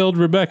 "You killed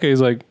Rebecca."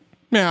 He's like,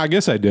 Yeah, I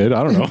guess I did.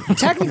 I don't know.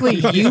 Technically,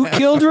 you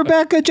killed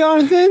Rebecca,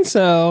 Jonathan,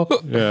 so...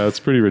 Yeah, it's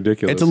pretty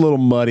ridiculous. It's a little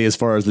muddy as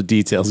far as the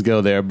details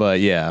go there,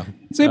 but yeah.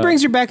 So he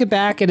brings Rebecca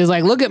back and is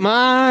like, look at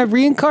my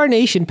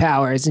reincarnation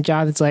powers. And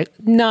Jonathan's like,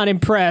 not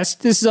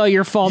impressed. This is all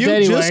your fault You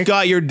anyway. just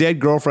got your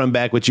dead girlfriend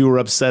back, which you were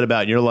upset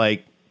about, and you're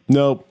like,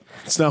 nope,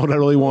 it's not what I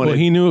really wanted. Well,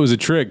 he knew it was a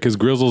trick because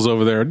Grizzle's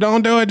over there.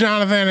 Don't do it,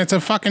 Jonathan. It's a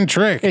fucking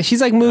trick. And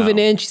she's like moving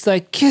in. She's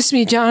like, kiss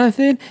me,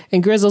 Jonathan.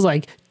 And Grizzle's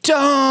like,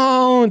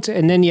 don't.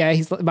 And then,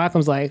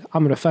 Malcolm's like,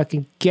 I'm going to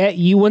fucking get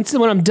you. When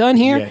I'm done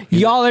here,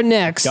 y'all are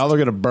next. Y'all are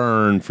gonna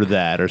burn for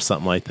that or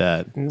something like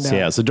that.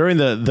 No. So during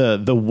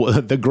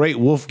the great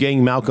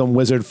Wolfgang Malcolm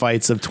wizard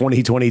fights of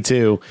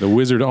 2022, the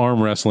wizard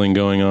arm wrestling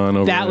going on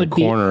over in the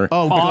corner.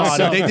 Oh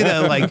god, they did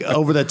a like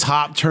over the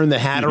top, turn the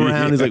hat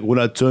around. He's like, when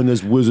I turn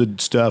this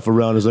wizard staff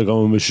around, it's like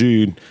I'm a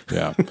machine.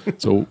 Yeah.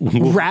 So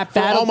rap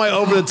battle. All my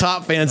over the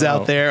top fans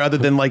out there, other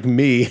than like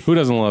me, who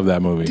doesn't love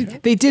that movie?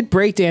 They did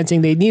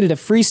breakdancing. They needed a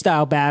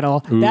freestyle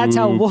battle. Ooh. That's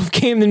how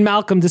Wolfgang and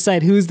Malcolm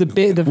decide who's the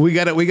big. We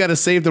got to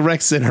save the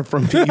rec center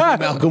from being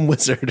Malcolm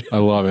Wizard. I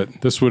love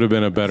it. This would have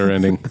been a better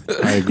ending.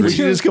 I agree. We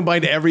should just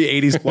combine every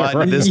 80s plot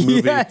in this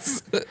movie.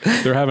 Yes.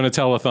 They're having a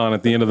telethon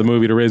at the end of the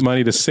movie to raise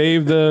money to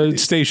save the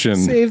station.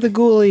 Save the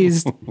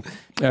Ghoulies.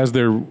 As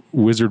they're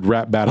wizard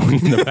rap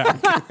battling in the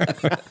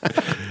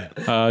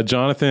back.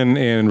 Jonathan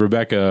and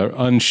Rebecca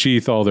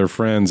unsheath all their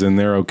friends and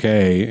they're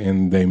okay.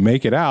 And they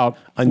make it out.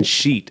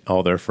 Unsheath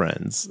all their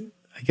friends.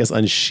 I guess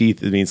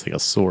unsheath means like a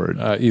sword.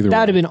 Either that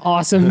would have been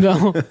awesome,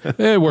 though.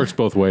 It works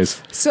both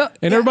ways. So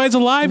and everybody's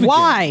alive.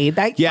 Why?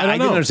 Again. I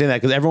didn't understand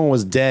that because everyone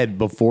was dead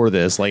before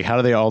this. Like, how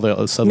do they all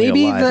suddenly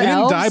Maybe alive? the They didn't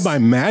elves? die by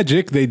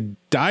magic. They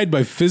died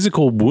by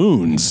physical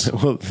wounds.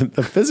 Well,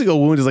 the physical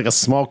wound is like a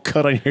small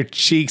cut on your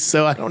cheek.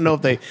 So I don't know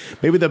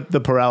if maybe the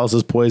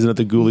paralysis poison that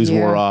the Ghoulies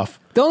wore off.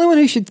 The only one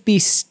who should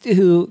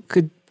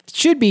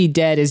be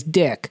dead is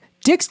Dick.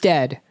 Dick's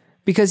dead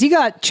because he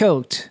got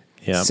choked.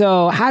 Yeah.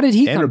 So how did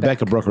he come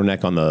Rebecca back? broke her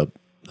neck on the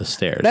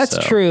stairs. That's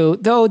true.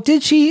 Though,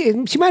 did she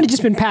might have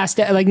just been passed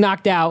out, like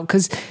knocked out,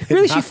 because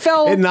really she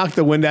fell. It knocked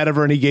the wind out of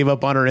her and he gave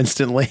up on her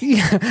instantly.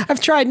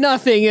 I've tried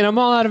nothing and I'm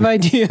all out of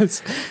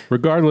ideas.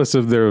 Regardless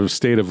of their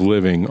state of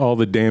living, all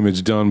the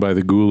damage done by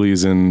the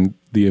Ghoulies and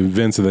the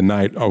events of the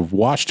night are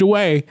washed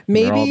away.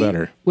 Maybe they're all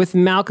better. With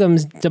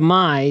Malcolm's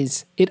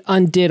demise, it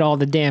undid all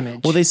the damage.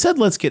 Well, they said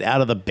let's get out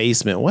of the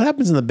basement. What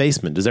happens in the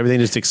basement? Does everything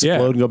just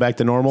explode and go back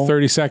to normal?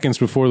 30 seconds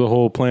before the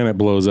whole planet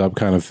blows up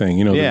kind of thing.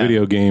 You know, the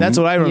video game. That's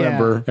what I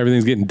remember.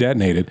 Everything's getting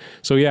detonated.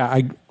 So yeah,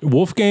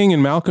 Wolfgang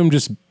and Malcolm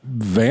just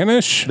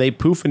vanish. They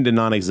poof into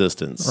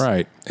non-existence.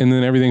 Right. And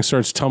then everything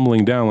starts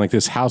tumbling down like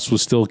this house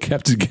was still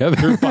kept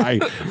together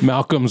by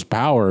Malcolm's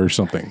power or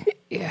something.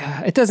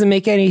 Yeah, it doesn't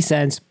make any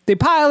sense. They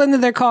pile into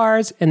their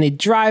cars and they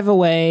drive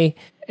away,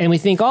 and we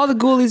think all the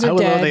Ghoulies are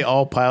dead. They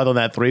all piled on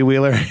that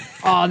three-wheeler.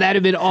 Oh, that'd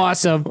have been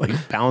awesome.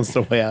 Like bounced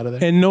their way out of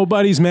there. And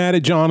nobody's mad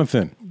at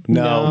Jonathan.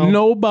 No.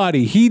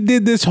 Nobody. He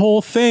did this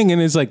whole thing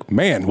and is like,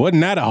 man,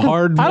 wasn't that a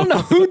hard I don't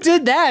know who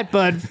did that,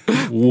 but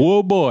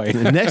whoa boy.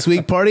 Next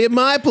week, party at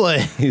my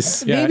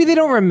place. Yeah. maybe they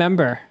don't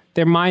remember.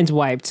 Their minds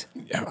wiped.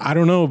 I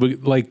don't know,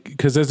 but like,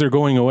 because as they're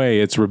going away,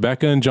 it's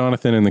Rebecca and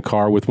Jonathan in the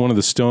car with one of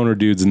the stoner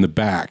dudes in the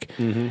back.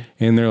 Mm-hmm.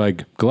 And they're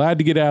like, glad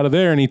to get out of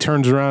there. And he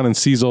turns around and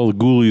sees all the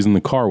Ghoulies in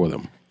the car with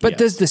him. But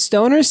does the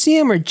stoner see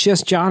him or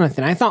just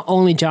Jonathan? I thought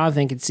only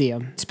Jonathan could see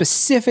him.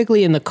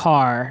 Specifically in the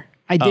car.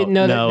 I didn't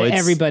know that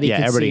everybody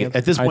could see him.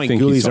 At this point,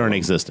 Ghoulies are in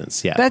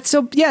existence. Yeah.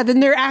 Then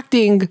they're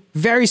acting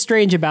very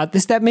strange about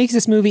this. That makes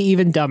this movie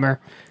even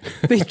dumber.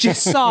 They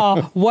just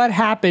saw what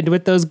happened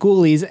with those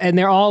Ghoulies and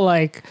they're all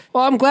like,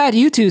 well, I'm glad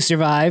you two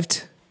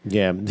survived.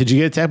 Yeah. Did you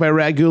get attacked by a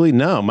rat ghoulie?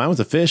 No, mine was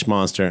a fish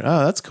monster.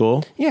 Oh, that's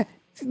cool. Yeah.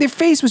 Their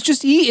face was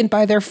just eaten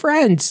by their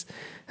friends.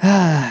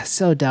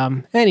 So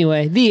dumb.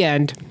 Anyway, the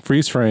end.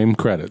 Freeze frame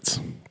credits.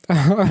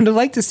 I'd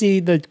like to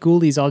see the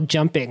Ghoulies all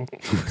jumping.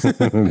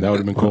 That would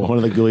have been cool. One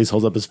of the Ghoulies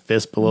holds up his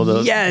fist below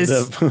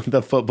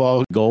the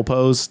football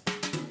goalpost.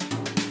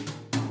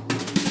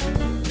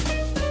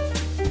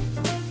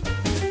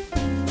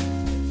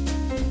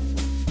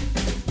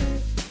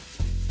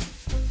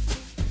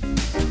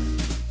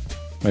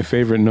 My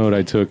favorite note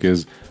I took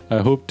is, I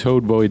hope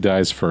Toad Boy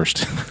dies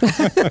first.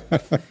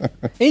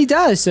 He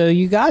does, so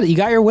you got it. You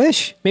got your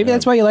wish. Maybe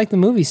that's why you like the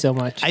movie so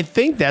much. I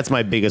think that's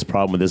my biggest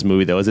problem with this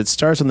movie, though, is it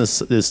starts on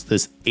this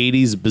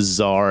 80s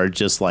bizarre,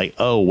 just like,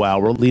 oh, wow,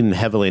 we're leaning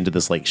heavily into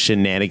this like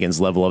shenanigans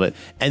level of it.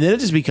 And then it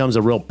just becomes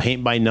a real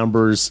paint by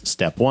numbers,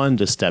 step 1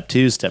 to step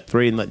 2, step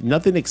 3, and like,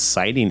 nothing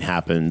exciting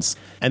happens.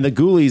 And the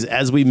Ghoulies,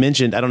 as we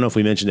mentioned, I don't know if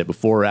we mentioned it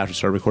before or after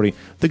started recording,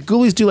 the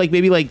Ghoulies do like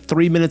maybe like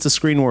 3 minutes of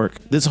screen work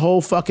this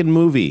whole fucking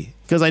movie.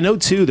 Because I know,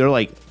 too, they're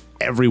like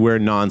everywhere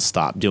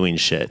nonstop doing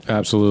shit.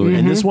 Absolutely.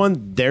 And this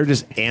one, they're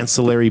just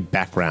ancillary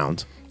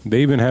background.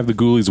 They even have the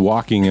Ghoulies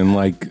walking in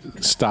like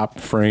stop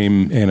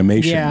frame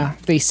animation. Yeah,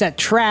 they set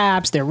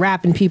traps. They're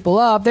wrapping people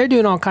up. They're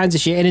doing all kinds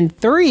of shit. And in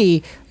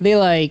 3, they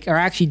like are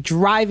actually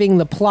driving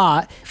the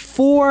plot.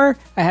 4,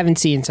 I haven't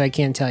seen, so I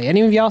can't tell you.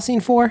 Any of y'all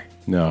seen 4?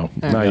 No,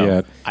 not No.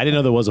 yet. I didn't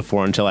know there was a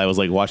 4 until I was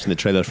like watching the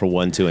trailers for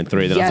 1, 2, and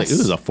 3. Then I was like, Yes.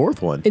 ooh, there's a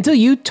 4th one. Until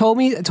you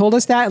told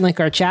us that in like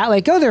our chat,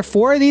 like, oh, there are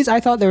 4 of these. I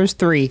thought there was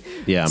 3.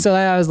 Yeah. So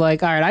I was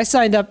like, all right, I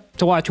signed up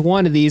to watch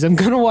 1 of these. I'm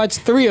gonna watch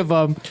 3 of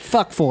them.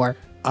 Fuck 4.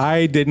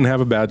 I didn't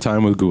have a bad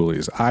time with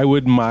Ghoulies. I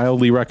would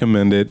mildly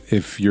recommend it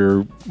if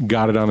you're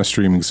got it on a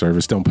streaming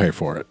service. Don't pay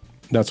for it.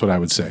 That's what I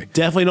would say.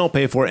 Definitely don't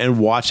pay for it and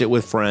watch it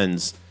with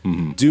friends.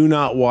 Do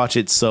not watch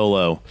it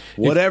solo.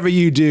 Whatever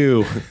you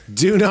do,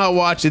 do not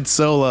watch it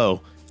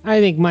solo. I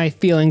think my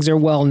feelings are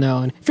well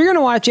known. If you're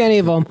gonna watch any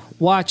of them,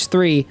 watch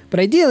 3. But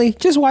ideally,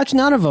 just watch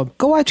none of them.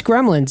 Go watch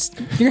Gremlins.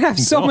 You're gonna have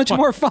so much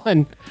more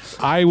fun.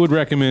 I would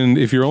recommend,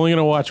 if you're only going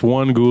to watch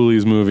one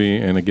Ghoulies movie,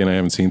 and again, I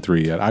haven't seen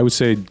 3 yet, I would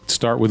say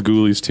start with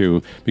Ghoulies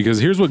 2, because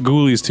here's what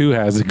Ghoulies 2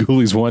 has that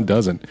Ghoulies 1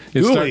 doesn't.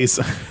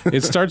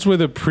 It starts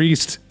with a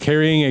priest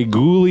carrying a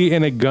ghoulie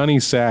in a gunny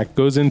sack,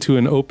 goes into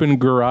an open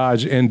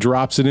garage, and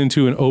drops it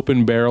into an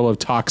open barrel of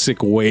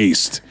toxic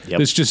waste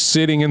that's just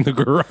sitting in the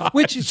garage.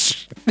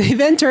 Which they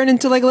then turn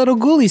into like a little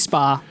ghoulie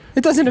spa.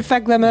 It doesn't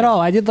affect them at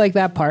all. I did like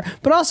that part.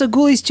 But also,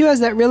 Ghoulies 2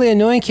 has that really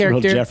annoying Real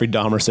character. Jeffrey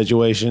Dahmer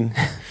situation.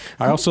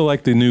 I also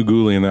like the new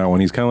ghoulie in that one.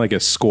 He's kind of like a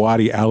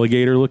squatty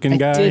alligator looking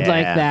guy. I did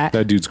like that.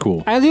 That dude's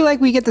cool. I do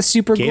like we get the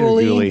super Gator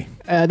ghoulie.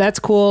 That's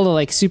cool. The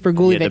like super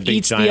ghoulie Yeah, the that big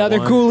eats the giant other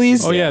one.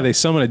 ghoulies. Oh yeah, they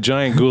summon a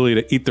giant ghoulie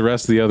to eat the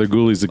rest of the other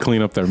ghoulies to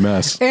clean up their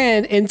mess.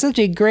 And in such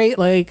a great,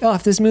 like, oh,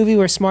 if this movie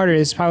were smarter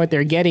is probably what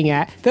they're getting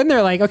at. Then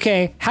they're like,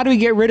 okay, how do we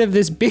get rid of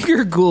this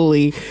bigger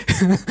ghoulie?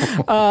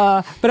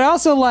 But I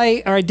also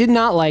like, or I did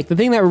not like, the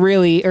thing that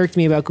really irked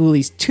me about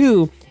Ghoulies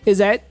 2 is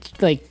that,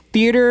 like,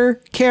 theater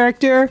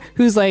character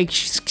who's like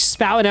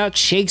spouting out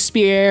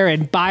Shakespeare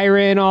and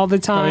Byron all the Oh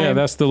time. yeah,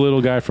 that's the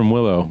little guy from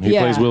Willow. He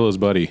Yeah. plays Willow's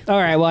buddy. All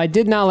right, well, I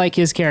did not like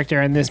his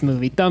character in this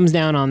movie. Thumbs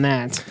down on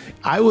that.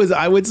 I would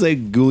say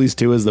Ghoulies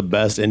 2 is the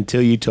best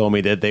until you told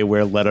me that they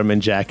wear Letterman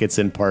jackets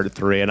in part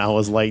 3, and I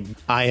was like,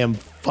 I am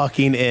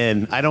fucking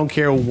in. I don't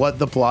care what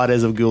the plot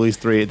is of Ghoulies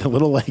 3. The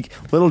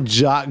little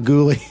jock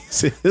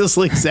Ghoulies is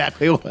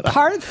exactly what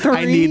Part 3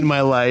 I need in my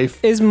life.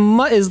 is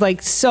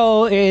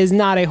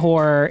not a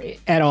horror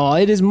at all.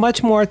 It is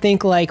much more,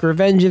 think like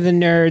Revenge of the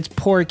Nerds,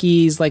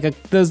 Porky's, like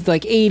those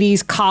like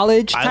 80s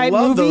college I type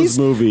love those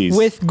movies.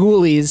 with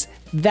ghoulies.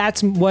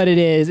 That's what it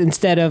is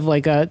instead of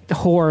like a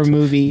horror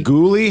movie.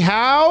 Ghoulie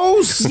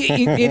House?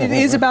 It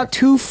is about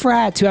 2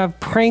 frats who have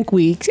prank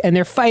weeks and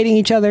they're fighting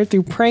each other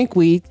through prank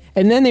week.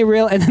 And then the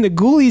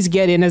Ghoulies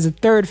get in as a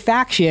 3rd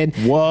faction.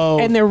 Whoa.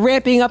 And they're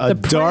ramping up A the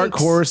pranks. dark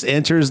horse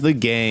enters the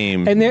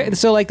game. And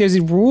there's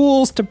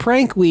rules to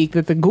prank week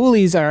that the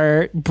Ghoulies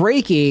are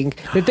breaking.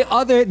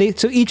 That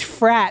so each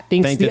frat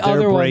thinks Think the that they're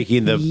other one.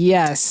 breaking the-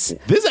 Yes.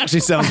 This actually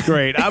sounds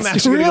great. I'm It's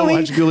actually going to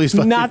watch Ghoulies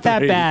fucking not that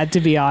 3. bad, to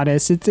be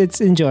honest.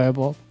 It's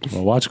enjoyable.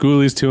 Well, watch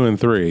Ghoulies 2 and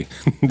 3.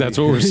 That's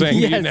what we're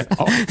saying to you Yes.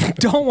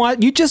 now.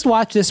 You just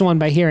watch this one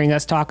by hearing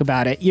us talk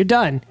about it. You're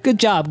done. Good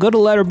job. Go to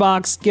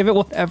Letterboxd. Give it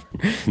whatever.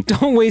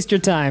 Don't waste your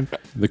time.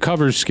 The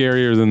cover's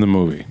scarier than the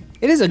movie.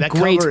 It is a That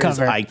great cover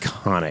cover. is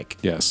iconic.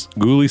 Yes.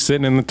 Ghoulie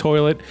sitting in the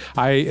toilet.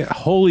 I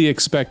wholly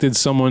expected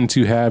someone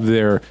to have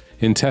their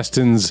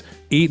intestines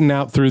eaten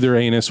out through their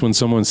anus when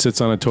someone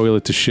sits on a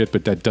toilet to shit,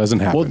 but that doesn't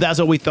happen. Well, that's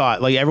what we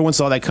thought. Like, everyone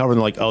saw that cover and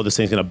they're like, oh, this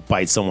thing's going to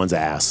bite someone's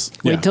ass.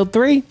 Yeah. Wait till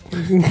 3.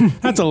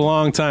 That's a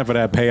long time for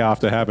that payoff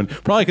to happen.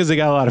 Probably because they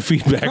got a lot of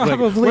feedback. Like,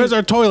 Probably. where's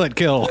our toilet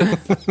kill?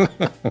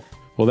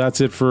 Well,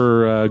 that's it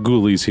for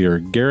Ghoulies here.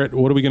 Garrett,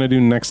 what are we going to do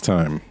next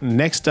time?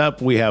 Next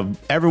up, we have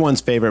everyone's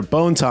favorite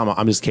Bone Tomahawk.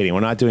 I'm just kidding. We're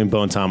not doing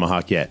Bone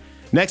Tomahawk yet.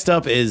 Next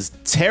up is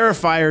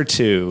Terrifier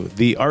 2,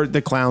 the Art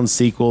the Clown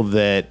sequel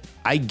that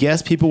I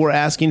guess people were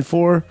asking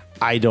for.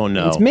 I don't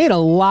know. It's made a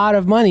lot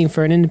of money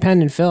for an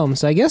independent film,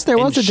 so I guess there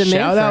was a demand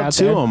Shout for it out out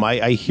to there. them.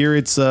 I hear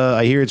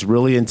it's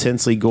really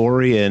intensely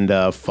gory and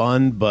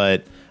fun,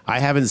 but I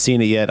haven't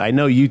seen it yet. I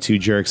know you two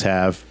jerks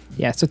have.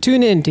 Yeah, so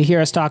tune in to hear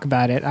us talk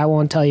about it. I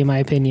won't tell you my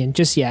opinion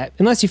just yet,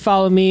 unless you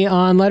follow me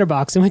on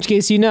Letterboxd, in which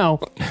case you know.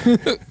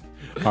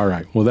 All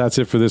right. Well, that's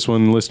it for this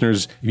one,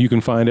 listeners. You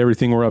can find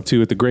everything we're up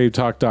to at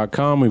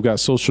thegravetalk.com. We've got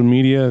social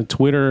media,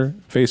 Twitter,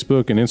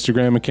 Facebook, and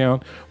Instagram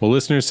account. Well,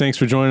 listeners, thanks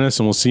for joining us,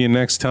 and we'll see you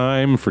next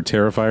time for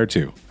Terrifier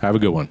 2. Have a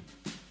good one.